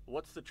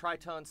 what's the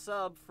tritone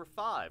sub for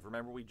 5?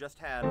 Remember, we just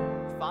had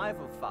 5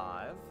 of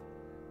 5,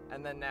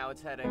 and then now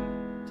it's heading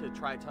to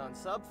tritone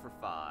sub for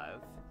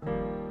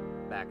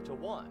 5, back to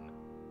 1.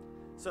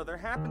 So there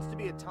happens to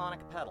be a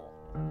tonic pedal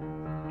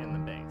in the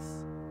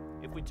bass.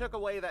 If we took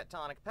away that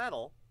tonic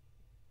pedal,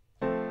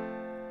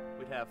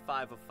 we'd have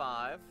 5 of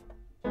 5,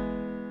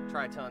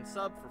 tritone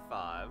sub for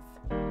 5,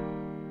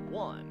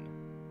 1.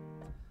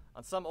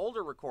 On some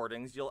older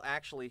recordings, you'll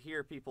actually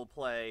hear people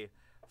play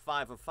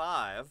 5 of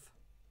 5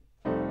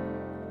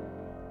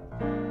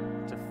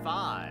 to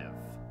 5,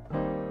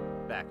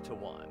 back to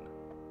 1.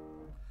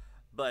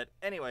 But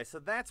anyway, so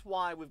that's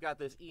why we've got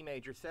this E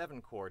major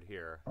 7 chord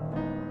here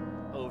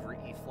over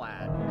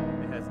E-flat.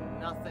 It has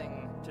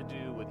nothing to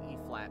do with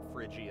E-flat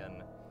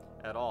Phrygian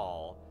at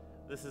all.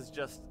 This is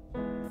just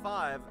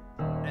 5,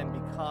 and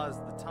because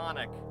the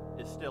tonic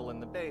is still in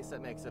the bass,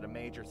 that makes it a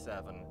major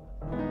 7.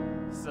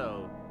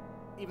 So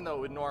even though it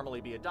would normally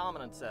be a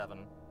dominant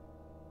 7,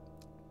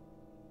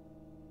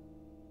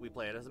 we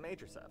play it as a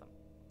major 7.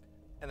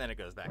 And then it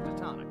goes back to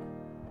tonic.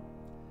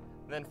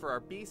 And then for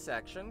our B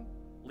section,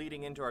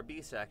 leading into our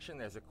B section,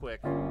 there's a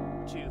quick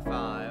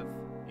 2-5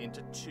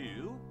 into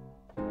 2.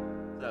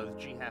 So that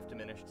was G half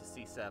diminished to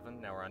C7.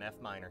 Now we're on F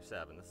minor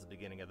 7. This is the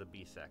beginning of the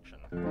B section.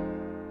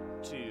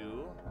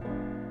 2,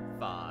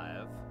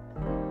 5,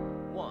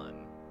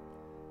 1.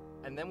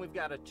 And then we've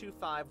got a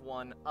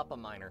 2-5-1 up a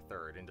minor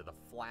third into the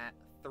flat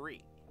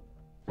 3.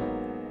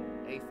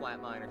 A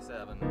flat minor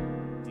 7,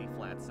 D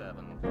flat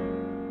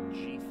 7,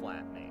 G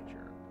flat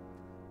major.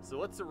 So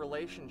what's the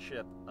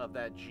relationship of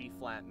that G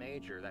flat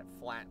major, that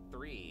flat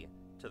 3,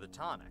 to the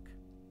tonic?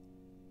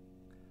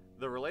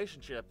 The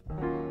relationship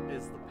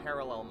is the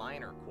parallel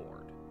minor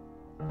chord.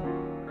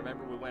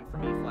 Remember, we went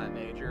from E flat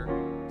major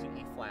to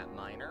E flat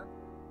minor?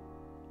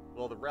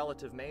 Well, the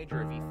relative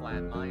major of E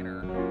flat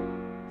minor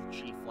is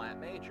G flat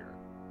major.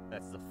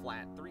 That's the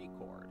flat 3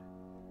 chord.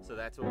 So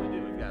that's what we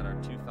do. We've got our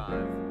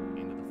 2-5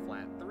 into the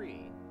flat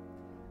 3,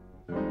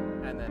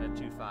 and then a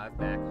 2-5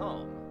 back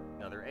home.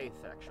 Another A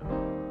section.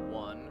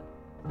 1,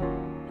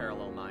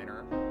 parallel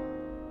minor,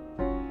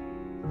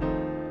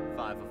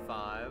 5 of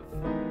 5,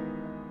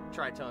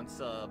 tritone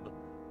sub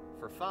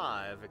for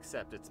 5,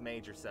 except it's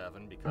major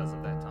 7 because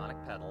of that tonic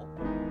pedal.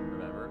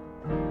 Remember?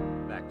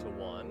 Back to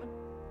 1.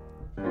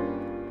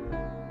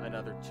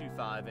 Another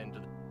 2-5 into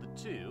the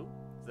 2,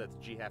 so that's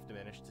G half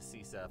diminished to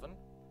C7.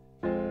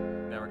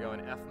 Now we're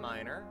going F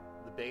minor,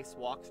 the bass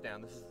walks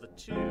down, this is the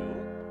 2,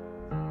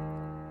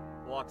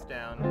 walks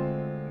down,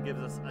 and gives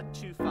us a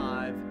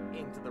 2-5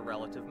 into the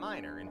relative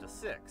minor, into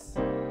 6.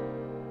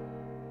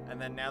 And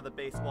then now the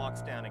bass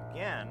walks down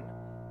again,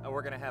 and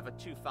we're going to have a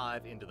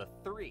 2-5 into the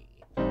 3.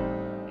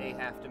 A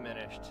half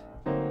diminished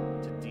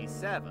to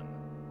D7.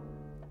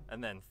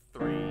 And then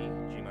 3,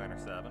 G minor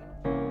 7,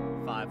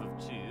 5 of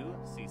 2,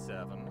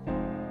 C7,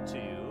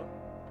 2,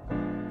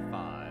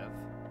 5,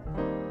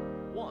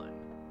 1.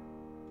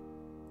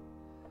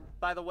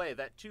 By the way,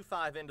 that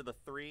 2-5 into the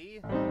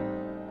 3,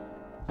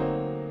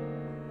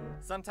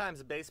 sometimes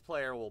a bass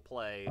player will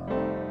play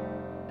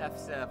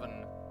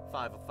F7,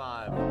 5 of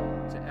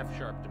 5 to F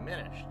sharp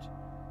diminished,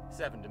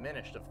 7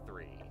 diminished of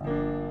 3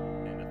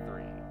 into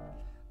 3.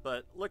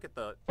 But look at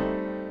the,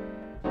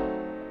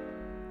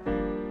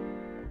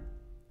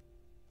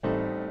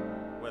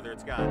 whether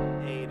it's got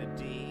A to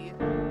D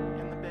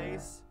in the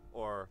bass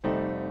or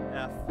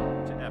F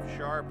to F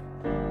sharp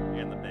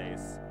in the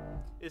bass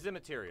is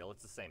immaterial.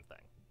 It's the same thing.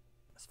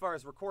 As far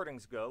as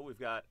recordings go, we've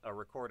got a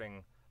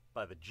recording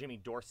by the Jimmy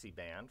Dorsey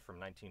Band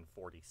from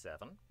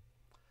 1947,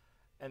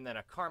 and then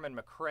a Carmen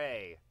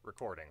McRae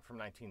recording from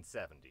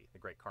 1970, the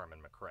great Carmen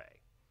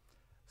McRae.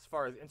 As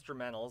far as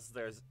instrumentals,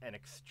 there's an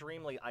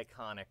extremely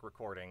iconic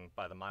recording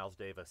by the Miles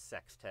Davis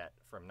Sextet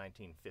from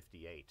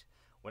 1958.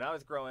 When I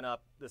was growing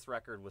up, this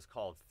record was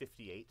called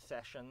 58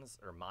 Sessions,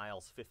 or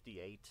Miles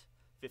 58,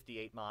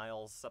 58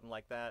 Miles, something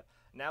like that.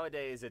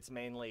 Nowadays, it's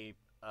mainly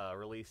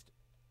released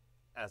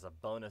as a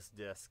bonus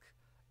disc,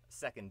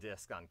 second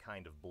disc on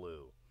Kind of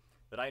Blue.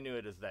 But I knew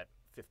it as that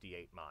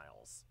 58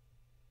 Miles.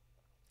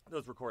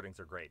 Those recordings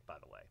are great, by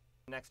the way.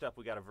 Next up,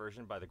 we got a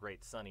version by the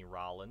great Sonny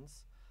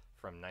Rollins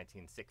from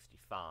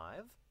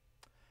 1965.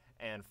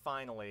 And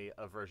finally,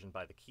 a version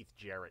by the Keith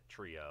Jarrett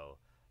Trio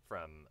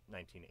from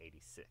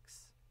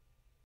 1986.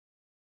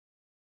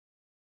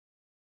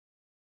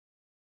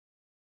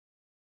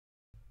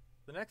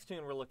 The next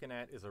tune we're looking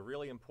at is a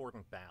really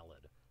important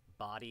ballad,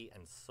 Body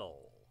and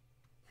Soul.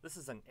 This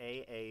is an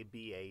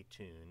AABA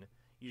tune,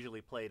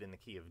 usually played in the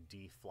key of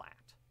D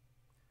flat.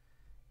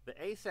 The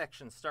A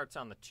section starts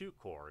on the 2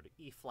 chord,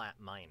 E flat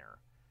minor.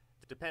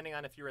 Depending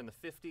on if you're in the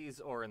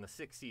 50s or in the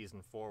 60s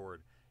and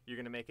forward, you're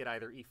going to make it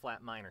either E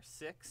flat minor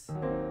 6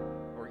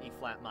 or E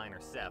flat minor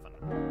 7.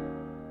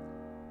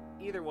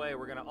 Either way,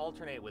 we're going to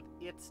alternate with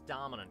its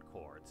dominant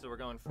chord. So we're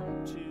going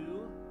from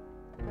 2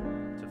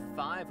 to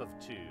 5 of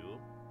 2,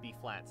 B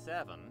flat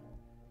 7,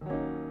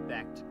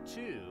 back to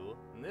 2,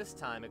 and this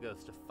time it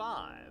goes to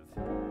 5,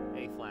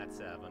 A flat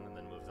 7, and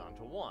then moves on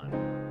to 1.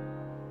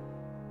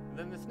 And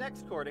then this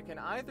next chord, it can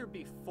either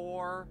be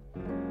 4,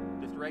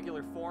 just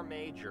regular 4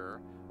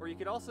 major, or you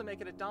could also make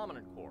it a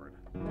dominant chord.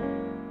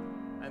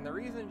 And the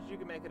reason you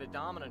can make it a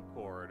dominant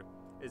chord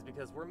is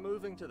because we're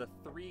moving to the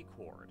 3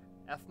 chord,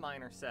 F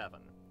minor 7.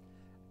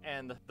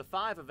 And the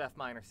 5 of F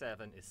minor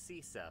 7 is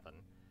C7.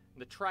 And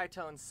the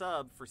tritone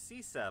sub for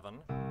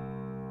C7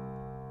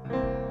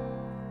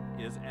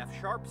 is F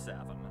sharp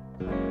 7.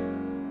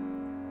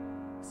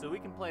 So we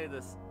can play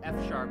this F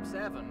sharp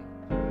 7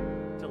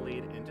 to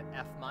lead into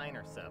F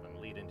minor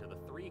 7, lead into the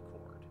 3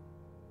 chord.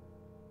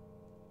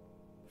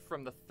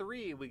 From the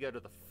 3, we go to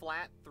the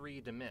flat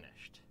 3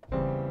 diminished.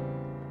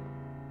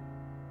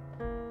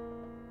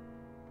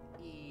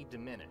 E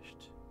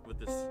diminished with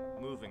this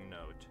moving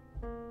note.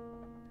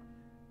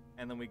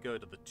 And then we go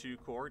to the 2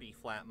 chord, E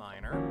flat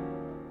minor.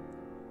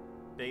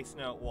 Bass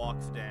note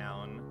walks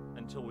down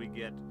until we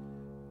get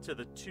to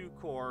the 2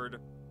 chord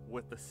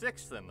with the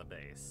 6th in the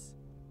bass,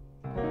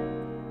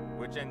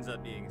 which ends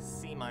up being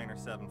C minor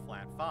 7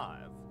 flat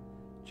 5.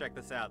 Check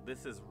this out,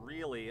 this is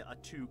really a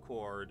 2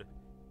 chord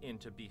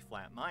into B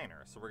flat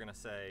minor. So we're going to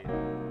say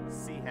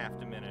C half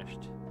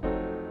diminished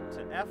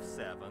to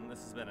F7.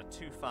 This has been a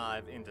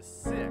 2-5 into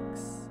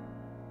 6.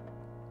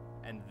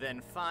 And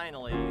then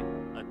finally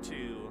a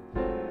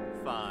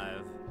 2-5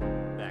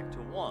 back to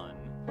 1.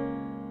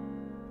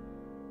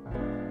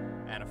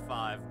 And a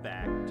 5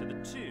 back to the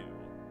 2.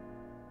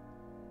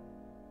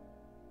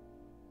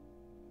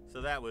 So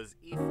that was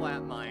E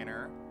flat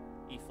minor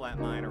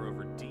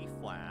over D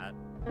flat,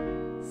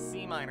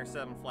 C minor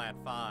 7 flat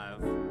 5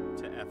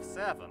 to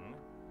F7,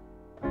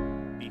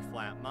 B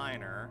flat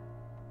minor,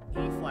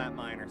 E flat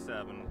minor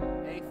 7,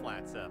 A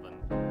flat 7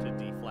 to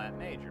D flat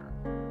major.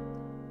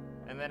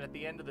 And then at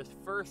the end of this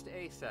first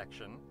A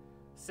section,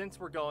 since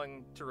we're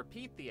going to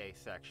repeat the A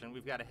section,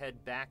 we've got to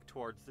head back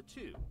towards the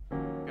 2.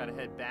 We've got to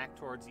head back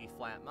towards E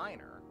flat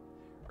minor.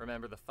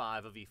 Remember, the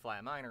 5 of E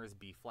flat minor is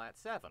B flat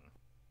 7.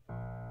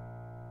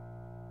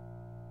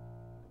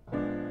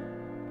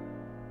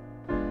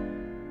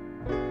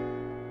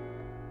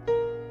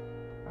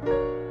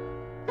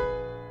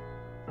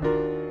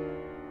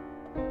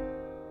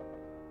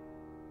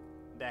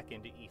 Back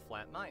into E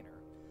flat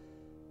minor.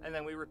 And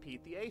then we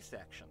repeat the A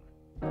section.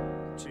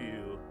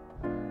 2,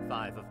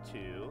 5 of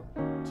 2,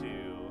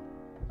 2,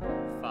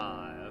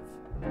 5,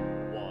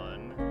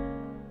 1,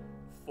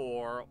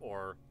 4,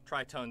 or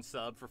tritone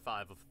sub for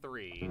 5 of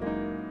 3.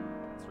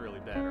 It's really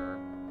better.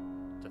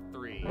 To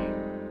 3,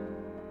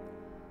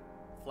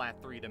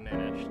 flat 3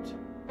 diminished.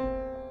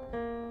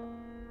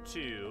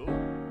 2,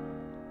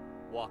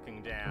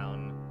 walking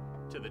down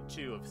to the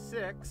 2 of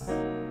 6,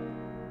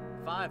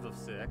 5 of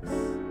 6,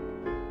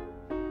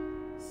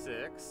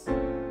 6, 2,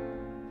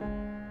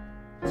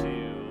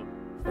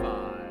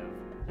 5,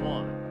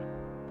 1.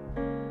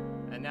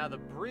 And now the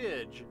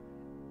bridge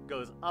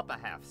goes up a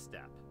half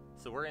step.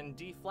 So we're in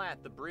D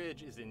flat, the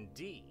bridge is in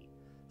D.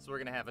 So we're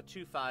going to have a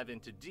 2-5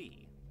 into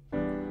D.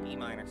 E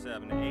minor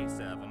 7 to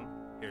A7,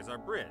 here's our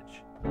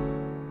bridge.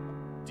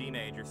 D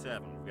major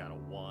 7, we've got a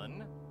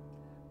 1.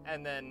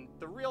 And then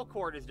the real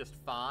chord is just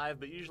 5,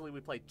 but usually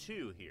we play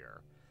 2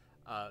 here.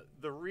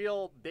 The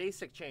real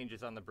basic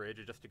changes on the bridge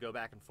are just to go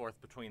back and forth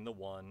between the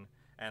 1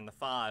 and the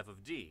 5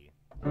 of D.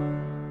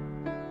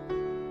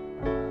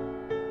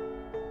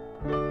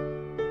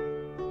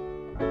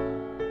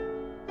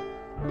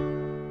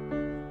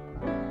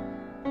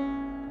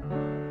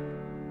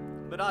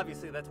 But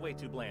obviously that's way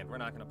too bland, we're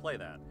not going to play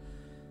that.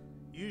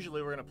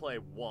 Usually we're going to play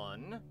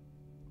 1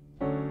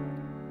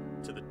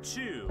 to the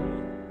 2,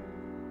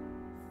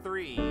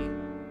 3,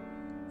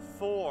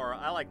 4,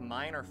 I like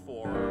minor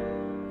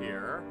 4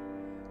 here,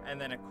 and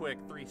then a quick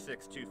 3,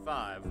 6, 2,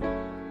 5.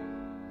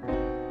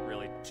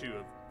 Really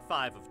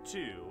 5 of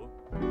 2,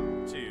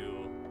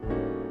 2,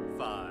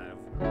 5,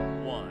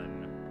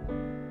 1.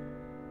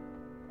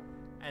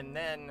 And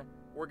then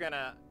we're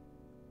gonna,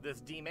 this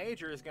D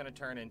major is gonna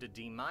turn into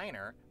D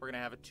minor. We're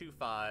gonna have a 2,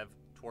 5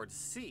 towards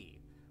C,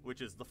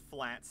 which is the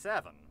flat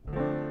 7.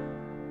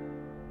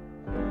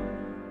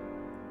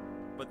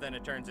 But then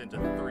it turns into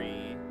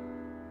 3,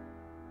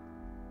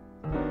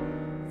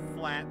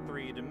 flat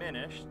 3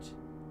 diminished,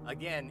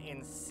 again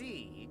in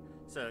C,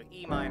 so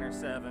E minor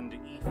 7 to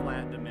E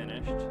flat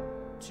diminished,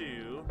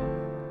 2,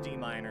 D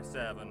minor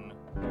 7,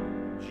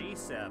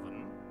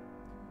 G7,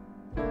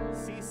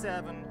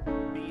 C7,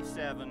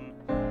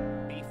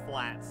 B7, B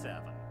flat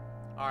 7.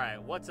 All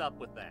right, what's up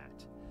with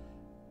that?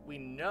 We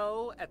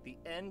know at the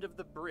end of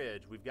the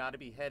bridge we've got to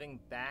be heading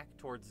back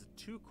towards the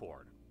 2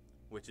 chord,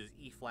 which is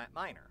E flat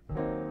minor.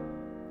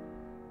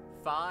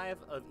 5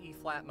 of E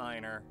flat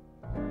minor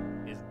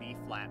is B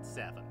flat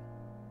 7.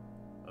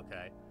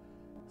 Okay?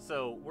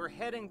 So we're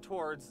heading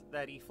towards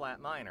that E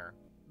flat minor,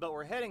 but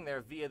we're heading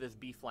there via this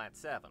B flat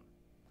 7.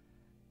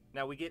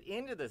 Now we get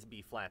into this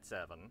B flat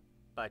 7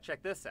 by,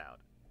 check this out,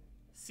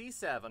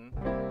 C7,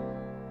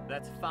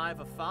 that's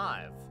 5 of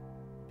 5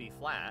 B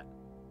flat,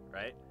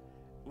 right?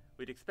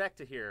 We'd expect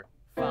to hear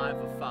 5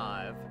 of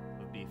 5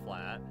 of B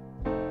flat,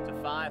 to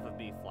 5 of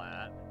B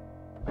flat,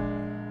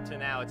 to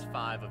now it's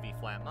 5 of E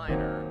flat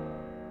minor,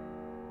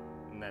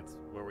 and that's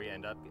where we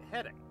end up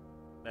heading.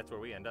 That's where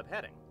we end up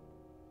heading.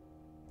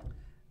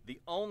 The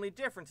only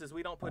difference is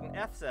we don't put an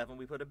F7,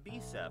 we put a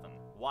B7.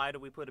 Why do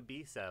we put a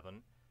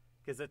B7?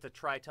 Because it's a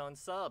tritone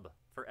sub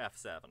for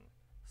F7.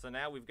 So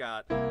now we've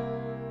got,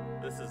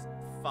 this is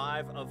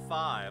 5 of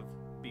 5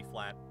 B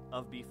flat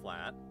of B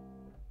flat,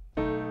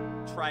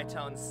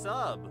 tritone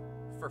sub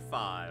for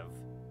 5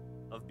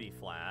 of B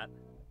flat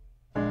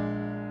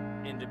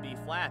into B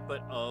flat,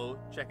 but oh,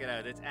 check it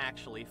out, it's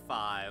actually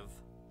 5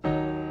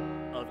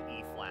 of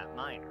E flat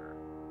minor.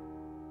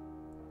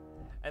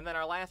 And then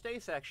our last A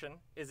section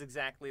is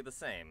exactly the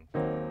same.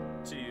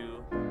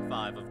 2,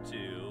 5 of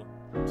 2,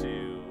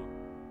 2,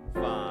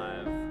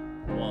 5,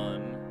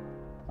 1,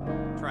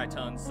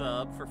 tritone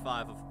sub for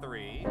 5 of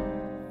 3,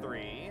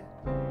 3,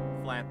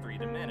 flat 3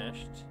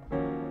 diminished,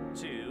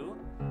 2,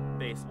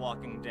 bass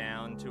walking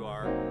down to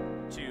our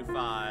 2,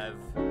 5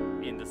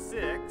 into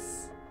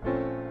 6,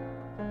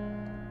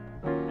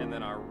 and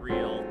then our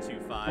real 2,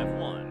 5,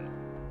 1.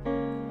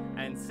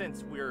 And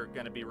since we're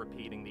going to be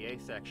repeating the A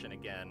section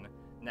again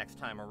next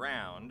time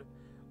around,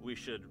 we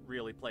should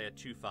really play a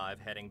 2-5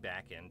 heading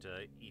back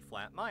into E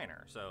flat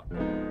minor. So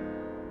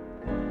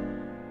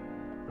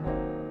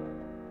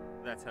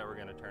that's how we're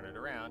going to turn it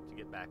around to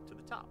get back to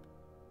the top.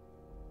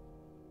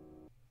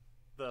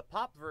 The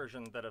pop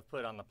version that I've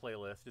put on the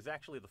playlist is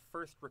actually the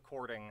first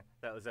recording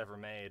that was ever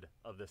made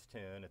of this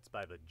tune. It's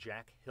by the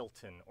Jack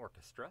Hilton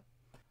Orchestra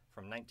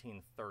from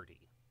 1930.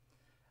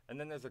 And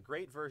then there's a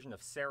great version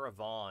of Sarah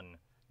Vaughan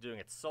doing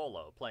it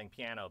solo, playing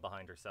piano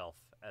behind herself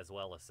as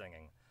well as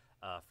singing,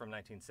 from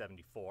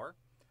 1974.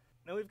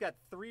 Now we've got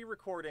 3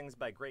 recordings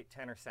by great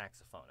tenor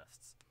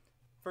saxophonists.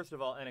 First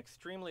of all, an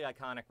extremely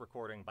iconic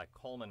recording by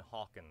Coleman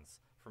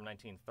Hawkins from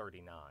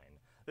 1939.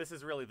 This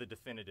is really the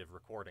definitive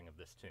recording of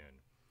this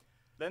tune.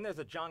 Then there's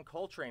a John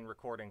Coltrane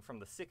recording from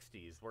the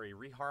 60s where he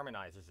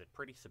reharmonizes it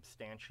pretty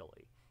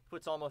substantially. He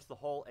puts almost the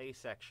whole A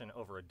section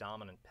over a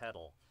dominant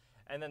pedal.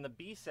 And then the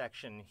B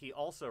section, he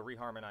also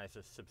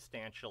reharmonizes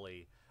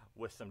substantially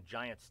with some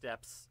giant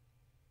steps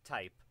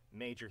type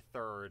major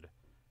third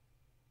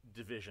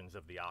divisions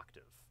of the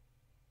octave.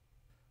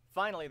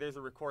 Finally, there's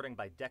a recording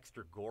by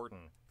Dexter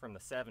Gordon from the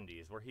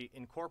 70s where he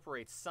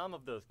incorporates some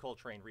of those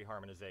Coltrane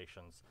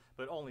reharmonizations,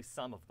 but only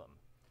some of them.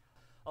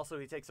 Also,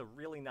 he takes a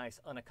really nice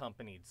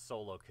unaccompanied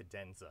solo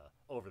cadenza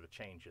over the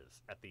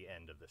changes at the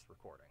end of this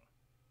recording.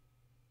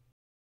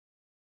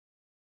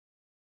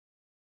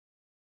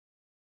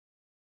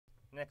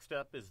 Next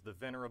up is the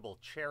venerable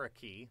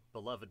Cherokee,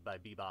 beloved by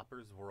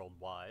beboppers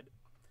worldwide.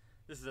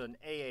 This is an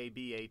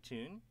AABA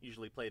tune,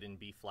 usually played in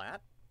B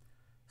flat.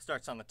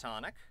 Starts on the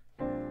tonic.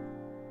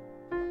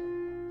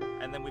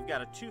 And then we've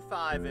got a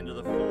 2-5 into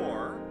the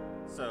 4.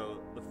 So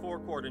the 4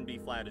 chord in B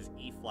flat is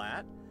E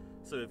flat.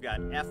 So we've got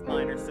F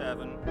minor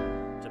 7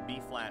 to B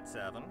flat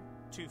 7.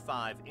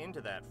 2-5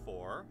 into that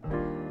 4.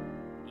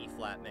 E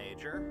flat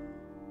major.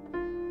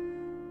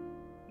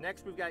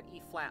 Next we've got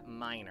E flat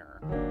minor.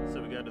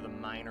 So we go to the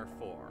minor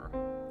 4.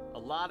 A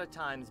lot of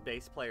times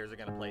bass players are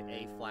going to play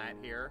A flat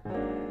here,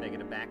 make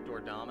it a backdoor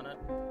dominant.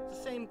 It's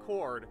the same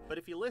chord, but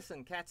if you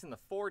listen, cats in the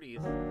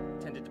 40s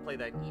tended to play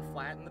that E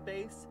flat in the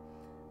bass,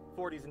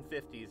 40s and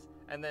 50s,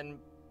 and then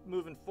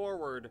moving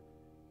forward,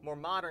 more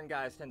modern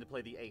guys tend to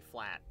play the A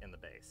flat in the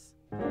bass.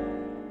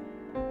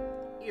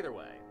 Either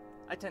way,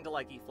 I tend to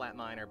like E flat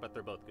minor, but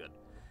they're both good.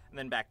 And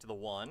then back to the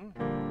 1,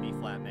 B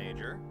flat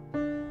major,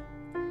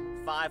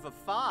 5 of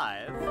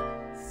 5,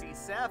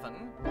 C7.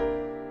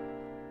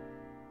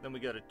 Then we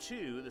go to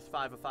 2. This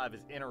 5 of 5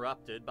 is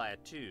interrupted by a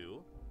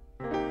 2.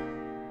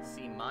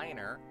 C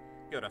minor,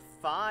 go to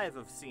 5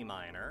 of C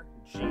minor,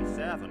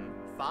 G7,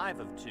 5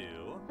 of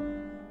 2,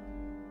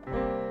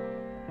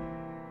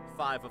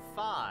 5 of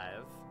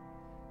 5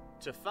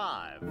 to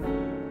 5.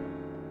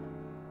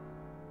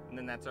 And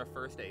then that's our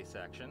first A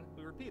section.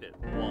 We repeat it.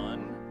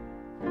 1,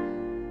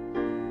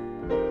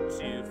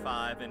 2,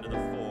 5 into the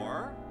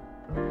 4,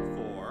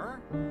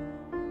 4,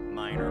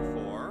 minor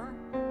 4,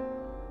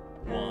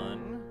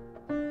 1,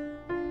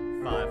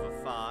 5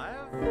 of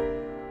 5,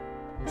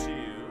 2,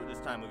 this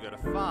time we go to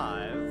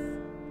 5,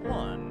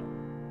 1.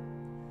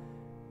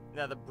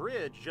 Now the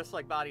bridge, just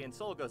like Body and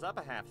Soul, goes up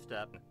a half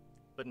step,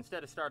 but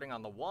instead of starting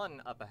on the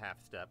 1 up a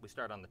half step, we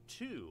start on the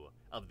 2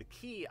 of the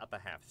key up a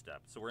half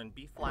step. So we're in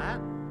B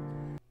flat.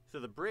 So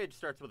the bridge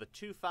starts with a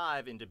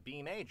 2-5 into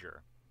B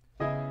major,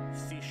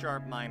 C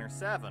sharp minor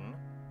 7,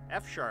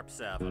 F sharp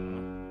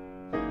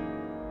 7,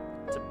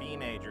 to B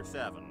major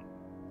 7.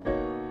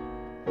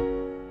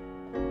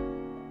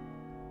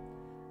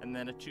 And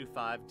then a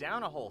 2-5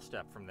 down a whole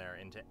step from there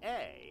into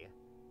A.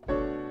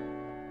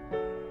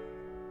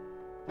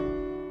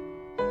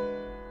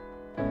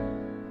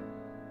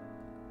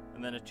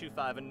 And then a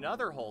 2-5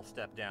 another whole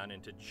step down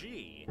into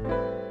G.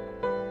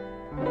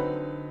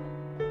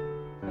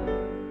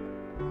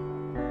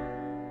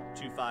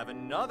 2-5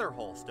 another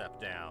whole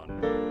step down,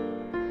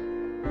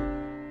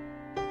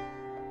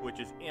 which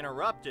is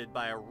interrupted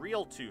by a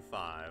real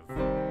 2-5.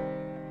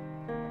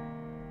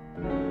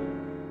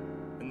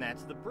 And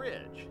that's the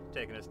bridge,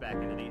 taking us back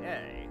into the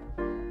A.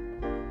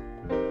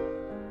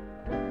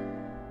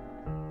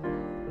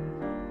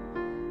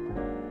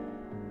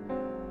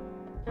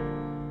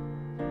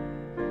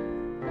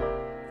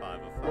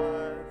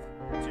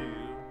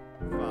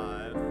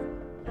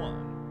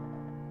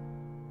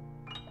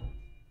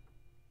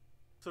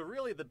 So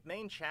really the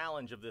main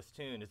challenge of this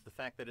tune is the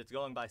fact that it's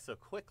going by so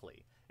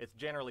quickly. It's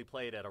generally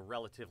played at a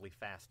relatively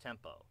fast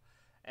tempo.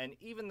 And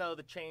even though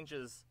the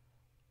changes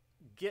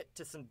get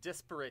to some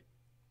disparate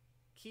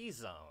key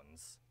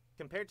zones,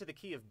 compared to the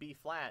key of B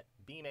flat,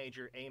 B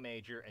major, A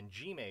major, and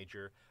G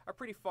major are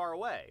pretty far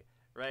away,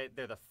 right?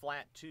 They're the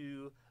flat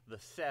 2, the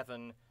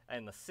 7,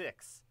 and the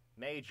 6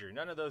 major.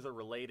 None of those are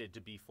related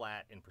to B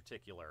flat in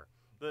particular.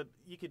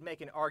 You could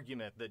make an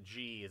argument that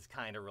G is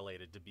kind of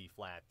related to B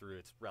flat through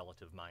its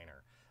relative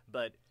minor,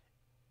 but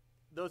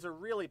those are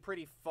really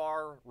pretty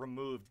far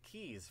removed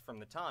keys from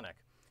the tonic,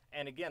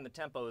 and again, the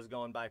tempo is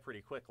going by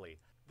pretty quickly.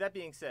 That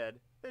being said,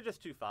 they're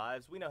just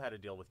 2-5s. We know how to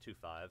deal with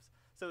 2-5s,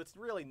 so it's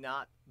really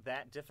not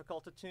that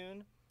difficult to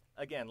tune.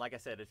 Again, like I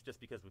said, it's just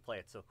because we play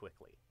it so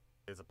quickly.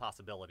 There's a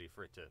possibility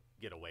for it to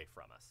get away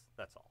from us,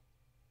 that's all.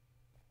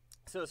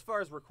 So as far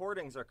as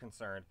recordings are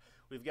concerned,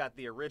 we've got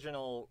the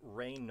original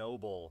Ray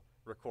Noble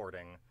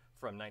recording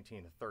from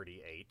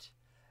 1938,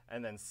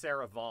 and then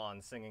Sarah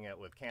Vaughan singing it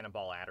with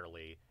Cannonball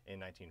Adderley in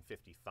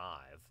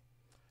 1955.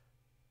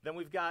 Then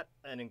we've got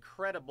an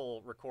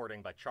incredible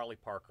recording by Charlie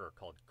Parker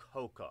called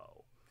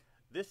Coco.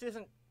 This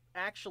isn't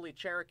actually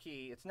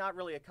Cherokee, it's not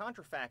really a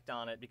contrafact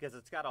on it because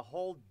it's got a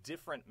whole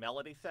different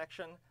melody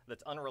section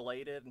that's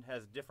unrelated and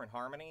has different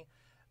harmony.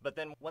 But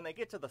then when they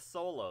get to the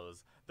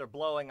solos, they're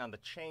blowing on the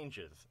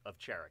changes of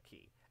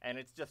Cherokee. And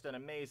it's just an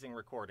amazing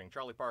recording.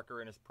 Charlie Parker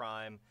in his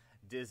prime,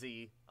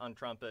 Dizzy on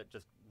trumpet,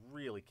 just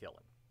really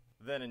killing.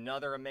 Then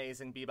another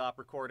amazing bebop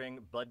recording,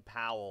 Bud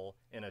Powell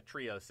in a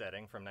trio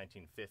setting from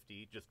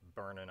 1950, just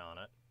burning on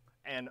it.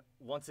 And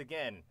once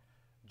again,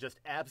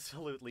 just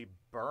absolutely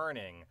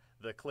burning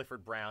the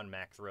Clifford Brown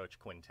Max Roach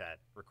Quintet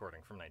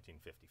recording from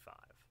 1955.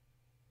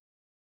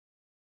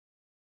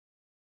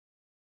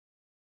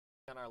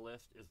 On our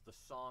list is The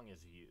Song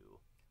Is You.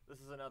 This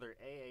is another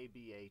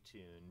AABA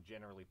tune,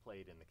 generally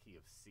played in the key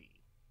of C.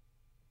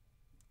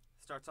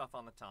 Starts off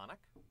on the tonic,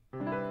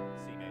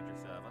 C major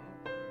 7,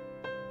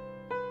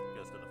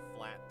 goes to the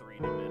flat 3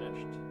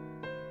 diminished,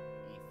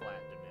 E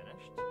flat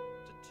diminished,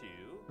 to 2,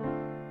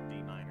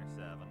 D minor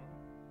 7,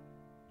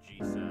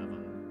 G7.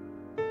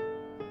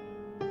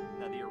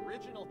 Now the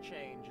original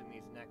change in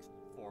these next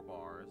 4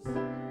 bars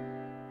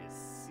is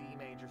C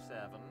major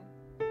 7,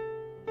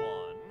 1,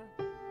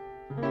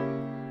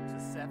 to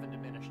 7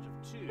 diminished of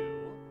 2,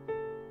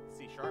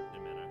 C sharp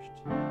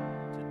diminished,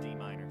 to D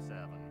minor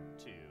 7,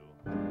 2,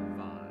 5,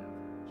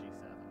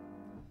 G7.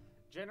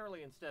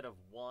 Generally, instead of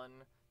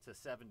 1 to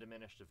 7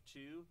 diminished of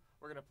 2,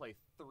 we're going to play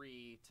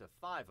 3 to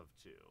 5 of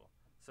 2.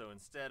 So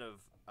instead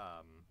of,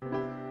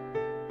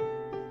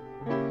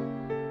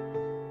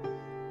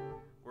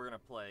 we're going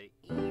to play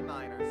E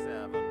minor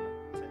 7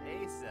 to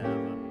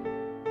A7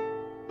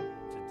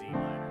 to D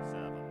minor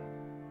 7.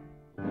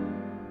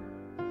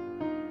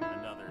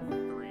 Another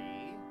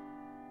 3,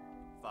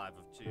 5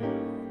 of 2,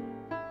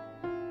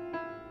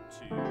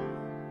 2,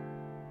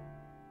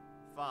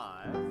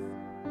 5.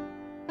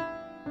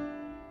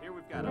 Here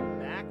we've got a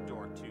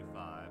backdoor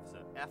 2-5, so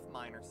F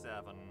minor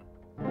 7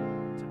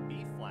 to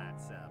B flat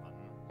 7,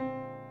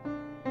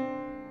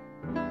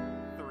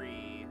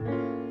 3,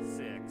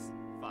 6,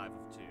 5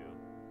 of 2.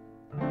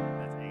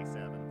 That's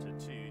A7 to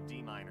 2,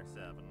 D minor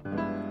 7,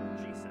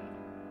 G7.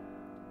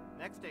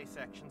 Next A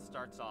section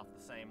starts off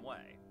the same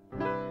way.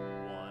 1,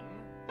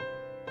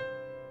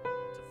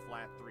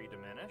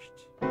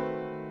 diminished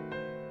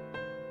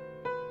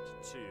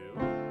to 2,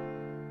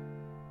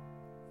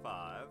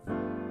 5,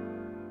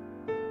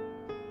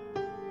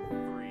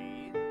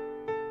 3,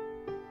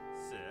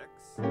 6,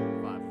 5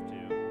 of 2,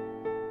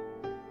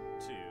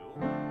 2,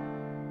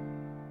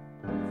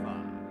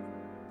 5.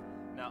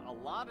 Now, a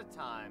lot of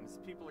times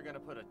people are going to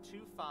put a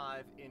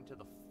 2-5 into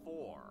the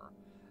 4,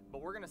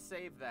 but we're going to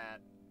save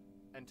that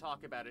and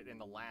talk about it in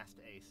the last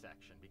A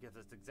section, because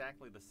it's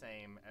exactly the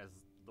same as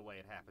the way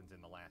it happens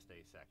in the last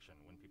A section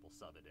when people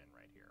sub it in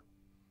right here.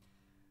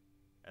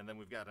 And then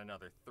we've got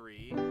another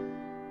 3, 6, 2,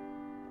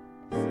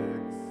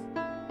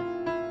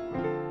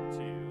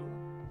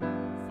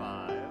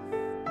 5,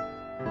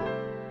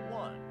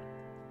 1.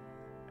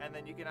 And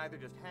then you can either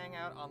just hang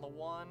out on the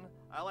 1.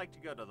 I like to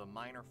go to the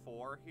minor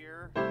 4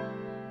 here.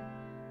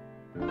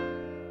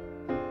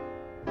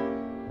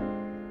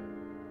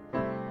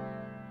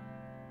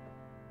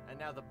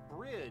 Now the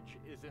bridge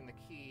is in the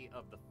key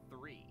of the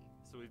 3.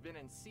 So we've been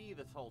in C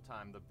this whole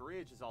time. The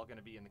bridge is all going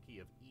to be in the key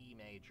of E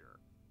major.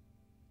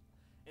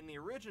 In the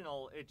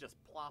original, it just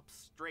plops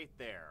straight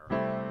there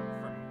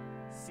from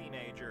C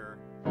major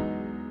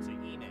to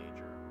E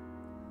major.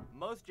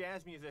 Most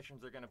jazz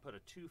musicians are going to put a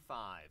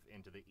 2-5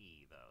 into the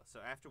E, though.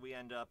 So after we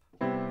end up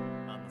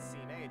on the C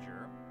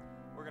major,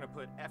 we're going to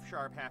put F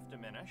sharp half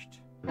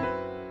diminished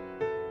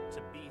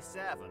to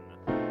B7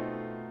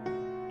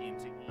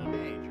 into E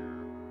major.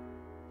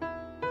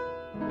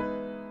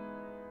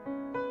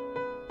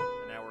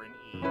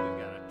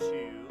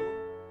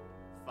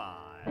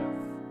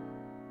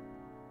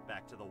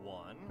 To the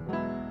 1,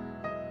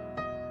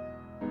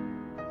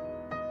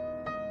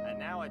 and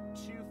now a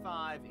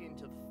 2-5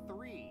 into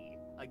 3,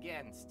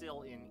 again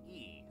still in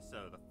E.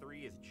 So the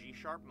 3 is G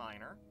sharp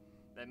minor.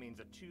 That means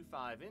a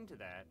 2-5 into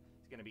that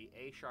is going to be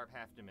A sharp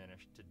half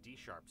diminished to D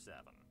sharp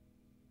 7.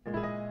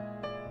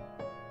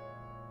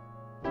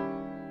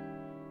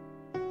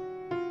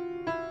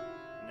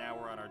 Now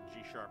we're on our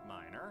G sharp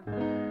minor.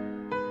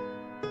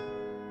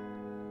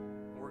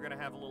 We're going to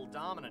have a little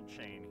dominant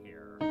chain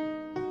here.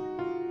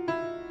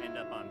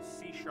 Up on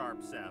C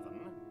sharp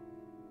 7,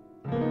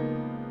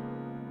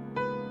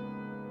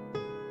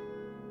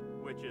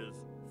 which is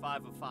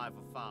 5 of 5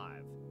 of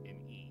 5 in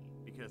E,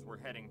 because we're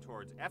heading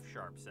towards F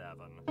sharp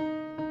 7.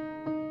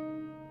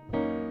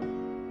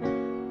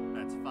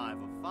 That's 5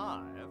 of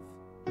 5.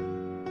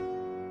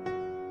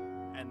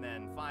 And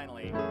then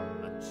finally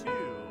a 2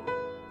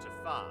 to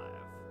 5.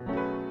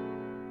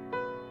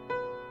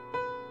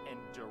 And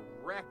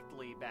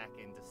directly back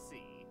into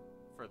C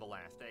for the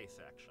last A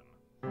section.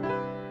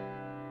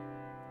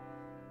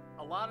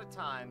 A lot of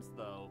times,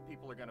 though,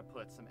 people are going to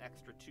put some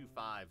extra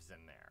 2-5s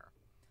in there.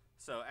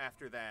 So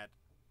after that,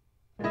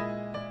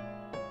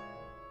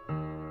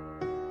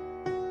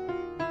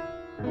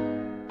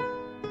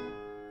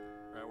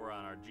 right, we're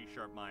on our G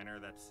sharp minor.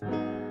 That's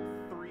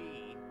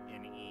 3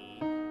 in E,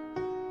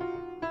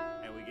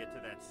 and we get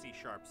to that C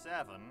sharp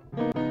 7.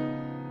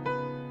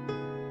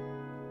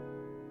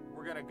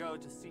 We're going to go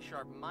to C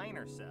sharp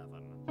minor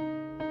 7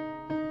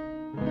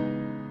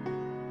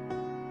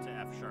 to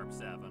F sharp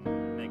 7.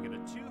 Make it a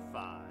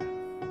 2-5.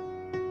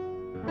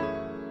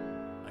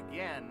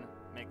 Again,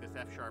 make this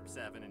F sharp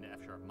 7 into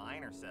F sharp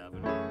minor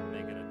 7.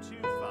 Make it a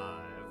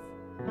 2-5.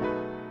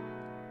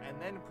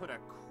 And then put a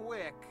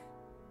quick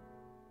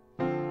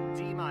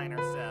D minor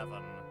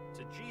 7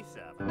 to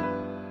G7.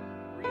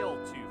 Real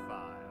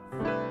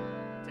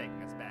 2-5.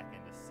 Taking us back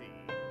into C.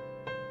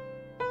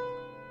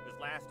 This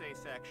last A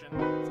section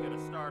is going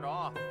to start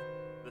off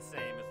the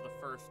same as the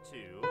first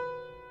two,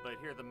 but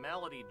here the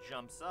melody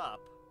jumps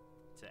up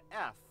to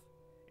F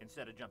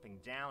instead of jumping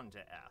down to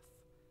F.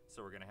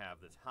 So we're going to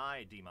have this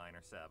high D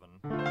minor 7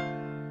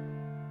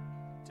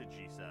 to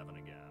G7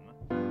 again.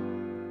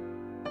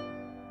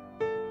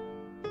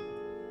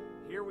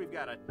 Here we've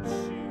got a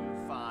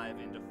 2-5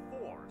 into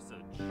 4.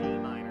 So G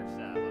minor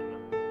 7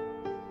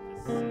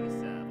 to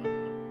C7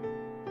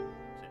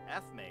 to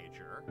F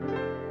major,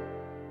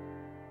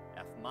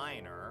 F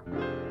minor,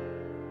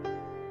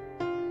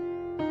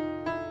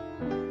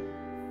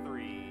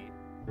 3,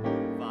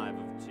 5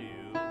 of 2,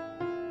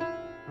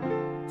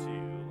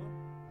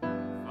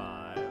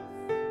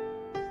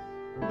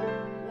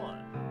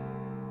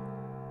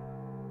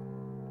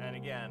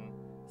 again,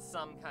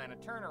 some kind of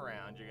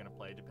turnaround you're going to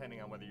play depending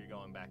on whether you're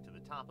going back to the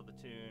top of the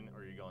tune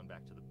or you're going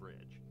back to the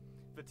bridge.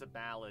 If it's a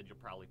ballad,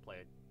 you'll probably play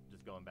it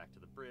just going back to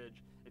the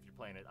bridge. If you're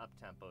playing it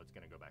up-tempo, it's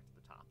going to go back to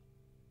the top.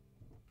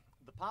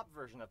 The pop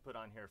version I've put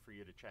on here for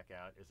you to check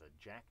out is a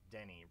Jack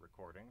Denny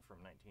recording from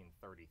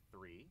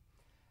 1933.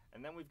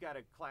 And then we've got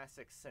a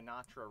classic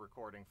Sinatra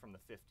recording from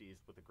the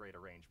 50s with a great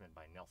arrangement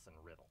by Nelson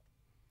Riddle.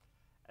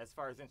 As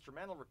far as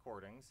instrumental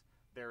recordings,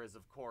 there is,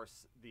 of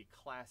course, the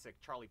classic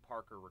Charlie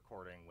Parker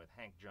recording with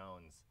Hank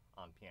Jones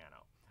on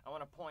piano. I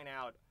want to point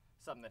out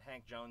something that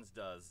Hank Jones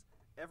does.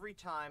 Every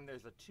time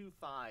there's a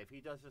 2-5,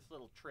 he does this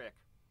little trick.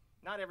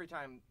 Not every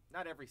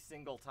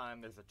single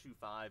time there's a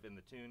 2-5 in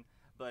the tune,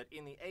 but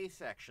in the A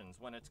sections,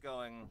 when it's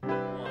going 1,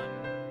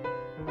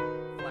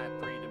 flat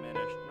 3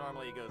 diminished,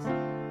 normally it goes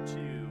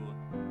 2,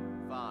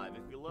 5.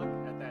 If you look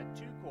at that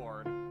 2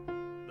 chord,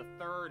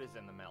 is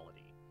in the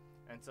melody.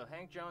 And so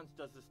Hank Jones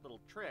does this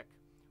little trick.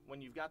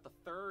 When you've got the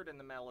third in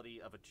the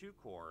melody of a 2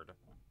 chord,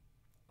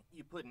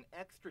 you put an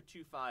extra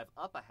 2/5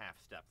 up a half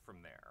step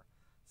from there.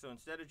 So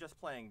instead of just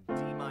playing D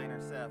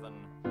minor 7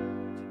 to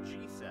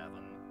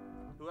G7,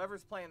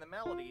 whoever's playing the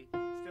melody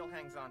still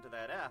hangs on to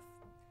that F,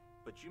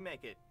 but you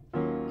make it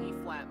E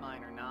flat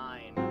minor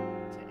 9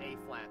 to A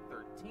flat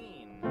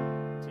 13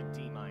 to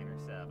D minor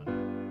 7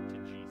 to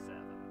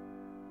G7.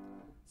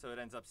 So it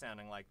ends up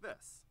sounding like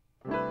this.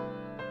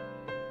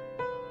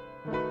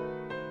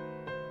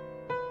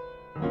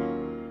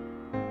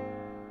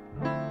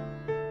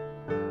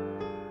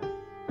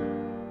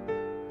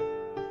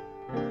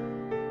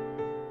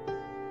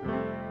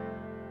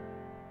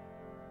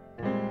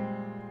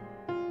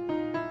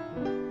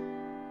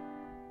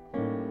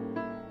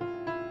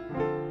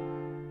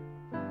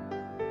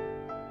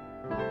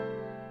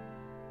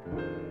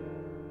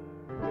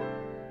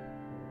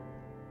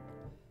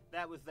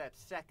 That was that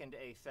second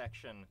A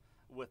section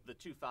with the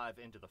 2/5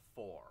 into the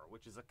 4,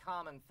 which is a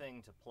common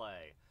thing to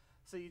play.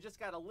 So you just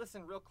got to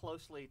listen real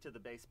closely to the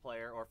bass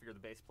player, or if you're the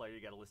bass player,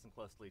 you got to listen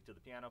closely to the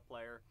piano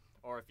player,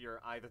 or if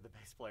you're either the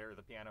bass player or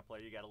the piano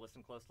player, you got to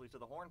listen closely to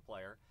the horn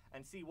player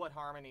and see what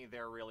harmony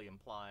they're really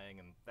implying,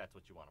 and that's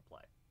what you want to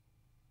play.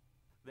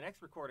 The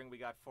next recording we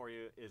got for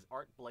you is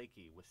Art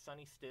Blakey with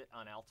Sonny Stitt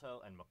on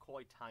alto and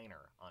McCoy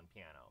Tyner on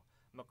piano.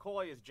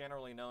 McCoy is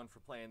generally known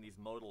for playing these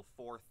modal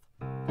fourth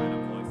kind of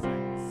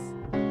voicings.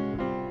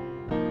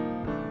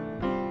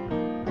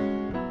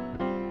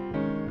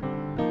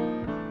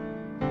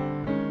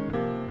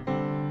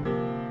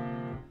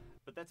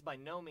 But that's by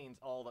no means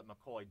all that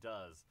McCoy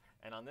does,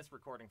 and on this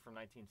recording from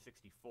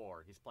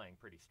 1964, he's playing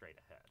pretty straight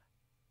ahead.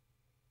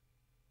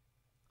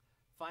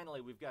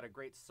 Finally, we've got a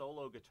great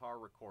solo guitar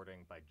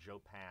recording by Joe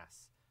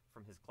Pass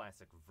from his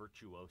classic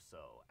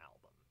Virtuoso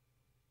album.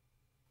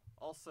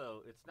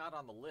 Also, it's not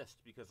on the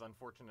list because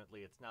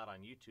unfortunately it's not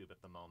on YouTube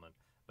at the moment,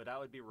 but I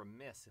would be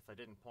remiss if I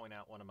didn't point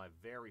out one of my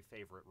very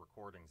favorite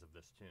recordings of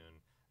this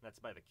tune. That's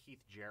by the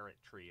Keith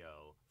Jarrett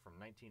Trio from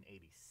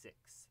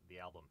 1986, the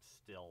album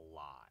Still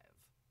Live.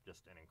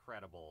 Just an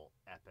incredible,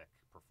 epic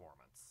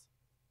performance.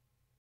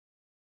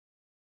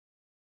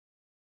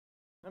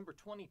 Number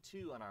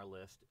 22 on our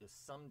list is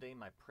Someday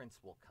My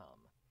Prince Will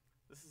Come.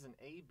 This is an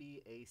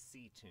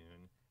A-B-A-C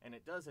tune, and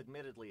it does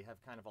admittedly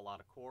have kind of a lot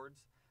of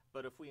chords,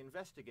 but if we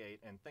investigate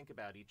and think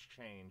about each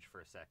change for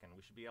a second,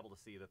 we should be able to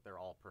see that they're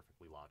all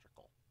perfectly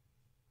logical.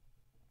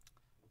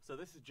 So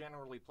this is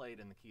generally played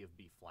in the key of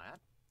B flat,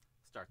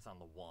 starts on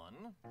the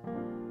 1,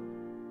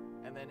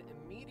 and then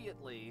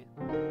immediately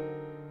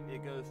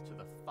it goes to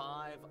the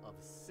 5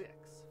 of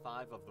 6,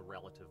 5 of the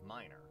relative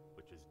minor,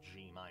 which is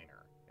G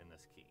minor in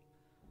this key.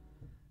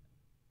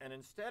 And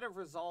instead of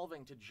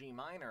resolving to G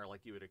minor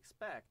like you would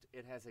expect,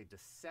 it has a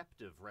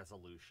deceptive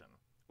resolution,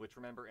 which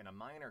remember in a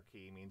minor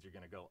key means you're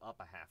going to go up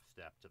a half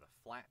step to the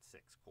flat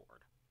 6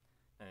 chord.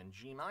 And in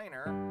G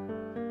minor,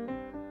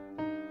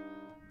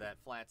 that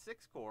flat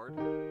 6 chord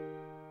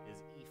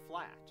is E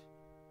flat.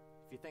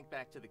 If you think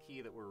back to the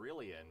key that we're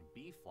really in,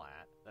 B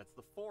flat, that's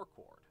the 4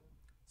 chord.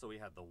 So we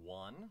have the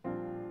 1,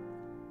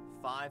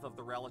 5 of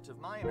the relative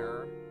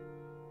minor,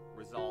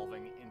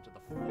 resolving into the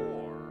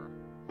 4,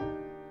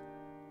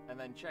 and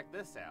then check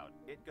this out.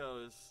 It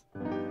goes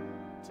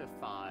to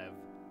 5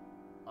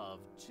 of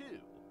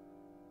 2.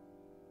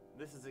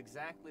 This is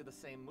exactly the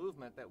same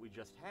movement that we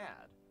just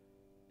had,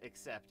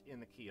 except in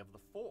the key of the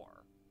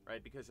 4,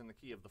 right? Because in the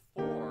key of the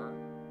 4,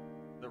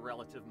 the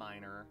relative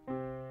minor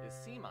is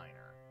C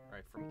minor,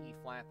 right? From E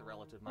flat, the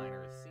relative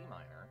minor is C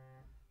minor.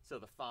 So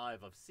the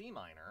 5 of C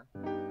minor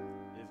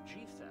is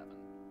G7,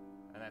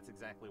 and that's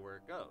exactly where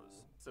it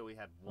goes. So we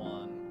had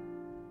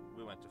 1,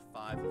 we went to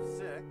 5 of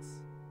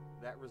 6,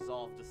 that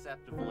resolved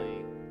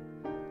deceptively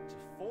to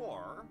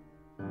 4,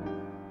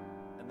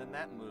 and then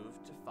that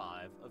moved to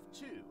 5 of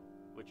 2,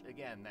 which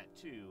again, that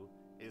 2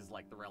 is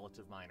like the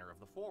relative minor of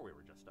the 4 we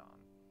were just on.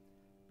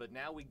 But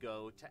now we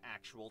go to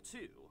actual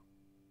 2.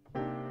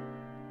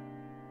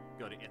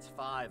 Go to it's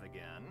 5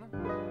 again,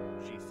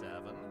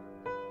 G7.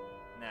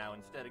 Now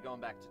instead of going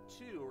back to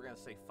 2, we're going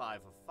to say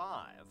 5 of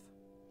 5,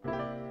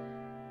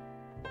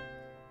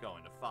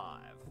 going to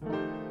 5.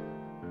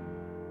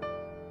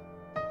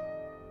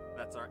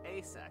 That's our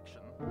A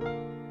section.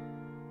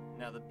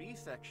 Now the B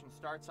section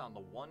starts on the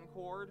 1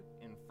 chord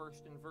in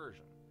first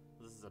inversion.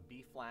 This is a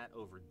B flat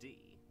over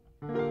D,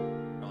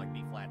 or like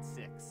B flat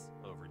 6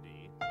 over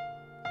D.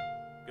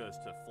 Goes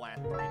to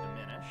flat 3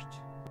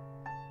 diminished,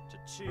 to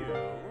 2,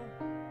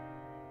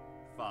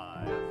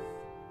 5,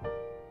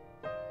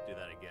 do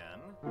that again,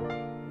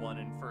 1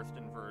 in first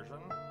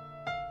inversion,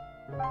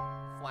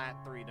 flat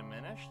 3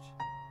 diminished,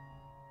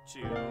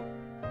 2,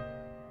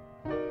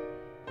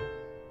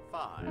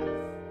 5.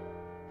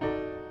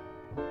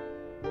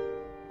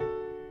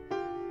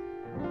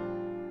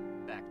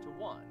 Back to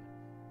 1.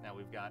 Now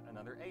we've got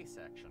another A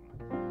section.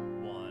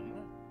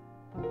 1,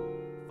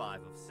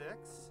 5 of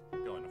 6,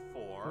 going to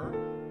 4,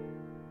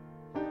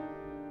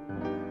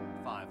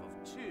 5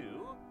 of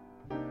 2,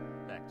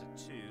 back to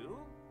 2,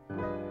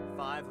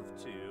 5 of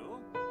 2,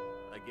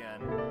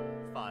 again,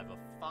 5 5 of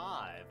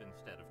 5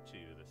 instead of 2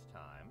 this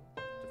time,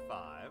 to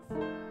 5.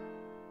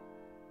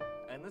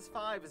 And this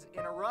 5 is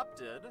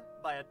interrupted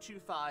by a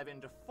 2-5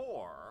 into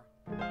 4.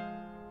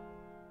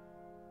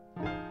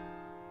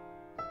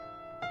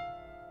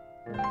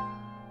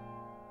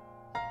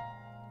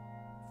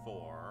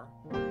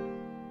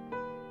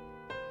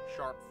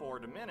 Sharp 4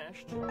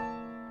 diminished,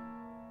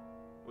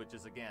 which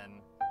is,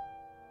 again,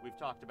 we've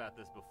talked about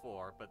this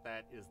before, but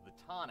that is the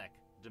tonic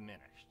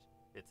diminished.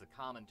 It's a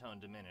common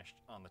tone diminished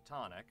on the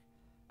tonic,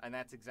 and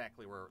that's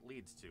exactly where it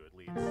leads to. It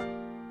leads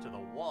to the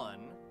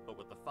 1, but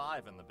with the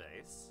 5 in the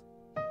bass,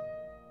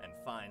 and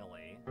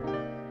finally, 2,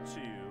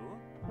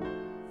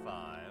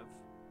 5,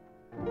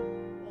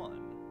 1.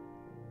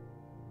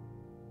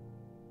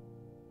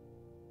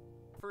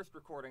 First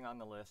recording on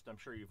the list, I'm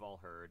sure you've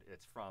all heard,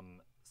 it's from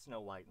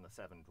Snow White and the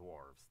Seven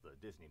Dwarfs, the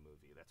Disney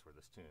movie. That's where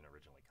this tune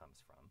originally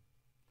comes from.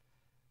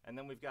 And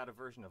then we've got a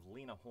version of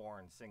Lena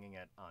Horne singing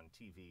it on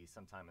TV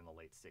sometime in the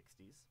late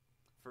 60s.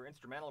 For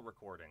instrumental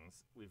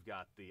recordings, we've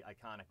got the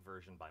iconic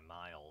version by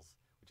Miles,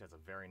 which has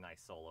a very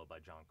nice solo by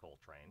John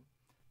Coltrane.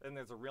 Then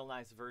there's a real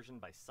nice version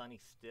by Sonny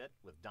Stitt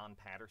with Don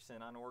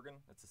Patterson on organ.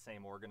 It's the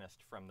same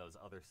organist from those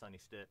other Sonny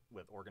Stitt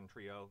with organ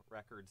trio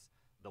records,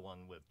 the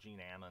one with Gene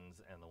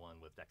Ammons and the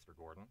one with Dexter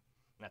Gordon.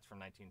 And that's from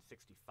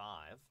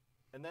 1965.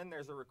 And then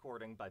there's a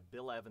recording by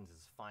Bill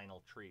Evans'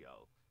 Final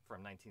Trio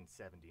from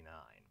 1979.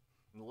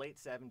 In the late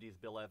 70s,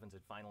 Bill Evans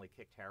had finally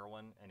kicked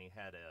heroin, and he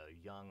had a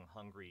young,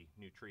 hungry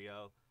new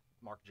trio,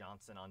 Mark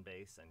Johnson on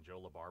bass and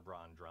Joe LaBarbera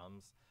on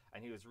drums,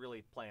 and he was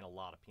really playing a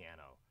lot of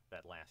piano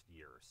that last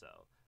year or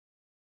so.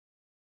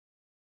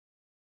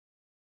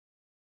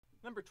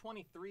 Number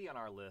 23 on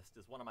our list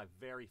is one of my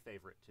very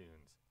favorite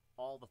tunes,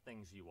 All the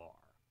Things You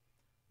Are.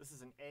 This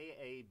is an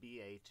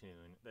AABA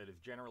tune that is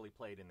generally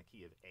played in the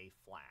key of A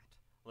flat,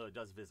 although it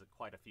does visit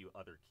quite a few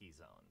other key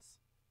zones.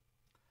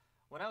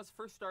 When I was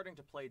first starting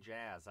to play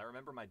jazz, I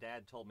remember my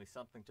dad told me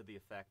something to the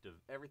effect of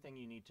everything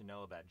you need to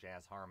know about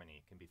jazz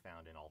harmony can be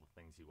found in All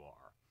the Things You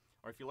Are.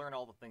 Or if you learn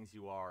All the Things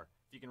You Are,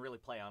 if you can really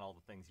play on All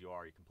the Things You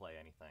Are, you can play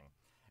anything.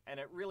 And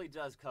it really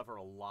does cover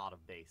a lot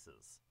of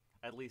bases,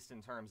 at least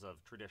in terms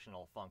of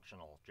traditional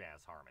functional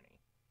jazz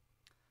harmony.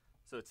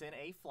 So it's in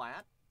A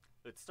flat,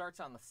 it starts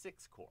on the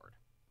 6th chord,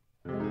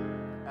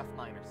 F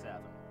minor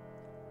 7,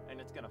 and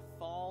it's going to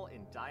fall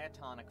in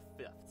diatonic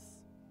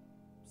fifths.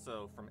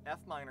 So from F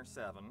minor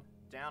 7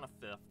 down a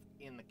fifth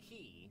in the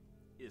key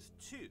is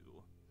 2,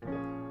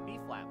 B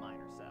flat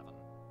minor 7,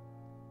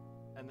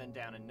 and then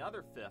down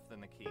another fifth in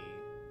the key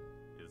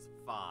is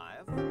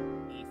 5,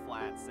 E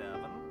flat 7,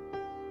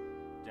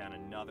 down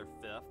another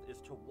fifth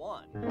is to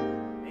 1,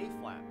 A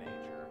flat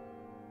major,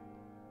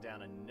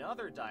 down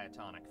another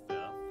diatonic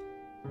fifth,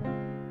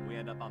 we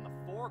end up on the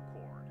 4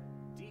 chord,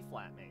 D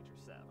flat major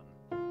 7.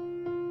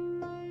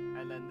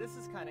 And then this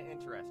is kind of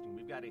interesting.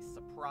 We've got a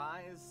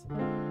surprise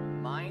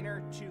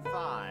minor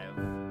 2-5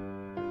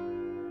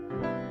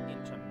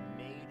 into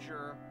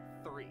major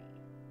 3.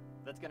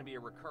 That's going to be a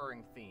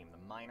recurring theme, the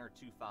minor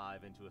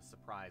 2-5 into a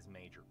surprise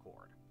major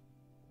chord.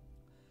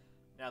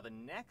 Now the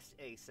next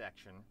A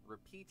section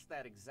repeats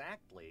that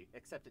exactly,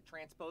 except it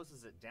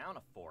transposes it down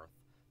a fourth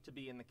to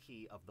be in the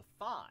key of the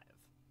 5.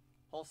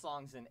 Whole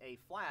song's in A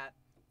flat,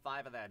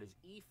 5 of that is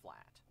E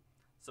flat.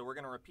 So we're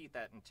going to repeat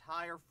that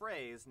entire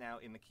phrase now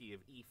in the key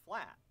of E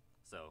flat.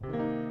 So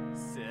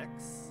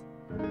 6,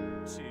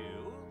 2,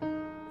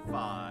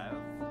 5,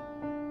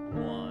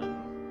 1,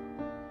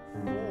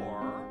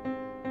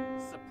 4,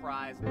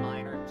 surprise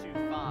minor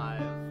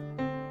 2-5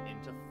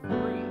 into 3.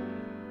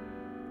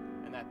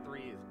 And that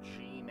 3 is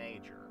G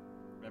major.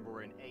 Remember,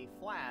 we're in A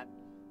flat,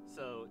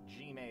 so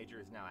G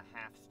major is now a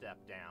half step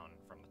down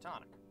from the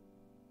tonic.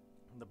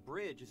 And the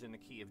bridge is in the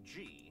key of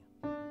G.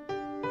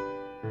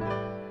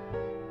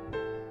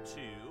 2,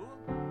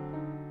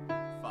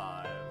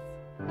 5,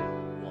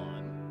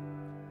 1,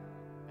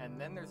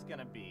 and then there's going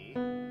to be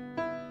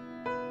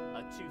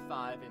a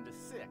 2-5 into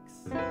 6,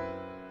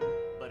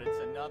 but it's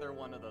another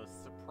one of those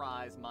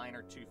surprise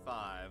minor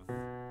 2-5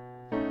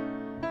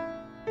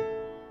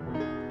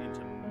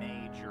 into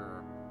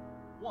major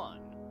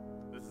 1.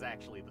 This is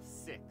actually the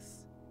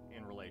 6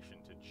 in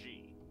relation to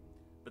G,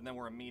 but then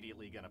we're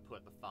immediately going to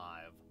put the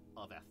 5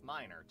 of F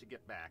minor to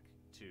get back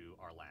to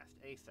our last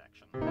A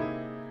section.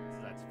 So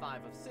that's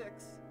 5 of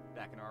 6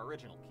 back in our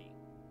original key.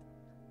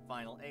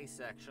 Final A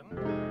section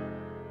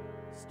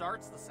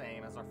starts the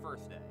same as our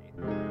first A.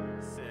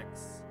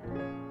 6,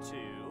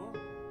 2,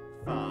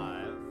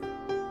 5,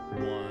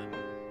 1,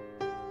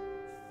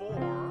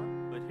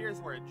 4. But here's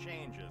where it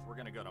changes. We're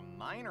going to go to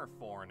minor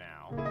 4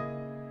 now.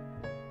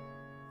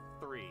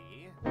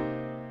 3,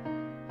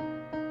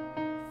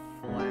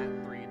 flat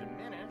 3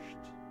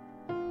 diminished,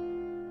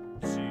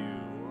 2,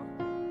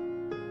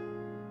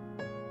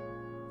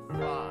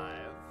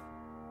 5,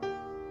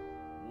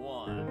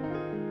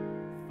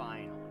 1,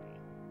 finally.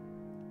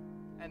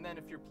 And then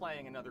if you're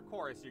playing another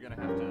chorus, you're going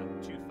to have to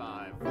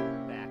 2-5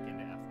 back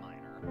into F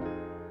minor.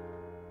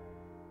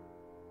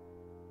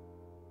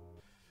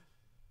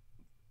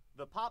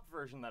 The pop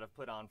version that I've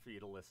put on for you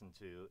to listen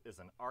to is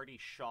an Artie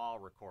Shaw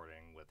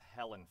recording with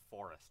Helen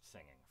Forrest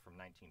singing from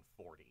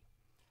 1940.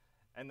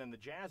 And then the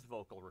jazz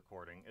vocal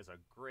recording is a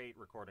great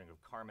recording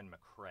of Carmen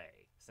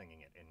McRae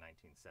singing it in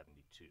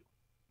 1972.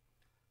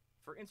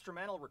 For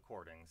instrumental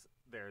recordings,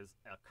 there's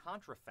a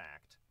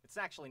contrafact. It's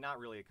actually not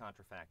really a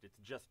contrafact, it's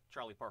just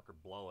Charlie Parker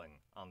blowing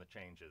on the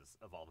changes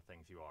of All the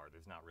Things You Are.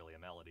 There's not really a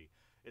melody.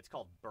 It's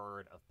called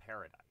Bird of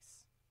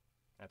Paradise.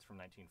 That's from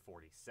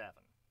 1947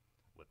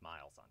 with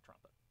Miles on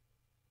trumpet.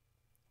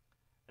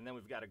 And then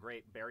we've got a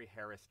great Barry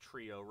Harris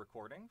trio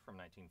recording from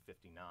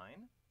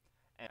 1959.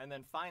 And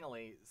then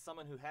finally,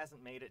 someone who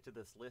hasn't made it to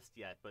this list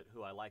yet, but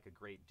who I like a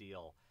great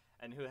deal,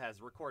 and who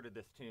has recorded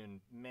this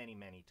tune many,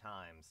 many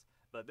times.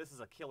 But this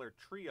is a killer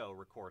trio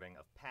recording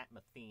of Pat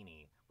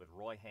Metheny with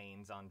Roy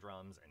Haynes on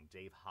drums and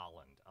Dave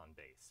Holland on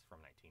bass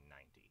from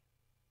 1990.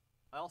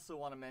 I also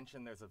want to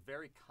mention there's a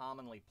very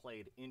commonly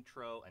played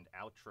intro and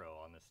outro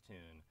on this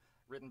tune,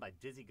 written by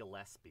Dizzy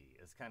Gillespie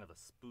as kind of a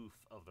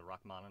spoof of the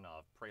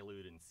Rachmaninoff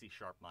prelude in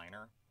C-sharp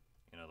minor.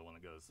 You know, the one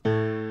that goes...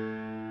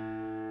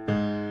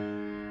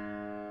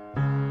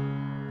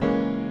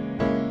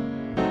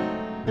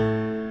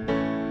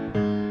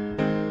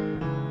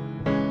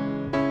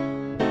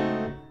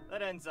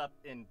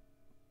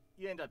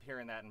 You end up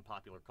hearing that in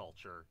popular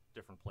culture,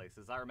 different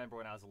places. I remember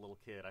when I was a little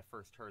kid, I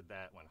first heard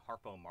that when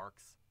Harpo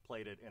Marx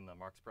played it in the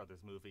Marx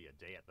Brothers movie, A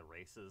Day at the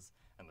Races,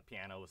 and the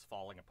piano was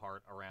falling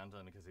apart around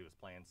him because he was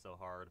playing so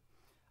hard.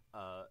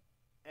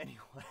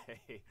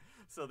 Anyway,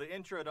 so the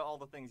intro to All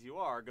the Things You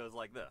Are goes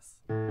like this.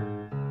 D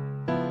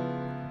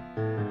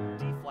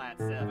flat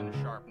 7,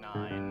 sharp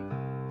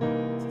 9,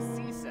 to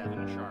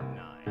C7, sharp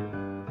 9.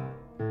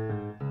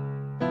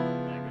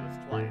 That goes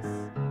twice.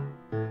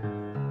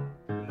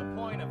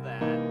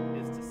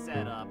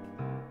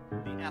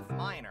 F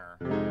minor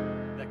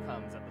that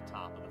comes at the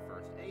top of the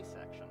first A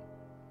section.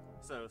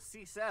 So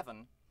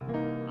C7,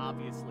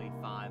 obviously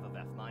 5 of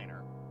F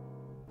minor.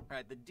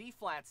 Alright, the D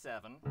flat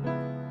 7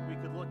 we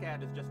could look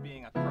at as just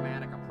being a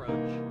chromatic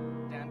approach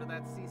down to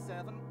that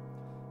C7,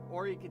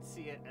 or you could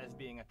see it as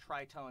being a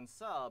tritone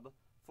sub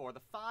for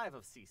the 5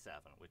 of C7,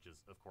 which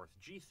is of course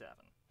G7.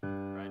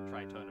 Right,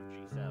 tritone of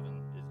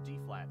G7 is D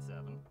flat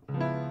 7. So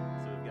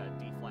we've got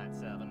D flat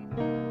 7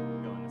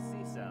 going to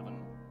C7,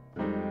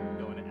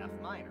 going to F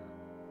minor.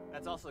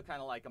 That's also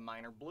kind of like a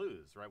minor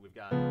blues, right? We've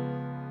got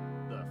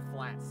the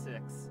flat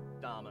 6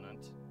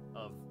 dominant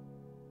of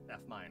F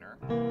minor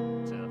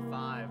to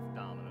 5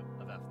 dominant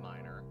of F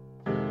minor,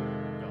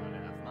 going to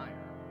F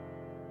minor.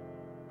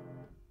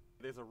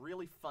 There's a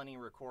really funny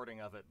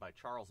recording of it by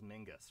Charles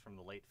Mingus from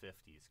the late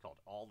 50s called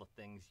All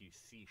the Things You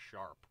See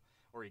Sharp,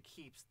 where he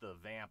keeps the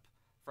vamp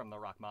from the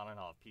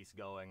Rachmaninoff piece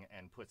going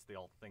and puts the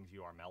All the Things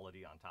You Are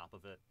melody on top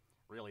of it.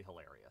 Really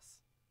hilarious.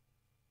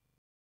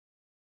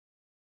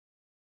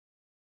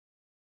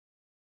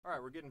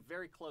 Alright, we're getting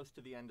very close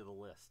to the end of the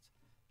list.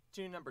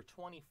 Tune number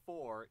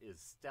 24 is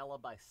Stella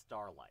by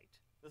Starlight.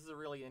 This is a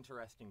really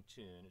interesting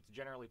tune. It's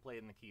generally played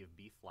in the key of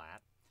B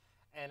flat,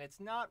 and it's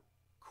not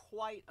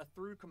quite a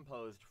through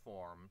composed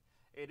form.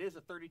 It is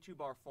a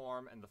 32-bar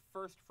form, and the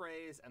first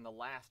phrase and the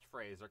last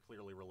phrase are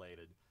clearly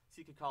related. So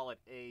you could call it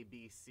A,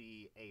 B,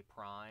 C, A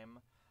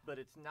prime, but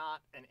it's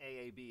not an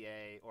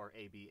AABA or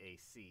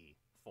ABAC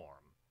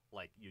form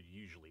like you'd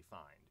usually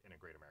find in a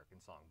Great American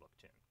Songbook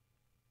tune.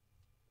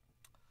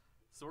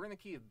 So we're in the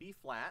key of B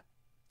flat,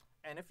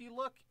 and if you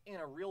look in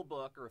a real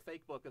book or a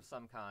fake book of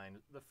some kind,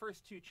 the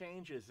first 2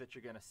 changes that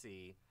you're going to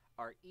see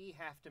are E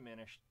half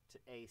diminished to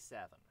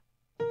A7.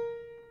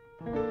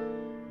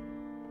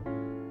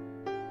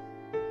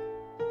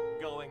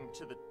 Going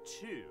to the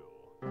 2,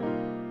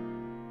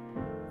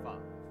 5.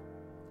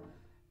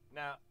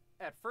 Now,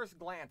 at first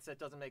glance, that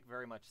doesn't make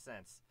very much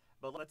sense,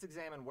 but let's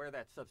examine where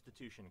that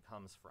substitution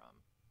comes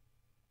from.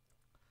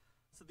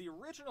 So the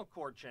original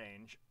chord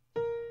change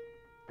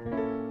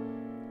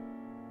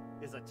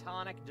is a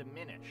tonic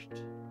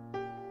diminished,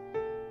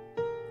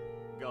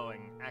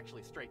 going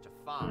actually straight to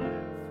 5.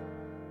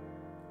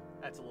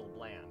 That's a little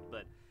bland,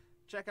 but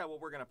check out what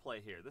we're going to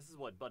play here. This is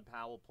what Bud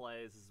Powell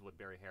plays, this is what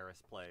Barry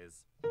Harris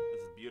plays. This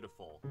is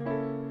beautiful.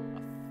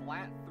 A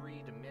flat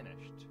 3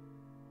 diminished,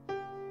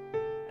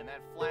 and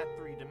that flat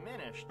 3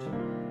 diminished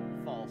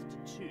falls to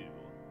 2,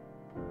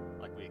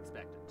 like we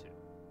expected to.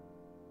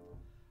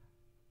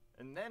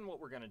 And then what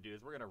we're going to do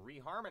is we're going to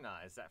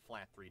reharmonize that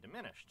flat 3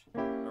 diminished.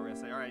 We're going to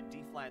say, all right,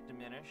 D flat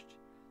diminished.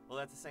 Well,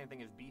 that's the same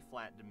thing as B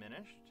flat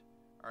diminished.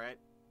 All right,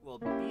 well,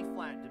 B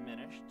flat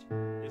diminished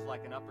is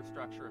like an upper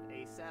structure of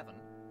A7,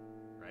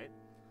 right?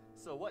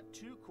 So what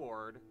 2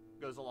 chord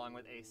goes along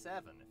with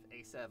A7?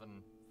 If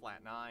A7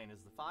 flat 9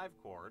 is the 5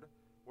 chord,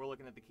 we're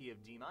looking at the key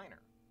of D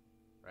minor,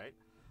 right?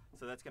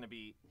 So that's going to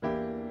be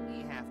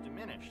E half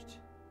diminished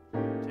to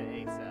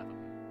A7.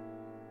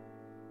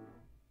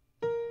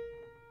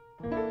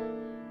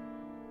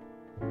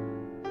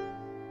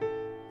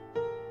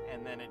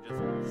 And then it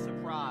just,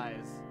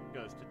 surprise,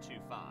 goes to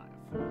 2-5.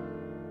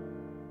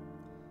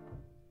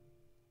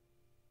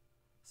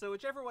 So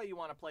whichever way you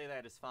want to play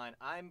that is fine.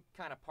 I'm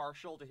kind of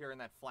partial to hearing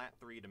that flat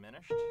 3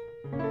 diminished.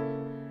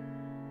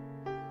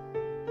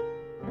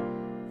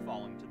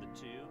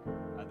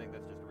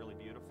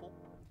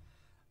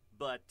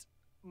 but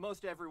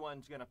most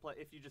everyone's going to play,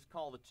 if you just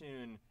call the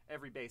tune,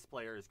 every bass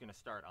player is going to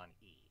start on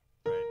E,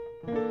 right?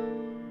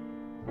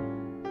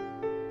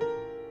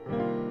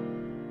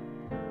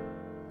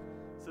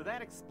 So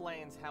that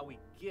explains how we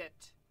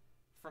get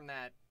from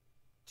that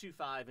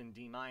 2-5 in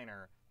D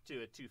minor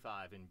to a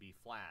 2-5 in B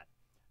flat,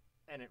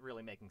 and it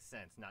really making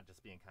sense, not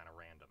just being kind of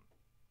random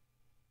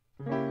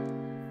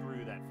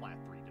through that flat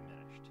 3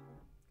 diminished.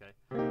 Okay.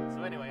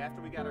 So anyway,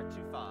 after we got our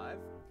 2-5,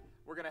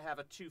 we're going to have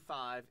a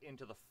 2-5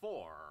 into the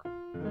 4,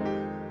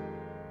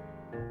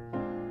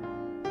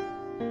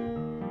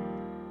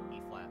 E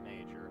flat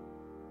major,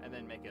 and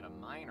then make it a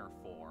minor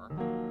 4,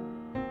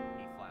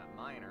 E flat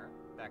minor,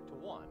 back to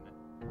 1,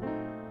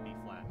 B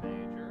flat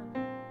major,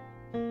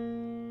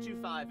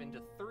 2-5 into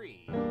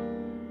 3,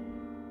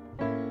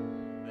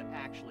 that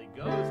actually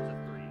goes to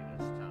 3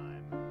 this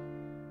time.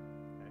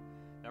 Okay.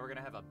 Now we're going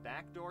to have a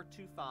backdoor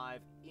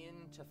 2-5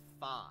 into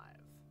 5.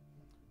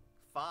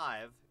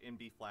 5 in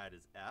B flat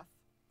is F,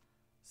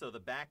 so the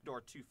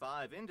backdoor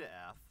 2-5 into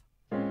F,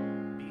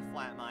 B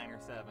flat minor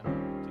 7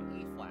 to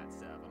E flat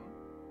 7,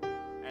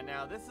 and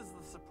now this is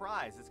the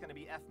surprise, it's going to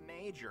be F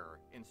major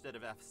instead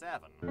of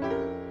F7.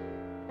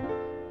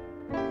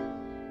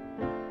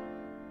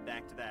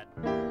 Back to that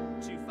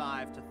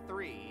 2-5 to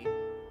 3,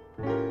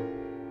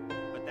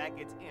 but that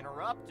gets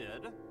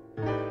interrupted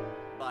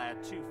by a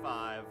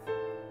 2-5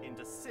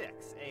 into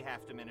 6, A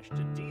half diminished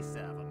to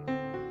D7.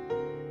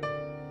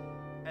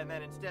 And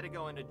then instead of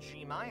going to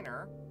G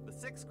minor, the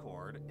 6th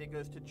chord, it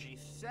goes to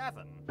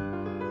G7,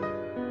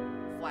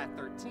 flat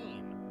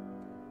 13.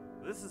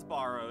 This is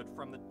borrowed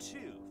from the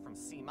 2, from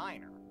C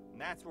minor,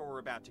 and that's where we're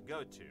about to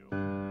go to.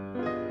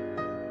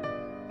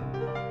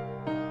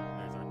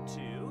 There's our 2,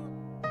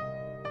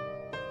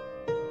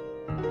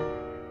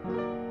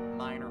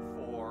 minor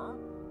 4,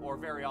 or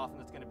very often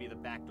it's going to be the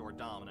backdoor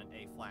dominant,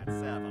 A flat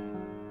 7.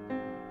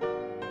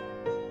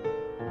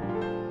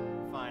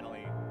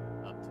 Finally,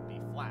 up to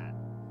B flat.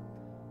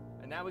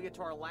 Now we get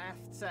to our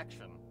last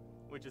section,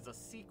 which is a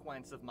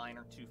sequence of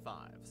minor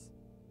 2-5s.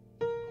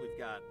 We've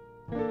got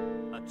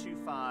a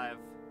 2-5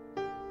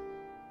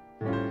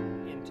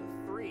 into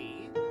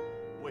 3,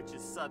 which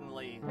is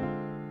suddenly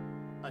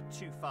a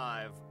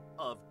 2-5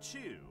 of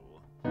 2.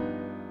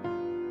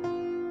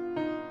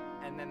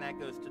 And then that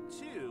goes to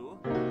 2,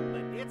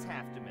 but it's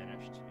half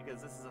diminished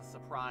because this is a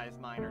surprise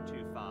minor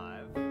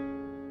 2-5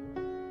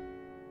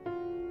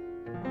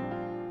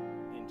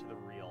 into the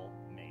real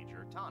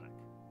major tonic.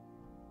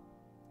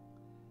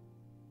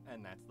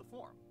 And that's the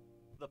form.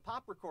 The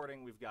pop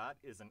recording we've got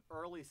is an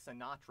early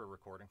Sinatra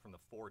recording from the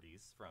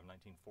 40s, from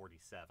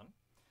 1947.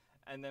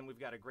 And then we've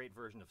got a great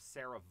version of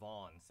Sarah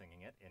Vaughan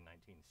singing it in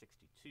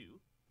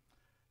 1962.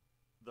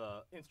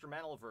 The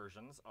instrumental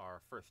versions are,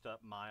 first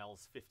up,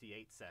 Miles'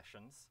 58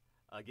 Sessions.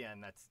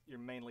 Again, you're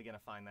mainly going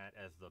to find that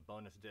as the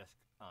bonus disc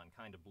on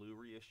Kinda Blue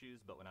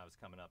reissues, but when I was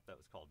coming up, that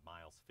was called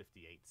Miles'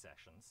 58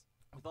 Sessions.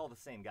 With all the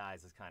same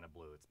guys as Kinda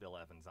Blue. It's Bill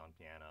Evans on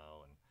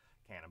piano, and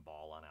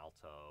Cannonball on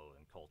alto,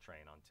 and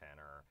Coltrane on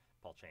tenor,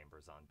 Paul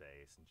Chambers on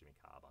bass, and Jimmy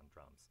Cobb on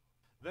drums.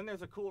 Then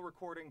there's a cool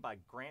recording by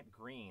Grant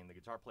Green, the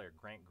guitar player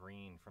Grant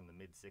Green from the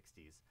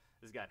mid-60s.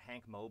 This has got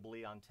Hank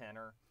Mobley on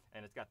tenor,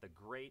 and it's got the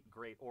great,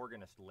 great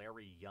organist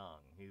Larry Young.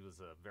 He was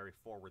a very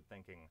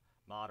forward-thinking,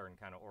 modern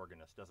kind of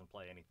organist, doesn't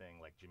play anything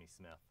like Jimmy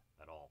Smith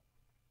at all.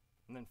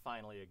 And then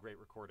finally, a great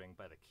recording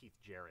by the Keith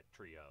Jarrett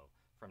Trio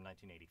from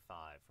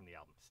 1985 from the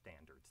album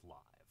Standards Live.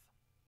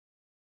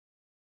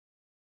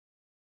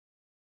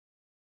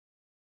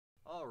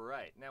 All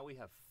right, now we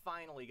have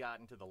finally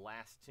gotten to the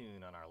last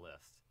tune on our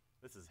list.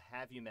 This is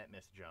Have You Met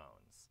Miss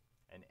Jones,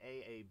 an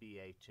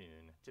AABA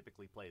tune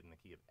typically played in the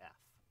key of F.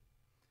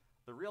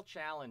 The real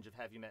challenge of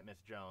Have You Met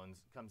Miss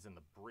Jones comes in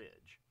the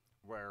bridge,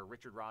 where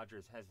Richard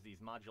Rodgers has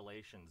these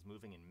modulations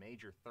moving in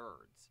major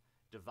thirds,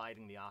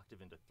 dividing the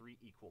octave into 3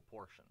 equal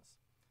portions.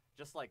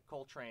 Just like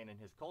Coltrane and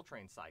his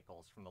Coltrane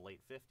cycles from the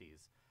late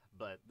 50s,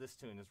 but this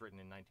tune is written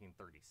in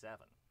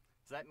 1937.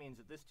 So that means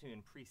that this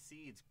tune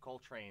precedes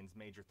Coltrane's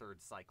major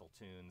third cycle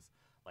tunes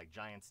like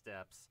Giant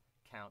Steps,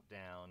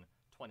 Countdown,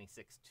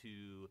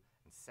 26-2,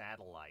 and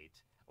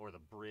Satellite, or the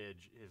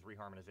bridge, his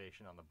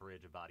reharmonization on the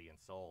bridge of Body and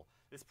Soul.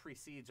 This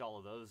precedes all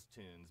of those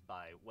tunes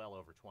by well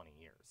over 20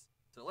 years.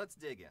 So let's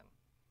dig in.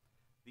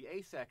 The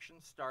A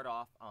sections start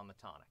off on the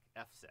tonic,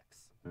 F6.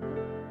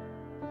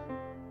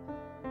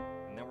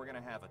 And then we're going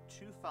to have a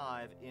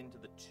 2-5 into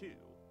the 2.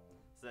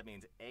 So that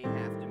means A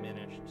half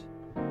diminished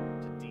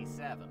to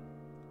D7.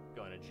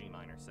 Going to G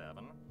minor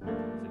 7.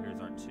 So here's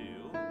our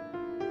 2,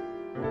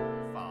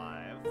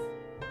 5.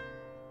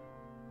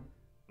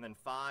 And then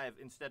 5,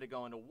 instead of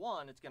going to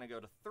 1, it's going to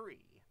go to 3.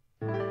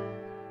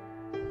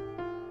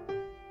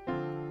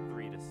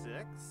 3 to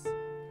 6.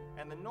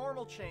 And the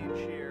normal change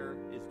here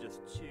is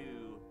just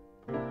 2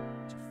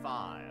 to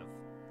 5.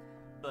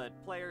 But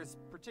players,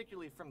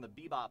 particularly from the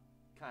bebop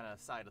kind of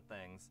side of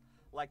things,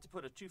 like to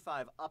put a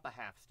 2-5 up a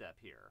half step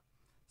here.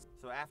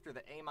 So after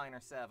the A minor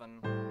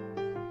 7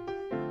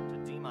 to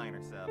D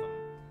minor 7,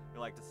 we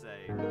like to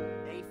say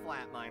A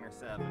flat minor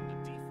 7 to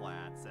D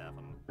flat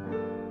 7,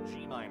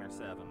 G minor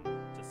 7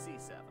 to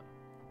C7.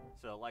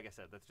 So like I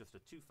said, that's just a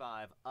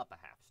 2-5 up a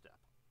half step.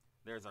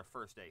 There's our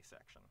first A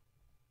section.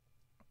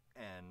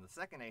 And the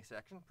second A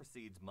section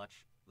proceeds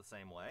much the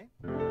same way.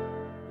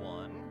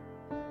 1,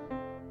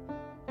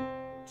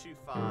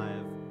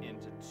 2-5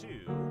 into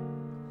 2.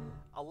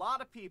 A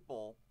lot of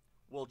people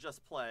will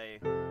just play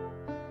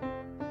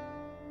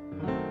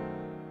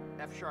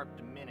F sharp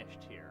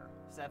diminished here,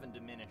 7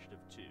 diminished of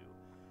 2.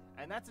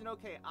 And that's an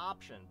okay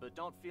option, but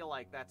don't feel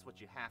like that's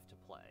what you have to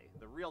play.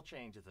 The real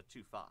change is a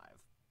 2-5.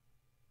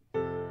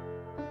 5,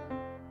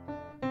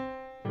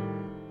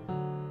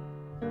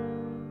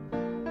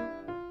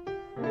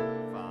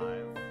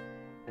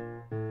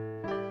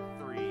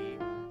 3,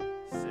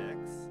 6,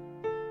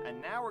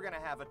 and now we're going to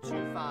have a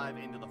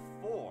 2-5 into the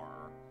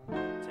 4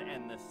 to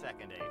end this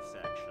second A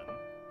section.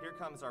 Here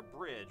comes our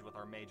bridge with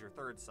our major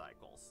third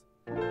cycles.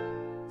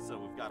 So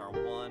we've got our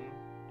 1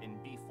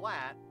 in B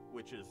flat,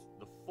 which is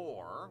the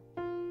 4,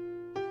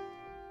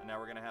 and now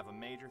we're going to have a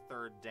major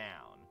third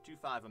down,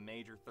 2-5 a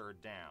major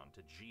third down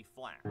to G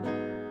flat.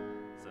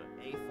 So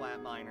A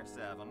flat minor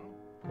 7,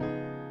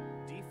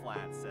 D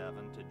flat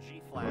 7 to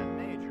G flat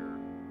major,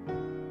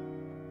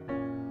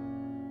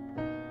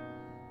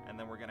 and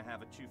then we're going to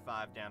have a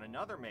 2-5 down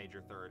another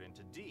major third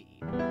into D.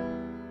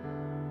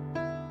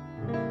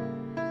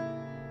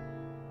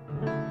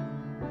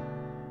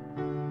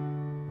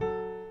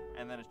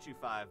 And then a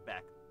 2-5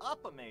 back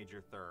up a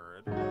major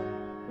third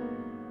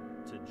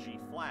to G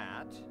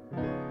flat,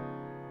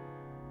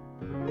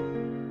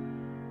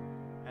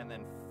 and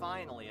then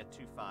finally a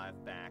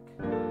 2-5 back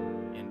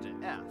into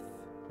F.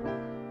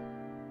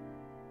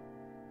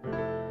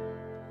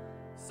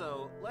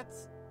 So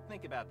let's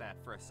think about that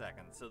for a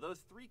second. So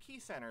those 3 key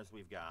centers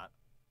we've got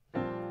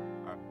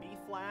are B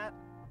flat,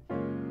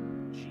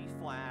 G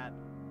flat,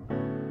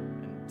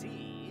 and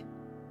D,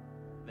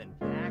 then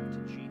back to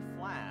G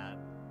flat,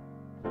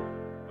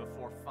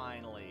 before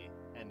finally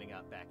ending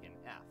up back in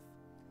F.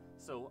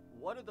 So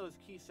what are those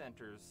key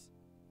centers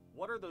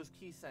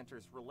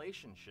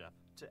relationship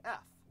to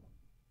F?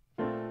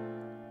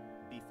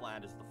 B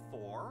flat is the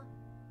 4,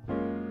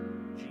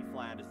 G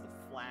flat is the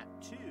flat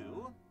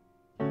 2,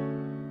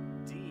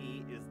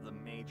 D is the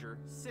major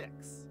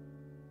 6.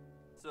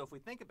 So if we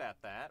think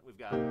about that, we've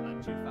got a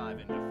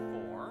 2-5 into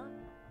 4,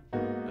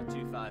 a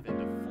 2-5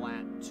 into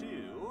flat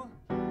 2,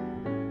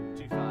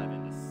 2-5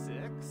 into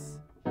 6,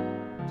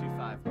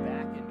 2-5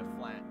 back into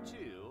flat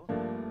 2,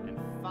 and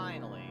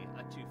finally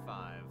a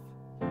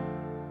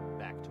 2-5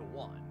 back to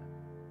 1.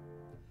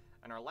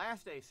 And our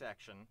last A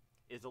section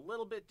is a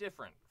little bit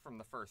different from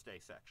the first A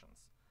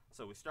sections.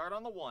 So we start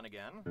on the 1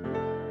 again.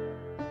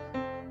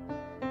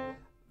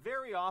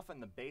 Very often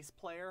the bass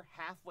player,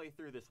 halfway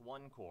through this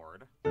 1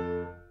 chord,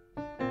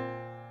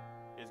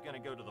 is going to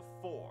go to the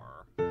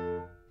 4,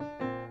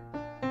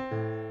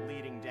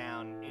 leading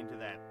down into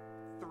that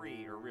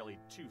 3, or really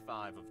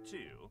 2-5 of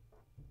 2.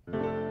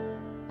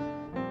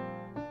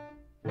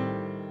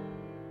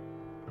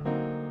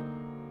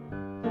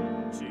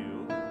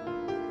 2,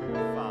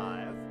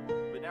 5,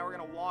 but now we're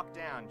going to walk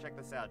down. Check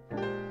this out.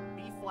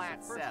 B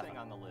flat 7. First thing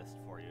on the list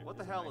for you. What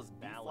the hell is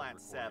B flat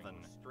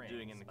 7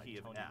 doing in the key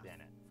of F?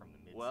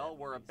 Well,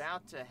 we're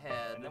about to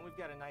head, and then we've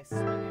got a nice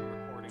swinging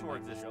recording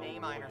towards this Joe A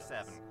minor Williams.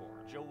 7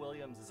 chord. Joe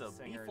Williams is So a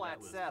singer B flat that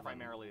was 7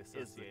 primarily is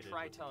the associated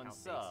tritone with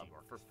the sub Count Basie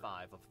for Orchestra.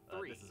 5 of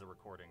 3. This is a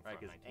recording Right,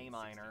 from because A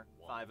minor,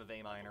 1961. 5 of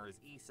A minor is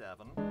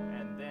E7,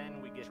 And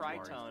then we get to our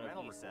tritone of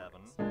instrumental E7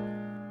 recordings.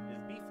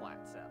 is B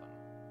flat 7.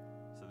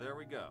 So there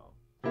we go.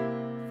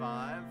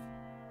 5,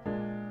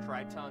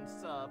 tritone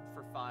sub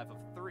for 5 of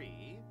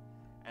 3,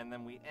 and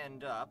then we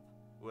end up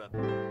with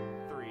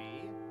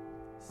 3,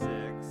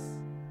 6,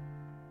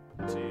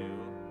 2,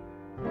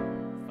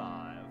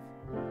 5,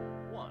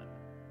 1.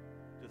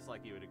 Just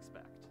like you would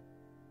expect.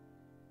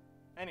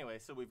 Anyway,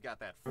 so we've got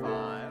that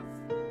 5,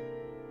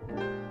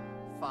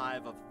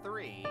 5 of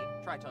 3,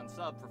 tritone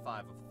sub for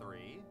 5 of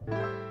 3,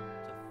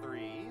 to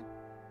 3,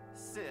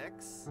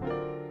 6,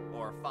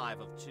 or 5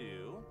 of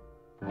 2,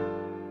 2,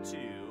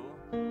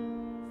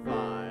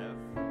 5,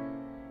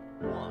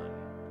 1.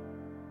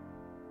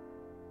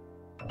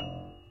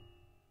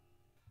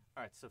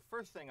 Alright, so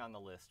first thing on the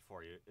list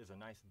for you is a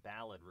nice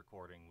ballad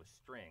recording with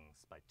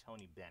strings by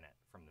Tony Bennett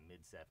from the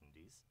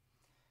mid-70s.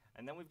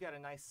 And then we've got a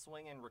nice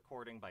swing-in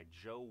recording by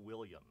Joe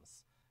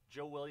Williams.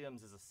 Joe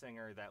Williams is a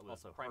singer that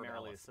was Also,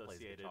 primarily Herb Ellis plays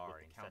associated guitar,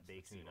 with and the he Count sets the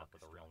Basie tune up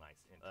with a Orchestra. real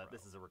nice intro.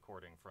 This is a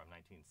recording from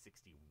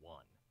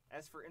 1961.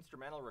 As for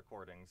instrumental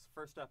recordings,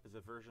 first up is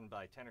a version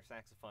by tenor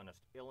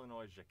saxophonist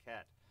Illinois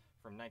Jacquet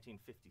from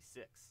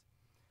 1956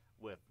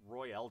 with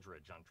Roy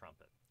Eldridge on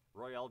trumpet.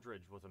 Roy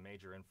Eldridge was a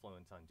major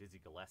influence on Dizzy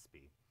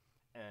Gillespie,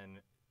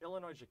 and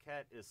Illinois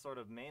Jacquet is sort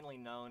of mainly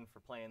known for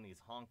playing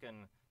these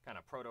honkin' kind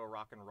of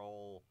proto-rock and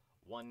roll,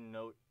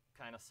 one-note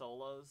kind of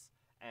solos,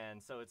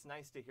 and so it's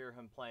nice to hear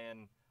him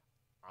playing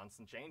on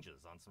some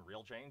changes, on some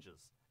real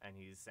changes, and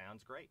he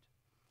sounds great.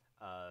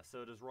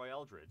 So does Roy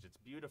Eldridge. It's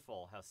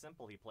beautiful how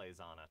simple he plays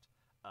on it.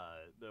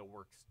 It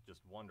works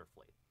just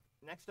wonderfully.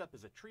 Next up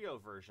is a trio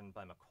version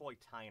by McCoy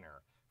Tyner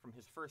from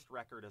his first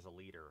record as a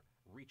leader,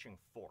 Reaching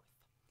Forth.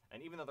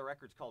 And even though the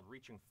record's called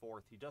Reaching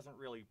Forth, he doesn't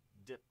really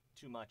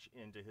too much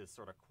into his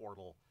sort of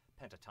chordal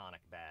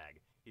pentatonic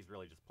bag. He's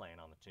really just playing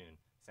on the tune.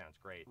 Sounds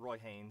great. Roy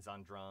Haynes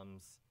on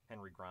drums,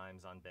 Henry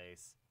Grimes on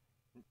bass.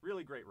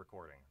 Really great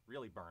recording,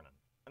 really burning.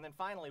 And then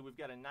finally, we've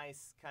got a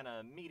nice kind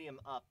of medium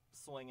up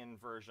swinging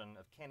version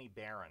of Kenny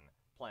Barron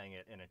playing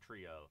it in a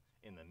trio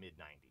in the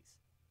mid-90s.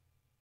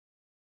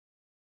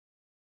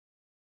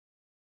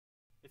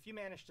 If you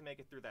managed to make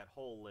it through that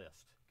whole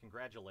list,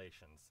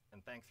 congratulations,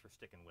 and thanks for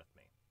sticking with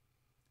me.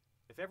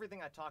 If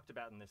everything I talked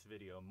about in this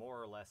video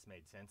more or less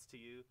made sense to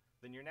you,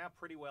 then you're now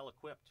pretty well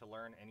equipped to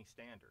learn any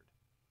standard.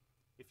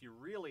 If you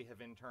really have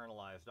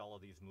internalized all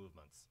of these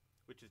movements,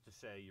 which is to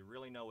say you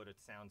really know what it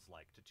sounds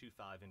like to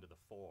 2-5 into the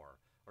 4,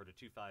 or to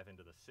 2-5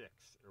 into the 6,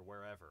 or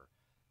wherever,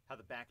 how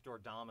the backdoor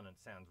dominant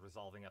sounds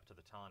resolving up to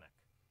the tonic,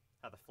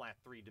 how the flat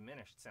 3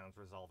 diminished sounds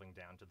resolving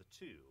down to the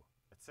 2,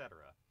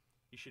 etc.,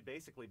 you should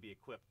basically be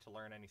equipped to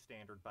learn any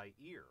standard by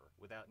ear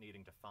without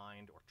needing to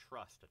find or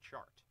trust a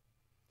chart.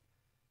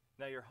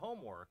 Now your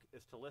homework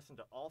is to listen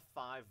to all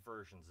 5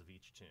 versions of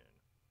each tune.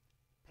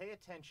 Pay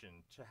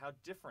attention to how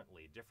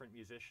differently different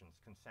musicians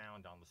can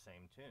sound on the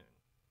same tune.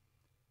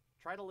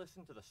 Try to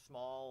listen to the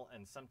small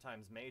and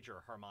sometimes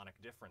major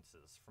harmonic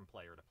differences from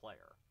player to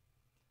player.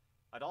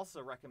 I'd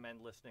also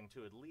recommend listening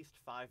to at least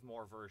 5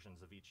 more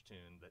versions of each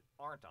tune that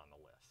aren't on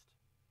the list.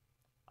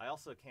 I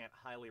also can't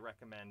highly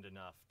recommend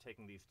enough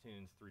taking these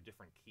tunes through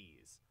different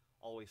keys,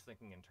 always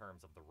thinking in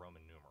terms of the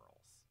Roman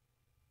numerals.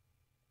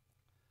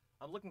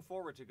 I'm looking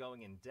forward to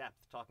going in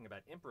depth talking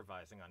about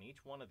improvising on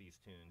each one of these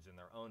tunes in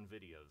their own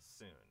videos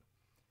soon.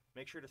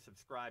 Make sure to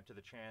subscribe to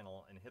the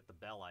channel and hit the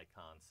bell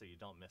icon so you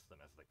don't miss them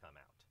as they come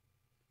out.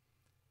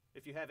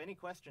 If you have any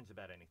questions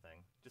about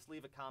anything, just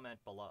leave a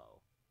comment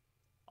below.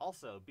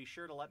 Also, be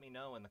sure to let me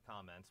know in the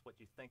comments what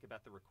you think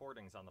about the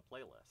recordings on the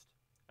playlist,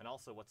 and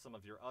also what some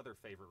of your other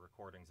favorite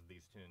recordings of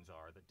these tunes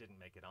are that didn't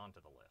make it onto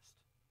the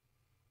list.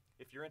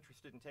 If you're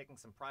interested in taking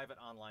some private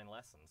online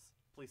lessons,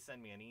 please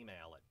send me an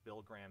email at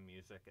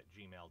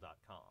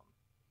billgrahammusic@gmail.com.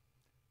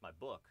 My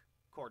book,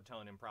 Chord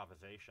Tone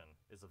Improvisation,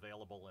 is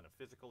available in a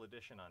physical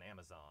edition on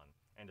Amazon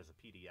and as a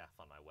PDF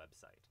on my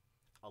website.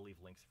 I'll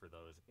leave links for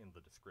those in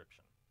the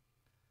description.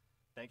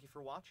 Thank you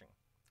for watching.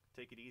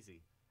 Take it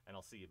easy, and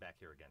I'll see you back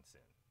here again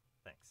soon.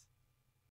 Thanks.